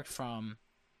 and I worked from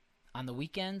on the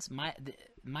weekends.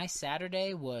 My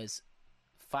Saturday was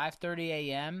 5:30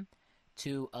 a.m.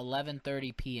 to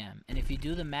 11:30 p.m. And if you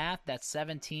do the math, that's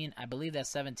 17. I believe that's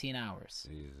 17 hours.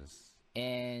 Jesus.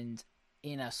 And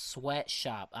in a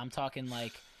sweatshop, I'm talking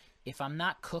like, if I'm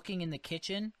not cooking in the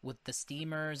kitchen with the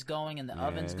steamers going and the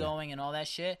ovens going and all that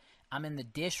shit, I'm in the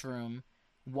dish room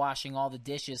washing all the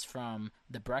dishes from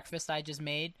the breakfast I just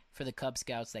made for the Cub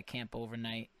Scouts that camp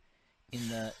overnight in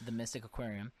the Mystic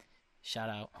Aquarium. Shout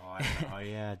out. Oh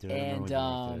yeah, dude. I remember when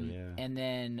you worked there, And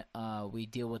then we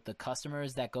deal with the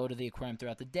customers that go to the aquarium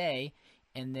throughout the day,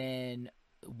 and then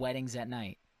weddings at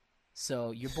night.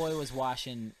 So your boy was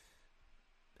washing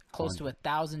close to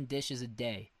 1,000 dishes a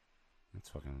day. That's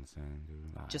fucking insane,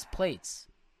 dude. Just plates.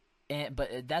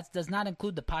 But that does not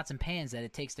include the pots and pans that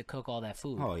it takes to cook all that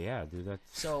food. Oh yeah, dude.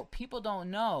 That's So people don't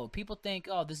know. People think,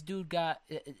 oh, this dude got.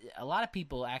 A lot of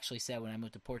people actually said when I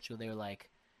moved to Portugal, they were like,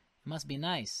 "It must be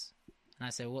nice." And I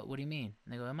said, "What do you mean?"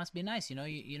 And they go, "It must be nice. You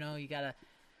gotta.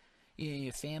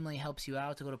 Your family helps you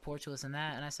out to go to Portugal, this and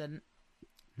that." And I said,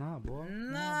 nah, boy.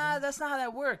 "Nah, that's not how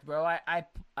that worked, bro.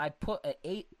 I put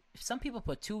Some people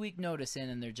put 2-week notice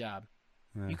in their job.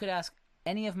 Yeah. You could ask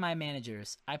any of my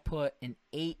managers. I put an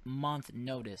 8-month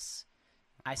notice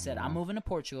I said, I'm moving to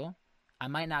Portugal. I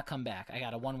might not come back. I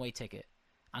got a one-way ticket.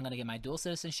 I'm going to get my dual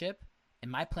citizenship, and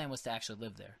my plan was to actually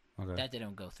live there. Okay. That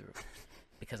didn't go through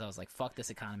because I was like, fuck this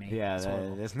economy. Yeah, It's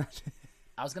horrible. that's not.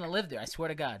 I was going to live there. I swear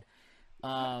to God.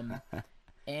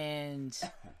 And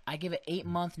I give an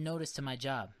 8-month notice to my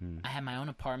job. I had my own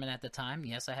apartment at the time.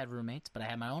 Yes, I had roommates, but I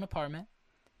had my own apartment,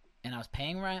 and I was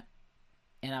paying rent,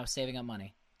 and I was saving up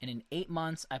money. And in 8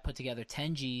 months, I put together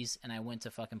 10 G's, and I went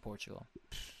to fucking Portugal.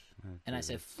 And I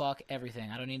said, fuck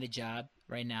everything. I don't need a job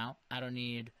right now. I don't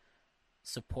need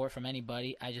support from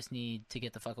anybody. I just need to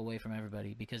get the fuck away from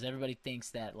everybody because everybody thinks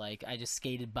that, like, I just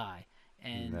skated by.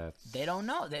 And they don't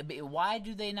know. Why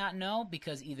do they not know?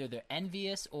 Because either they're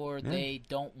envious or they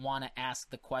don't want to ask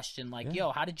the question, like,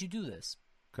 yo, how did you do this?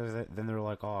 Because then they're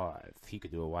like, oh, if he could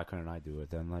do it, why couldn't I do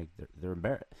it? Then, like, they're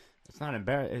embarrassed. It's not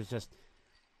embarrassed. It's just,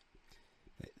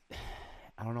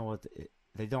 I don't know what...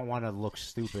 They don't want to look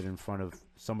stupid in front of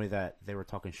somebody that they were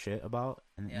talking shit about,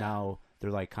 and now they're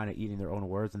like kind of eating their own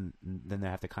words, and then they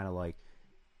have to kind of like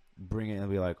bring it and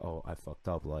be like, "Oh, I fucked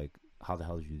up. Like, how the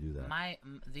hell did you do that?"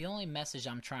 The only message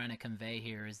I'm trying to convey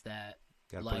here is that,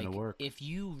 Gotta like, put in the work. if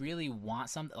you really want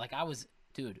something, like I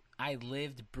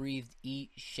lived, breathed, eat,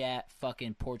 shat,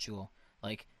 fucking Portugal.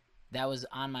 Like, that was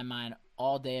on my mind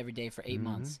all day, every day for 8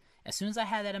 months. As soon as I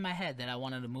had that in my head that I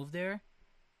wanted to move there.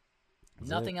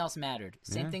 Nothing else mattered.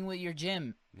 Same thing with your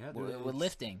gym, with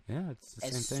lifting. Yeah, it's the same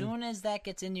as thing. soon as that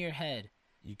gets into your head,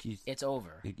 it's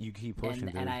over. You keep pushing,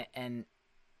 and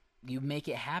you make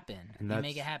it happen. And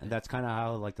that's kind of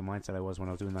how like the mindset I was when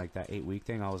I was doing like that 8-week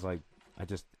thing. I was like, I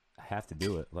have to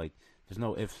do it. Like, there's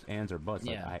no ifs, ands, or buts.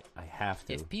 Like, I have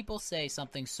to. If people say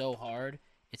something so hard,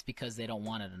 it's because they don't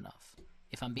want it enough.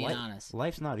 If I'm being honest,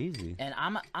 life's not easy. And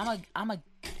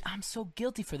I'm so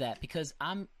guilty for that because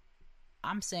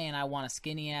I'm saying I want a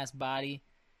skinny ass body,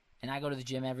 and I go to the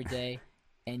gym every day.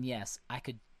 And yes, I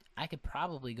could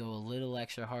probably go a little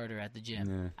extra harder at the gym.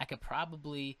 Yeah. I could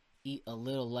probably eat a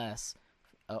little less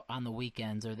on the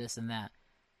weekends or this and that.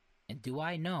 And do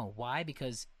I know why?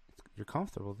 Because you're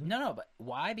comfortable. Dude. No, but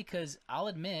why? Because I'll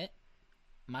admit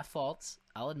my faults.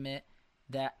 I'll admit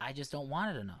that I just don't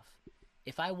want it enough.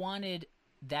 If I wanted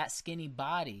that skinny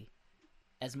body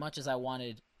as much as I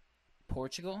wanted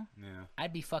Portugal,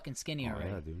 I'd be fucking skinny already.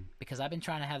 Yeah, dude. Because I've been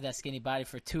trying to have that skinny body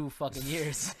for 2 fucking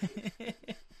years.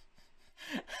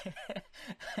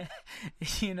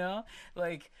 You know,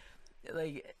 like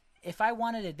if I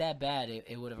wanted it that bad,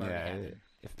 it would have already happened.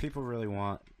 If people really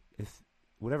want, if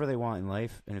whatever they want in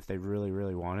life, and if they really,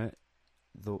 really want it,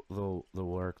 they'll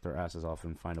work their asses off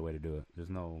and find a way to do it. There's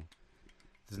no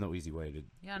easy way to.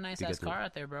 Yeah, nice ass car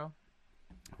out there, bro.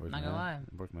 Not gonna lie.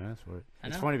 Worked my ass for it.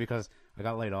 It's funny because I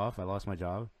got laid off. I lost my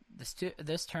job.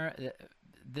 This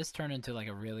turned into like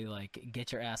a really like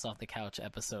get your ass off the couch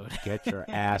episode. Get your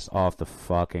ass off the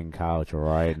fucking couch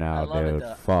right now, dude.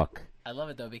 Fuck. I love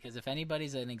it though because if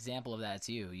anybody's an example of that, it's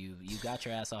you. You got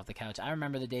your ass off the couch. I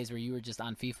remember the days where you were just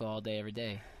on FIFA all day, every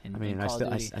day.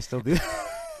 I still do.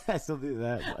 I still do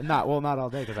that. Not all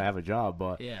day because I have a job,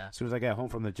 but as soon as I get home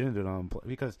from the gym, dude,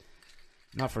 because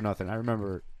not for nothing. I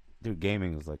remember. Dude,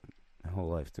 gaming was like my whole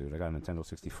life, dude. I got a Nintendo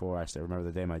 64. I still remember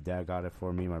the day my dad got it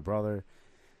for me. My brother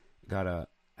I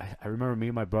remember me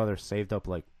and my brother saved up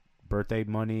like birthday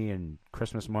money and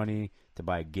Christmas money to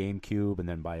buy a GameCube and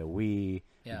then buy a Wii.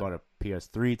 Yeah. We bought a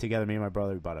PS3 together. Me and my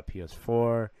brother, we bought a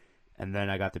PS4, and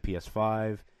then I got the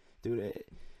PS5. Dude,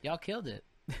 y'all killed it.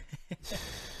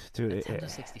 Dude, Nintendo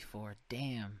 64.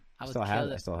 Damn. I still have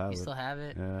it. You still have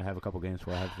it? Yeah, I have a couple games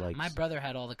where I have like. My brother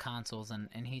had all the consoles and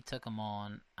he took them all,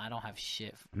 and I don't have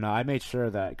shit. No, I made sure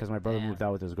that because my brother moved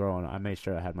out with his girl, and I made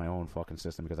sure I had my own fucking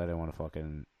system because I didn't want to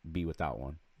fucking be without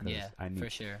one. Yeah,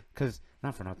 for sure. Because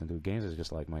not for nothing, dude. Games is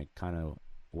just like my kind of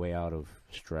way out of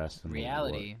stress and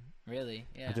reality. Really,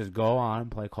 yeah. I just go on,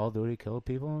 play Call of Duty, kill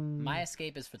people. And... My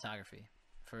escape is photography,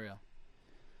 for real.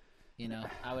 You know,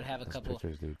 I would have a couple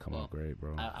pictures, dude, come out great,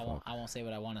 bro. I won't say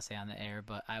what I want to say on the air,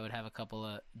 but I would have a couple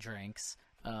of drinks,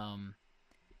 and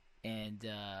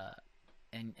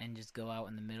just go out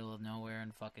in the middle of nowhere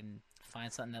and fucking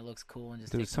find something that looks cool and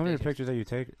just dude, take some of the pictures that you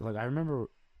take, like I remember,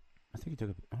 I think you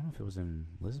took. I don't know if it was in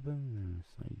Lisbon or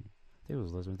something. I think it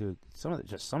was Lisbon, dude. Some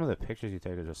of the pictures you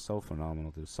take are just so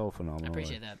phenomenal, dude. So phenomenal. I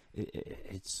appreciate that.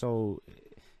 It's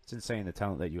insane the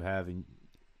talent that you have.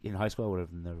 In high school, I would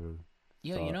have never.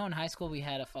 You know, in high school we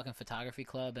had a fucking photography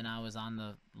club, and I was on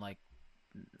the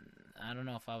I don't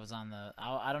know if I was on the.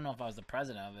 I don't know if I was the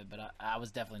president of it, but I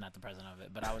was definitely not the president of it.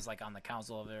 But I was like on the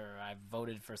council of it, or I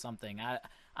voted for something. I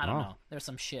don't know. There's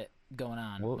some shit going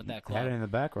on with that club. Had it in the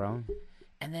background.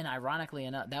 And then, ironically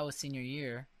enough, that was senior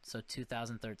year, so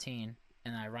 2013.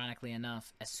 And ironically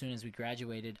enough, as soon as we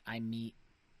graduated, I meet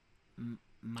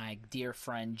my dear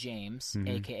friend James, Mhm.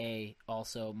 aka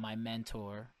also my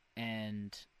mentor,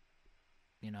 and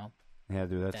you know Yeah,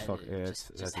 dude, that's that fuck. Yeah, it that's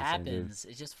just insane, dude. happens.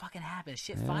 It just fucking happens.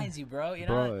 Shit Yeah, finds you, bro. You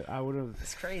know, bro, I would have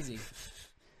it's crazy.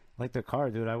 like the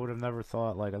car, dude. I would have never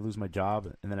thought like I lose my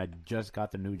job, and then I just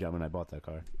got the new job when I bought that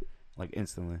car, like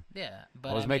instantly. Yeah, I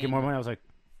but was I making more mean, money. I was like,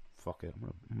 fuck it,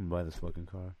 I'm gonna buy this fucking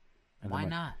car. And then why my,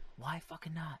 not? Why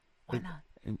fucking not? Why it, not?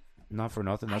 and not for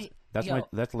nothing. I That's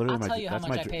literally I'll tell you how that's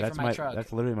much I pay for my truck.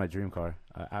 that's literally my dream car.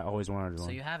 I always wanted So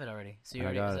one, you have it already. So you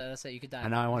and I already. got So it. that's it. You could die.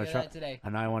 And now I want Look a at truck. that today.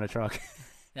 And now I want a truck.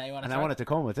 Now you want a And truck? I want a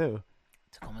Tacoma too.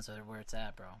 Tacomas are where it's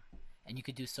at, bro. And you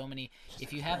could do so many.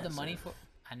 If you have the money for,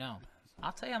 I know.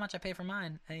 I'll tell you how much I pay for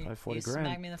mine. Hey, Probably 40 you grand.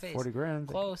 smack me in the face. 40 grand.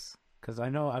 Close. Because I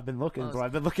know I've been looking, Close. bro.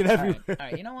 I've been looking All right. everywhere. All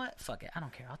right. You know what? Fuck it. I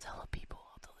don't care. I'll tell the people.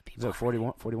 Is it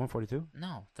 41, 41, 42?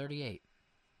 No, 38.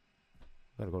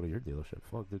 Gotta go to your dealership.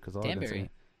 Fuck, dude. Because all I can Danbury. see.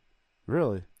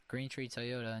 Really? Green Tree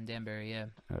Toyota in Danbury. Yeah.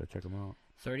 I gotta check them out.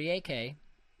 38K.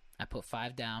 I put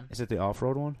 5 down. Is it the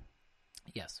off-road one?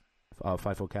 Yes.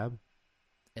 5-foot cab?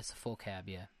 It's a full cab.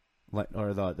 Yeah. Like,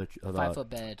 or the 5-foot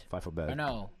bed. 5-foot bed. Or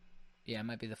no. Yeah, it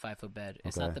might be the 5-foot bed.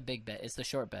 It's Okay. not the big bed. It's the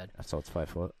short bed. So it's 5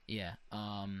 foot. Yeah.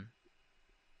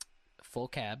 Full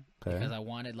cab Okay. because I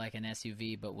wanted like an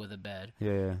SUV but with a bed.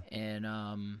 Yeah.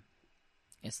 And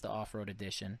it's the off-road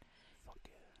edition. Fuck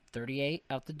yeah. 38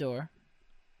 out the door.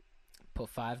 Put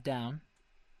 5 down.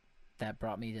 That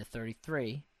brought me to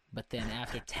 33. But then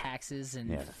after taxes and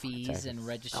Yeah, fees taxes and suck.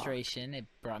 registration, it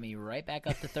brought me right back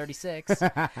up to 36.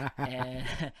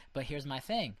 But here's my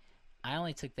thing. I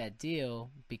only took that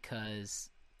deal because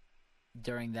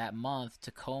during that month,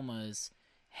 Tacomas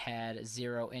had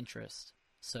 0 interest.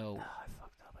 So, I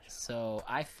fucked up. so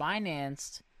I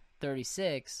financed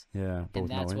 36, Yeah, but and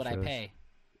with no that's what I interest. pay.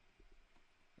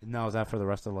 Now is that for the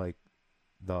rest of like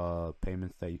the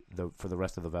payments that for the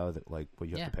rest of the value that like what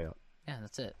you have to pay out? Yeah,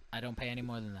 that's it. I don't pay any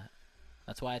more than that.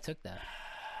 That's why I took that.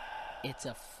 It's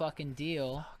a fucking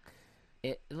deal.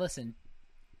 Listen,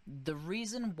 the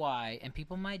reason why, and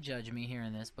people might judge me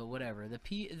hearing this, but whatever.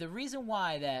 The reason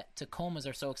why that Tacomas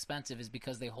are so expensive is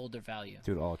because they hold their value.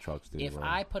 Dude, all trucks do. If bro.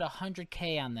 I put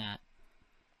 100K on that,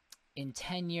 in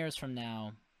 10 years from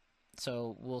now,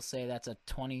 so we'll say that's a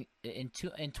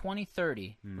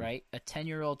 2030, right? A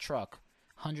 10-year-old truck,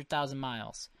 100,000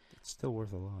 miles. It's still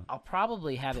worth a lot. I'll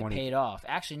probably have 20 it paid off.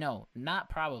 Actually, no, not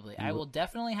probably. I will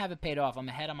definitely have it paid off. I'm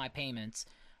ahead on my payments.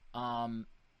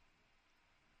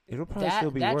 It'll probably that-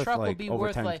 still be that worth truck will like be over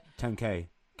worth, 10, like- 10K.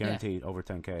 Guaranteed over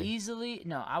 10K. Easily,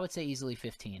 no, I would say easily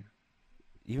 15.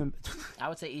 Even I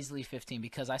would say easily 15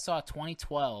 because I saw a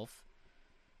 2012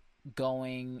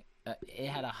 going. It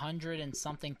had 100 and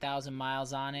something thousand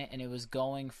miles on it, and it was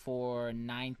going for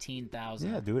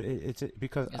 19,000. yeah, dude, it's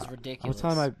because It's I ridiculous. was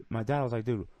telling my dad, I was like,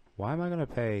 dude, why am I gonna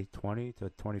pay $20,000 to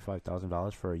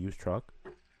 $25,000 for a used truck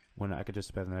when I could just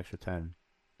spend an extra 10,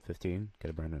 15,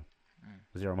 get a brand new,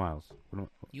 0 miles?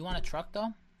 You want a truck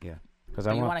though? Yeah, because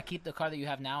But I you want. want to keep the car that you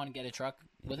have now and get a truck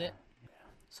with it.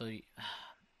 So, you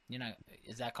know,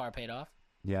 is that car paid off?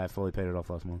 Yeah, I fully paid it off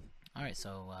last month. All right,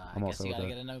 so I I'm guess also you gotta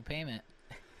with get another payment.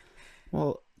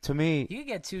 Well, to me, You could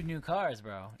get 2 new cars,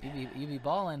 bro. You be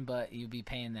balling, but you be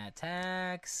paying that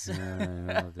tax. yeah, I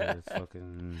know, dude, it's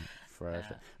fucking fresh.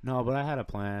 Yeah. No, but I had a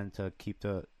plan to keep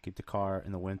the car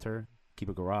in the winter, keep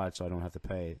a garage, so I don't have to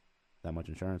pay that much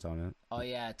insurance on it. Oh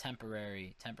yeah,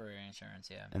 temporary insurance.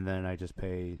 Yeah, And then I just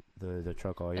pay the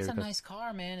truck all year. that's a 'cause- nice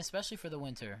car, man, especially for the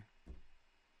winter.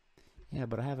 Yeah,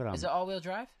 but I have it on. Is it all-wheel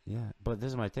drive? Yeah, but this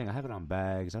is my thing. I have it on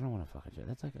bags. I don't want to fucking shit.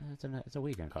 That's like it's a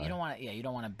weekend car. You don't want to. Yeah, you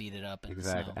don't want to beat it up in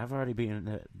Exactly. the snow. I've already beaten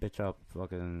that bitch up.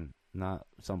 Fucking not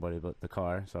somebody, but the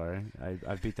car. Sorry,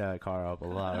 I beat that car up a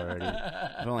lot already.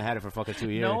 I've only had it for fucking 2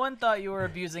 years. No one thought you were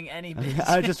abusing any bitch.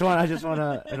 I just want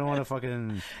to. I don't want to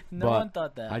fucking. No but one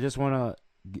thought that. I just want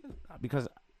to, because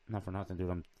not for nothing, dude.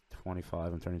 I'm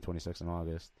 25. I'm turning 26 in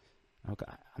August. Okay,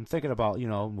 I'm thinking about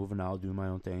moving out, doing my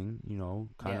own thing.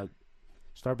 Kind of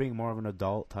start being more of an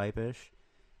adult type-ish.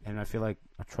 And I feel like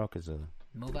a truck is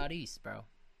Move out east, bro.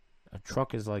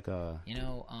 like a You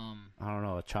know, I don't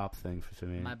know, a chop thing for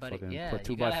me. my buddy. Fucking Yeah, put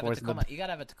you 2x4s gotta have a in the Tacoma. You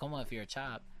gotta have a Tacoma if you're a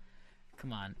chop.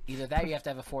 Come on, either that or you have to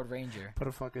have a Ford Ranger. Put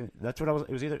a fucking. That's what I was.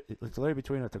 It was either. It's literally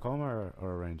between a Tacoma or a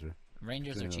Ranger.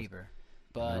 Rangers are Between those. cheaper,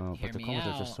 but hear but me Tacomas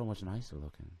out. are just so much nicer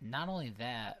looking. Not only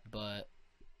that, but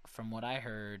from what I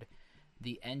heard,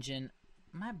 the engine.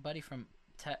 My buddy from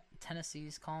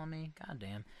Tennessee's calling me.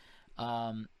 Goddamn.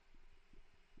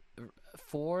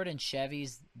 Ford and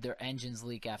Chevys, their engines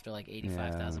leak after like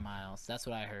 85,000 miles. That's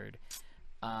what I heard.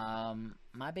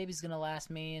 My baby's gonna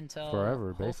last me until Forever,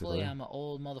 hopefully basically. I'm an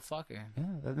old motherfucker.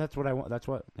 Yeah, that's what I want. That's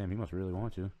what. Damn, he must really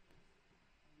want you.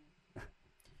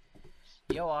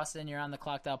 Yo, Austin, you're on the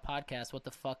Clocked Out podcast. What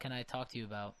the fuck can I talk to you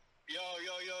about? Yo.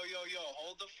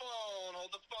 Hold the phone.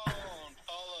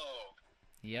 Follow.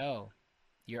 Yo,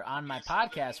 you're on my Your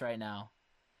podcast southern- right now.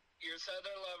 Your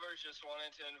southern lovers just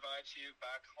wanted to invite you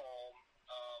back home.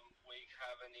 We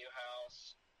have a new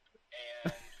house,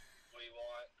 and we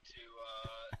want to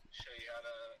show you how to.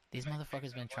 These make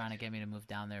motherfuckers things been that trying to want get me to move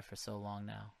down there for so long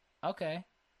now. Okay. And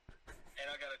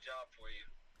I got a job for you.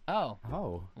 Oh,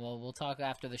 Oh. well, we'll talk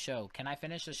after the show. Can I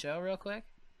finish the show real quick?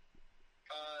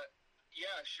 Yeah,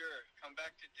 sure. Come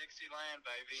back to Dixieland,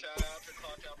 baby. Shout out to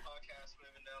Clocked Out Podcast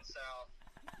moving down south.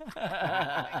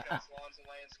 Because lawns and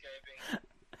landscaping.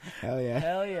 Hell yeah.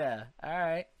 Hell yeah. All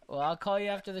right. Well, I'll call you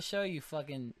after the show, you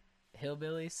fucking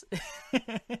hillbillies. All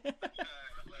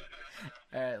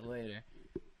right, later.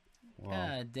 Wow.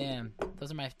 God damn.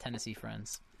 Those are my Tennessee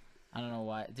friends. I don't know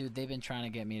why. Dude, they've been trying to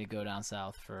get me to go down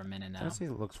south for a minute now. Tennessee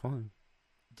looks fun.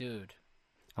 Dude,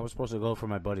 I was supposed to go for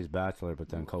my buddy's bachelor, but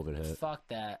then COVID hit. fuck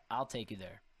that. I'll take you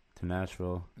there. To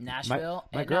Nashville. Nashville?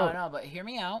 My And girl- No, but hear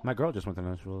me out. My girl just went to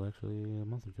Nashville, actually, a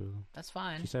month or two ago. That's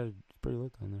fine. She said it's pretty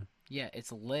lit down there. Yeah,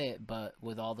 it's lit, but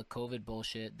with all the COVID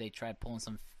bullshit, they tried pulling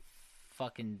some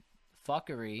fucking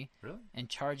fuckery Really? and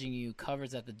charging you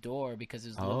covers at the door because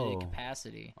there's limited Oh.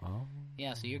 capacity. Oh.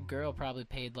 Yeah, so your girl probably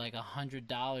paid like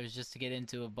 $100 just to get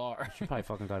into a bar. She probably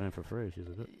fucking got in for free. She's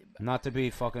a good. Not to be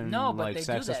fucking No, but like they do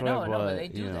sexist that. with, No, but but they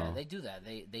do you that. know. They do that.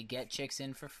 They get chicks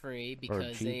in for free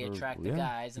because cheap they or- attract the yeah,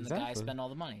 guys, and the guys exactly. spend all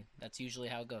the money. That's usually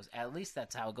how it goes. At least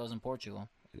that's how it goes in Portugal.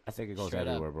 I think it goes Straight up.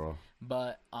 everywhere, bro.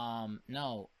 But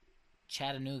no,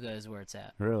 Chattanooga is where it's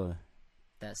at. Really?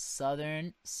 That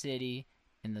southern city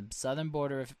in the southern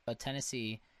border of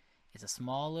Tennessee. It's a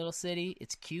small little city.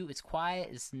 It's cute. It's quiet.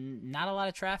 It's not a lot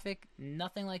of traffic.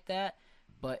 Nothing like that.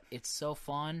 But it's so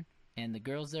fun, and the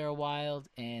girls there are wild,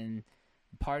 and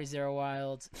the parties there are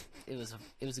wild. It was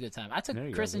a good time. I took There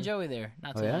you Chris go, and dude. Joey there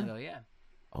not Oh, too yeah? long ago. Yeah,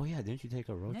 Oh yeah, didn't you take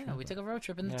a road trip? yeah. We took a road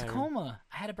trip in Yeah, I Tacoma.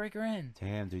 I had to break her in.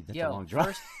 Damn, dude, that's a Yo, long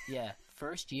drive.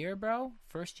 first year, bro.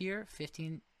 First year,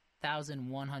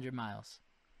 15,100 miles.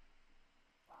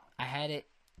 I had it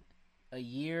a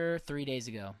year, 3 days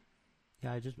ago.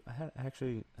 Yeah, I had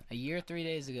actually. A year, 3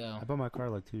 days ago. I bought my car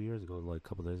like 2 years ago, like a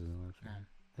couple days ago.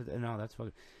 Actually. No, that's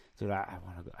fucking. Dude, I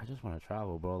want to. I just want to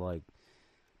travel, bro. Like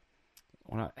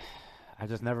when I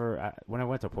just never. When I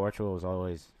went to Portugal, it was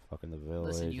always fucking the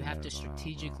village. Listen, you and have to everything.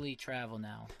 strategically travel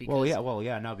now. Because Well,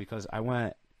 yeah, no, because I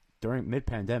went during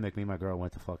mid-pandemic. Me and my girl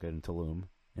went to fucking Tulum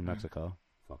in Mexico.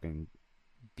 Fucking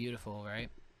beautiful, right?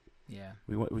 Yeah,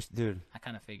 we went, dude, I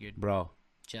kind of figured. bro,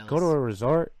 Jealous. go to a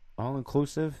resort, all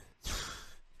inclusive.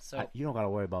 So You don't gotta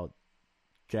worry about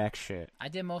jack shit. I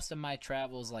did most of my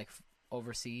travels like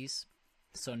overseas.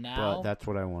 So now But that's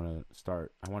what I want to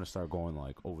start. I want to start going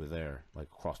like over there, like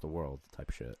across the world type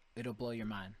shit. it'll blow your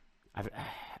mind. I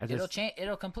It'll just, change.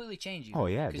 It'll completely change you. Oh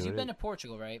yeah, because dude. you've been to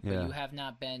Portugal, right? Yeah. But you have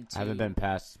not been to. I haven't been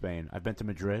past Spain. I've been to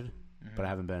Madrid, Mhm. but I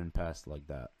haven't been past like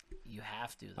that. You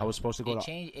have to. Though. I was supposed to go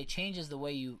to. It changes the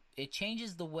way you. It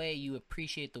changes the way you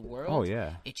appreciate the world. Oh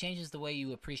yeah. It changes the way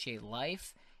you appreciate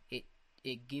life.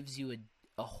 It gives you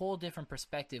a whole different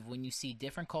perspective when you see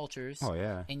different cultures. Oh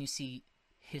yeah. And you see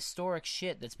historic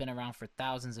shit that's been around for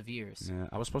thousands of years. Yeah,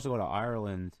 I was supposed to go to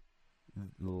Ireland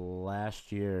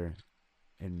last year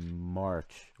in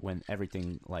March when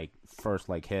everything like first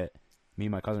like hit. Me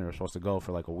and my cousin were supposed to go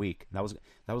for like a week. That was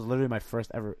literally my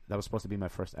first ever. That was supposed to be my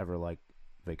first ever like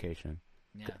vacation.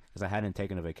 Yeah. Because I hadn't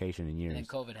taken a vacation in years. And then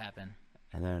COVID happened.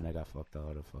 And then I got fucked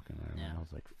out of fucking Ireland. Yeah. I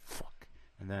was like, fuck.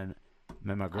 And then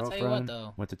met my I'll tell you what, girlfriend.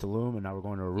 though. Went to Tulum, and now we're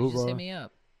going to You Aruba.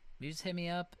 just hit me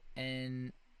up.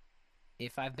 And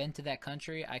if I've been to that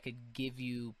country, I could give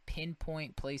you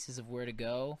pinpoint places of where to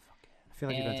go. I feel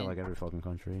like you've been to and- like every fucking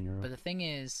country in Europe. But the thing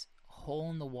is, hole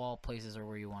in the wall places are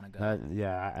where you want to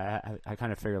go. I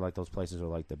kind of figure like those places are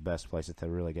like the best places to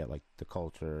really get like the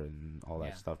culture and all that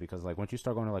Yeah. stuff, because like once you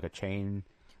start going to like a chain,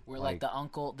 Where like-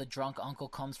 the drunk uncle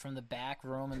comes from the back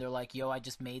room and they're like, "Yo, I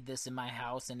just made this in my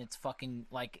house and it's fucking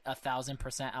like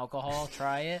 1,000% alcohol.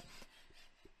 Try it."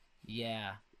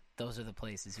 Yeah, those are the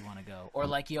places you want to go. Or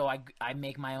like, "Yo, I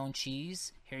make my own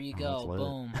cheese. Here you go, that's lit.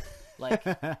 boom." Like,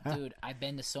 dude, I've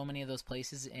been to so many of those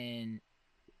places and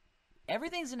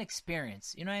everything's an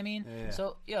experience. You know what I mean? Yeah.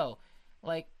 So, yo,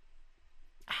 like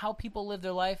how people live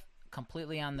their life,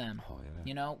 completely on them. oh yeah,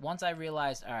 You know, once I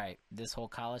realized, all right, this whole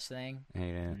college thing,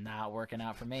 yeah. not working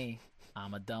out for me.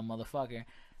 I'm a dumb motherfucker.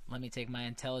 Let me take my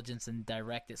intelligence and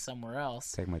direct it somewhere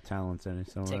else. Take my talents in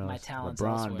somewhere Take else. my talents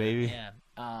LeBron, elsewhere. baby.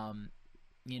 Yeah.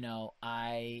 You know,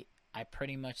 I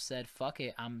pretty much said, fuck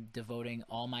it. I'm devoting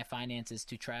all my finances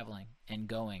to traveling and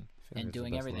going I feel like and it's the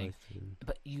doing best everything. life, dude.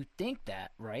 But you think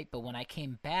that, right? But when I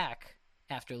came back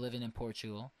after living in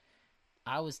Portugal,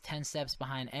 I was 10 steps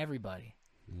behind everybody.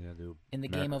 Yeah, dude. In the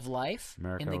game of life,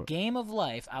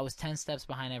 I was 10 steps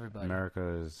behind everybody.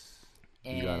 America is...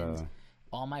 And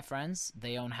all my friends,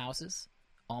 they own houses.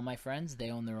 All my friends,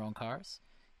 they own their own cars.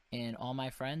 And all my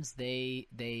friends,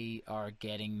 they are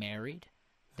getting married.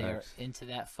 They're into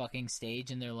that fucking stage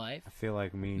in their life. I feel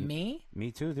like me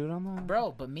too, dude. I'm not...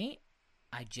 Bro, but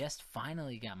I just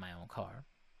finally got my own car.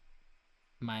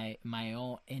 My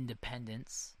own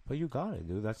independence. But you got it,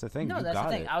 dude. That's the thing. No, that's the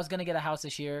thing. I was gonna get a house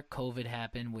this year. COVID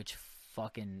happened, which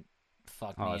fucking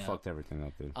fucked me up. Oh, it fucked everything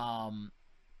up, dude.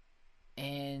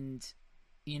 And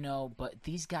but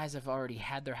these guys have already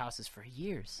had their houses for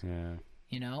years. Yeah.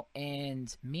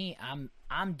 And me,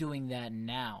 I'm doing that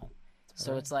now.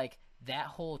 So it's like that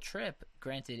whole trip.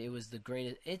 Granted, it was the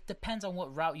greatest. It depends on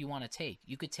what route you want to take.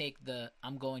 You could take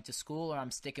I'm going to school, or I'm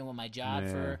sticking with my job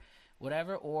for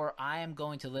whatever, or I am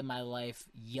going to live my life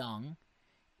young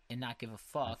and not give a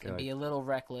fuck and be a little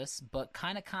reckless, but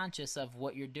kind of conscious of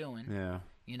what you're doing. Yeah.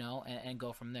 And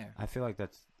go from there. I feel like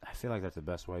that's the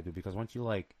best way, dude, because once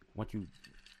you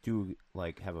do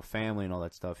have a family and all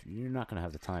that stuff, you're not going to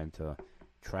have the time to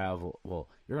travel. Well,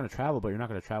 you're going to travel, but you're not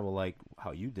going to travel like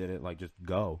how you did it, like just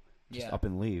go. Just up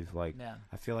and leave. I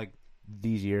feel like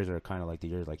these years are kind of like the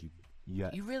years like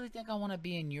you really think I want to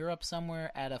be in Europe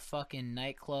somewhere at a fucking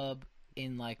nightclub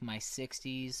in like my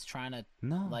 60s trying to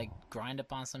grind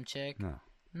up on some chick?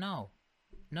 No,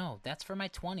 that's for my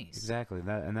 20s. Exactly.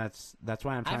 That's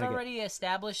why I've already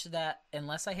established that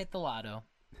unless I hit the lotto,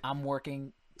 I'm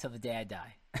working till the day I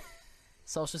die.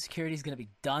 Social Security is going to be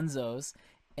dunzos,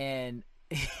 and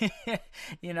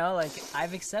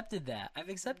I've accepted that.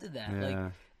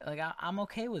 Yeah. I'm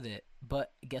okay with it.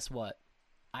 But guess what?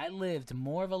 I lived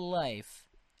more of a life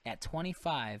at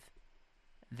 25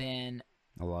 than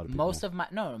a lot of people.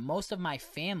 most of my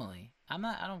family. I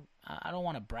don't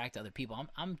want to brag to other people.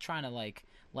 I'm trying to light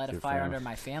a fire under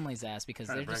my family's ass because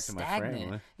they're just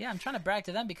stagnant. Yeah, I'm trying to brag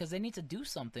to them because they need to do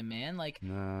something, man.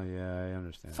 No, yeah, I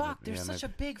understand. Fuck, there's such a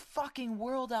big fucking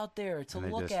world out there to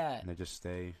look at. And they just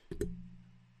stay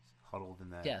huddled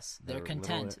in that. Yes, they're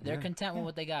content. They're content with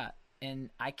what they got.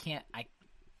 And I can't.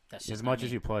 That's just as much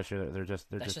as you push, they're just.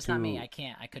 That's just too, not me. I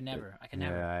can't. I could never.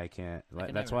 Yeah, I can't.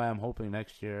 That's why I'm hoping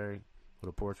next year go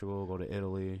to Portugal, go to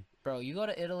Italy. Bro, you go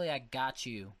to Italy, I got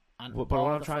you. But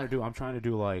what I'm trying to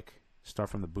do,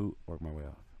 start from the boot, work my way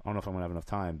up. I don't know if I'm gonna have enough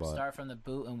time, but start from the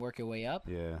boot and work your way up.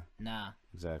 Yeah. Nah.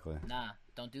 Exactly. Nah,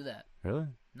 don't do that. Really?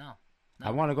 No.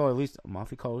 I want to go at least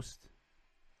Amalfi Coast.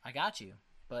 I got you,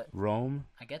 but Rome.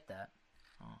 I get that.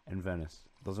 And Venice.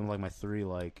 Those are my three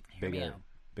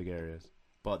big areas.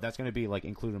 But that's gonna be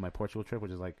included in my Portugal trip,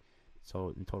 which is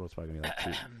so in total it's probably gonna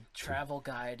be travel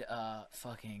guide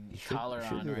fucking collar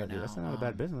on right now. That's not a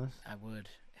bad business. I would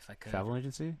if I could. Travel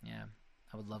agency? Yeah,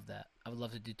 I would love that. I would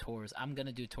love to do tours. I'm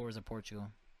gonna do tours of Portugal,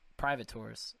 private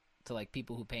tours to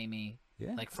people who pay me,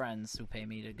 friends who pay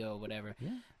me to go, whatever.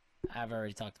 Yeah. I've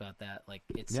already talked about that.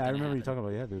 It's I remember you talking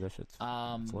about dude. That shit's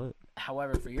lit.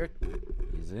 However, for your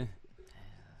easy.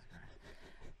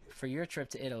 For your trip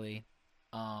to Italy,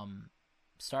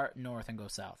 start north and go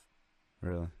south.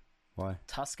 Really? Why?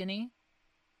 Tuscany,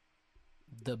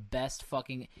 the best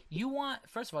fucking...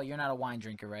 First of all, you're not a wine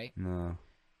drinker, right? No.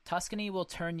 Tuscany will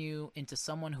turn you into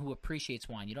someone who appreciates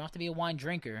wine. You don't have to be a wine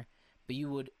drinker, but you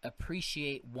would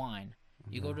appreciate wine.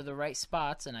 You go to the right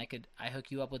spots, and I hook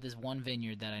you up with this one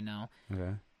vineyard that I know.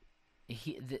 Okay.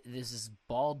 There's this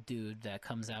bald dude that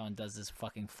comes out and does this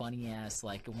fucking funny ass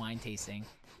wine tasting,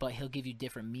 but he'll give you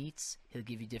different meats, he'll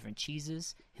give you different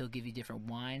cheeses, he'll give you different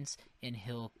wines, and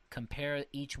he'll compare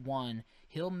each one.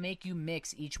 He'll make you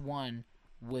mix each one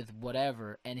with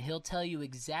whatever, and he'll tell you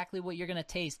exactly what you're gonna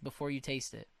taste before you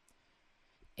taste it,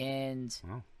 and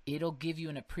it'll give you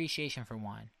an appreciation for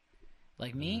wine.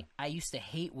 Like me, I used to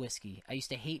hate whiskey, I used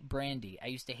to hate brandy, I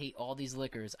used to hate all these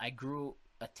liquors. I grew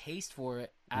a taste for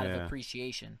it out of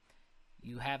appreciation.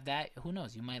 You have that, who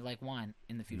knows, you might like wine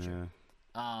in the future.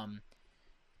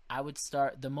 I would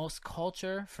start the most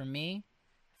culture for me,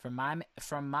 from my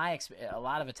experience. A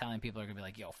lot of Italian people are gonna be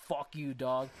like, yo, fuck you,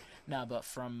 dog. No, but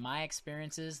from my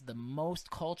experiences, the most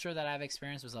culture that I've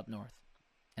experienced was up north,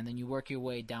 and then you work your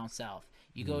way down south.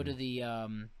 You go to the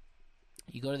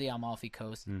Amalfi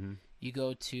Coast. You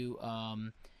go to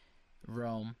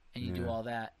Rome, and you do all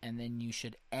that, and then you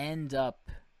should end up,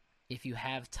 if you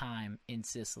have time, in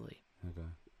Sicily. Okay.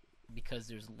 Because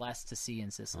there's less to see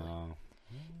in Sicily.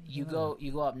 You go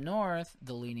up north,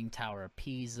 the Leaning Tower of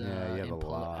Pisa. Yeah, you have a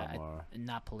lot more.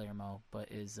 Not Palermo,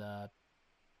 but is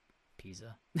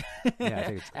Pisa. Yeah, I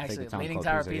think it's actually I think Leaning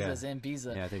Tower of Pisa is in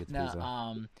Pisa. Yeah, I think it's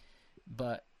Pisa.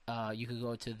 But You could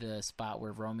go to the spot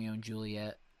where Romeo and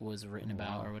Juliet was written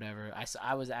about or whatever. I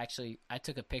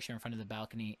took a picture in front of the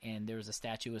balcony, and there was a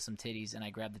statue with some titties, and I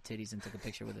grabbed the titties and took a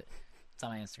picture with it. It's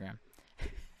on my Instagram.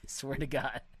 Swear to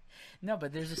God. No,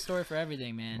 but there's a story for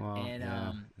everything, man. Well, and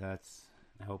that's.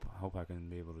 I hope I can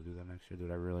be able to do that next year,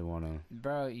 dude. I really want to.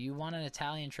 Bro, you want an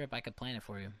Italian trip? I could plan it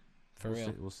for you. For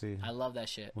real. We'll see. I love that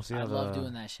shit. We'll see. I love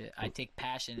doing that shit. I take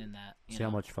passion in that. See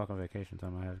how much fucking vacation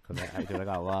time I have, because I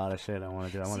got a lot of shit I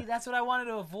want to do. See, that's what I wanted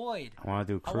to avoid. I want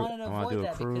to do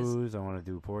a cruise. I want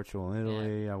to do Portugal and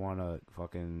Italy. I want to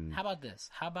fucking. How about this?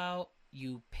 How about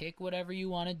you pick whatever you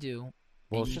want to do?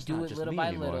 Well, and it's you just do not it just little me by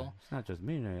anymore. little. It's not just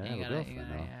me. I have a girlfriend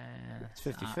now. It's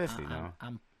 50-50 now.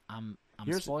 I'm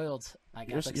spoiled. I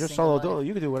got you're solo dolo.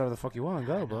 You can do whatever the fuck you want and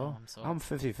go, bro. I'm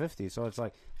 50-50. So it's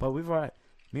like, but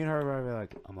me and her are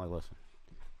like, I'm like, listen,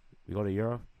 we go to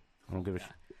Europe. I don't give a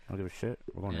shit.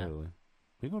 We're going to Italy.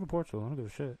 We go to Portugal. I don't give a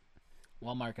shit.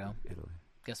 Well, Marco, Italy.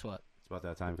 Guess what? It's about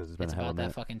that time because it's been It's a hell about of a that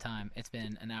minute. fucking time. It's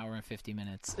been an hour and 50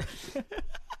 minutes.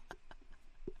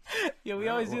 Yeah, we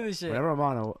always do this shit. Whenever I'm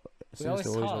on, We always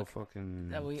talk. fucking.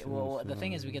 The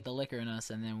thing is, we get the liquor in us,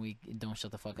 and then we don't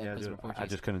shut the fuck up because we're Portuguese. I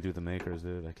just couldn't do the makers,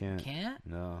 dude. I can't. Can't?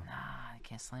 No. Nah, I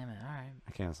can't slam it. All right.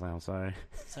 I can't slam. Sorry.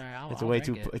 Sorry, It's I'll way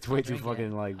drink too. it. It's I'll way too drink it.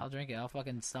 fucking like. I'll drink it. I'll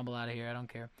fucking stumble out of here. I don't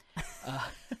care.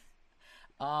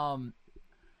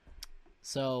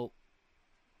 So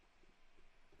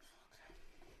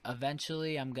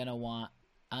eventually, I'm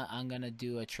gonna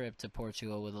do a trip to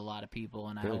Portugal with a lot of people,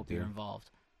 and I hope you're involved.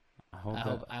 I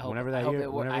hope whenever that year,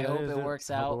 I hope it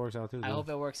works out. I hope it works out too. I hope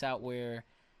it works out where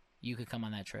you could come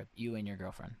on that trip. You and your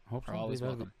girlfriend are always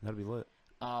welcome. That'd be lit.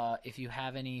 If you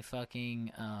have any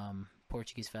fucking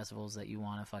Portuguese festivals that you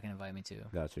want to fucking invite me to,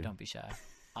 Got you. don't be shy.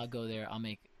 I'll go there. I'll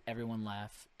make everyone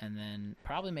laugh, and then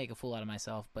probably make a fool out of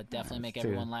myself, but definitely make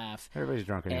everyone laugh. Everybody's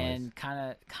drunk anyways. And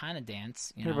kind of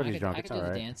dance. You know, Everybody's drunk. I could do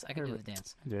the dance. I could do the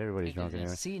dance. Dude, everybody's drunk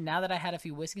anyway. See, now that I had a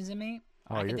few whiskeys in me,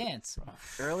 I could dance.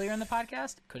 Earlier in the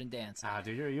podcast, couldn't dance.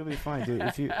 Dude, you'll be fine, dude.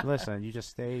 If you listen, you just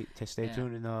stay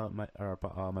tuned in me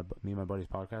and my buddy's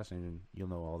podcast, and you'll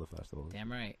know all the festivals.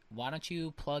 Damn right. Why don't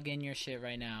you plug in your shit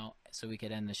right now so we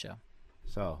could end the show?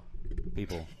 So,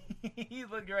 people. You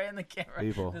look right in the camera.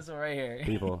 People. This one right here.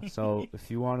 People. So, if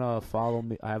you want to follow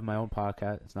me, I have my own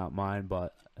podcast. It's not mine,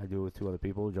 but I do it with two other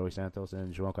people, Joey Santos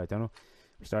and João Caetano.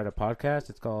 We started a podcast.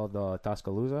 It's called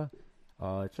Tuscaloosa.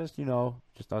 It's just,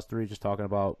 just us three just talking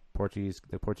about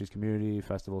the Portuguese community,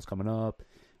 festivals coming up,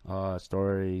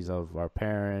 stories of our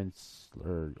parents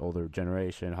or older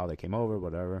generation, how they came over,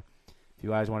 whatever. If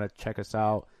you guys want to check us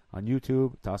out on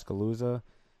YouTube, Tuscaloosa.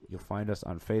 You'll find us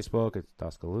on Facebook. It's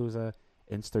Tuscaloosa.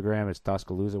 Instagram, it's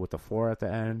Tuscaloosa with the 4 at the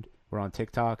end. We're on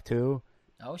TikTok, too.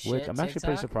 Oh, shit, which I'm actually TikTok?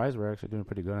 pretty surprised we're actually doing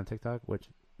pretty good on TikTok, which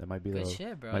that might be Good the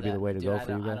shit, bro. might be the way to go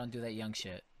for you guys. I don't do that young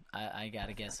shit. I got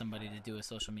to get somebody to do a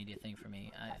social media thing for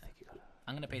me.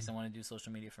 I'm going to pay someone to do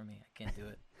social media for me. I can't do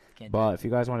it. But if you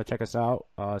guys want to check us out,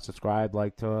 subscribe,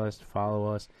 like to us,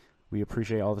 follow us. We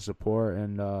appreciate all the support,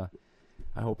 and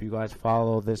I hope you guys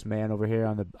follow this man over here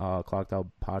on the Clocked Out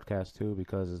podcast, too,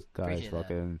 because this guy's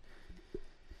fucking...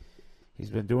 He's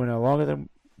been doing it longer than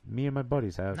me and my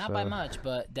buddies have. Not by much,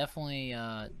 but definitely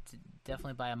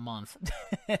by a month.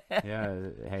 Yeah,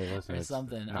 hey, listen. Or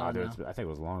something. No, I dude, don't know. I think it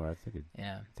was longer. I think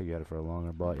Yeah. you had it for a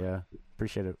longer, but yeah,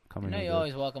 appreciate it coming here. You're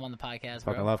always welcome on the podcast,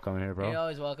 bro. Fucking love coming here, bro. You're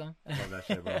always welcome. Love that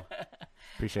shit, bro.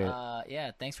 Appreciate it.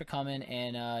 Yeah, thanks for coming,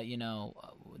 and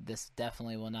this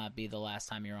definitely will not be the last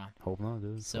time you're on. Hope not,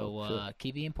 dude. So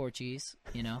keep being Portuguese,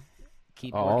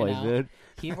 Keep Oh, working always, out. dude.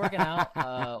 Keep working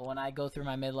out. When I go through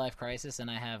my midlife crisis and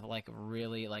I have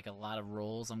really a lot of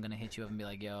roles, I'm gonna hit you up and be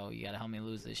like, "Yo, you gotta help me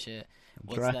lose this shit."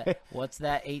 What's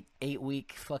that 8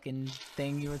 week fucking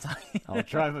thing you were talking? I'll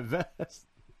try my best.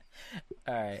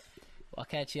 All right, I'll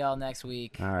catch y'all next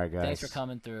week. All right, guys. Thanks for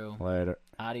coming through. Later.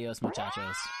 Adios,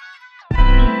 muchachos.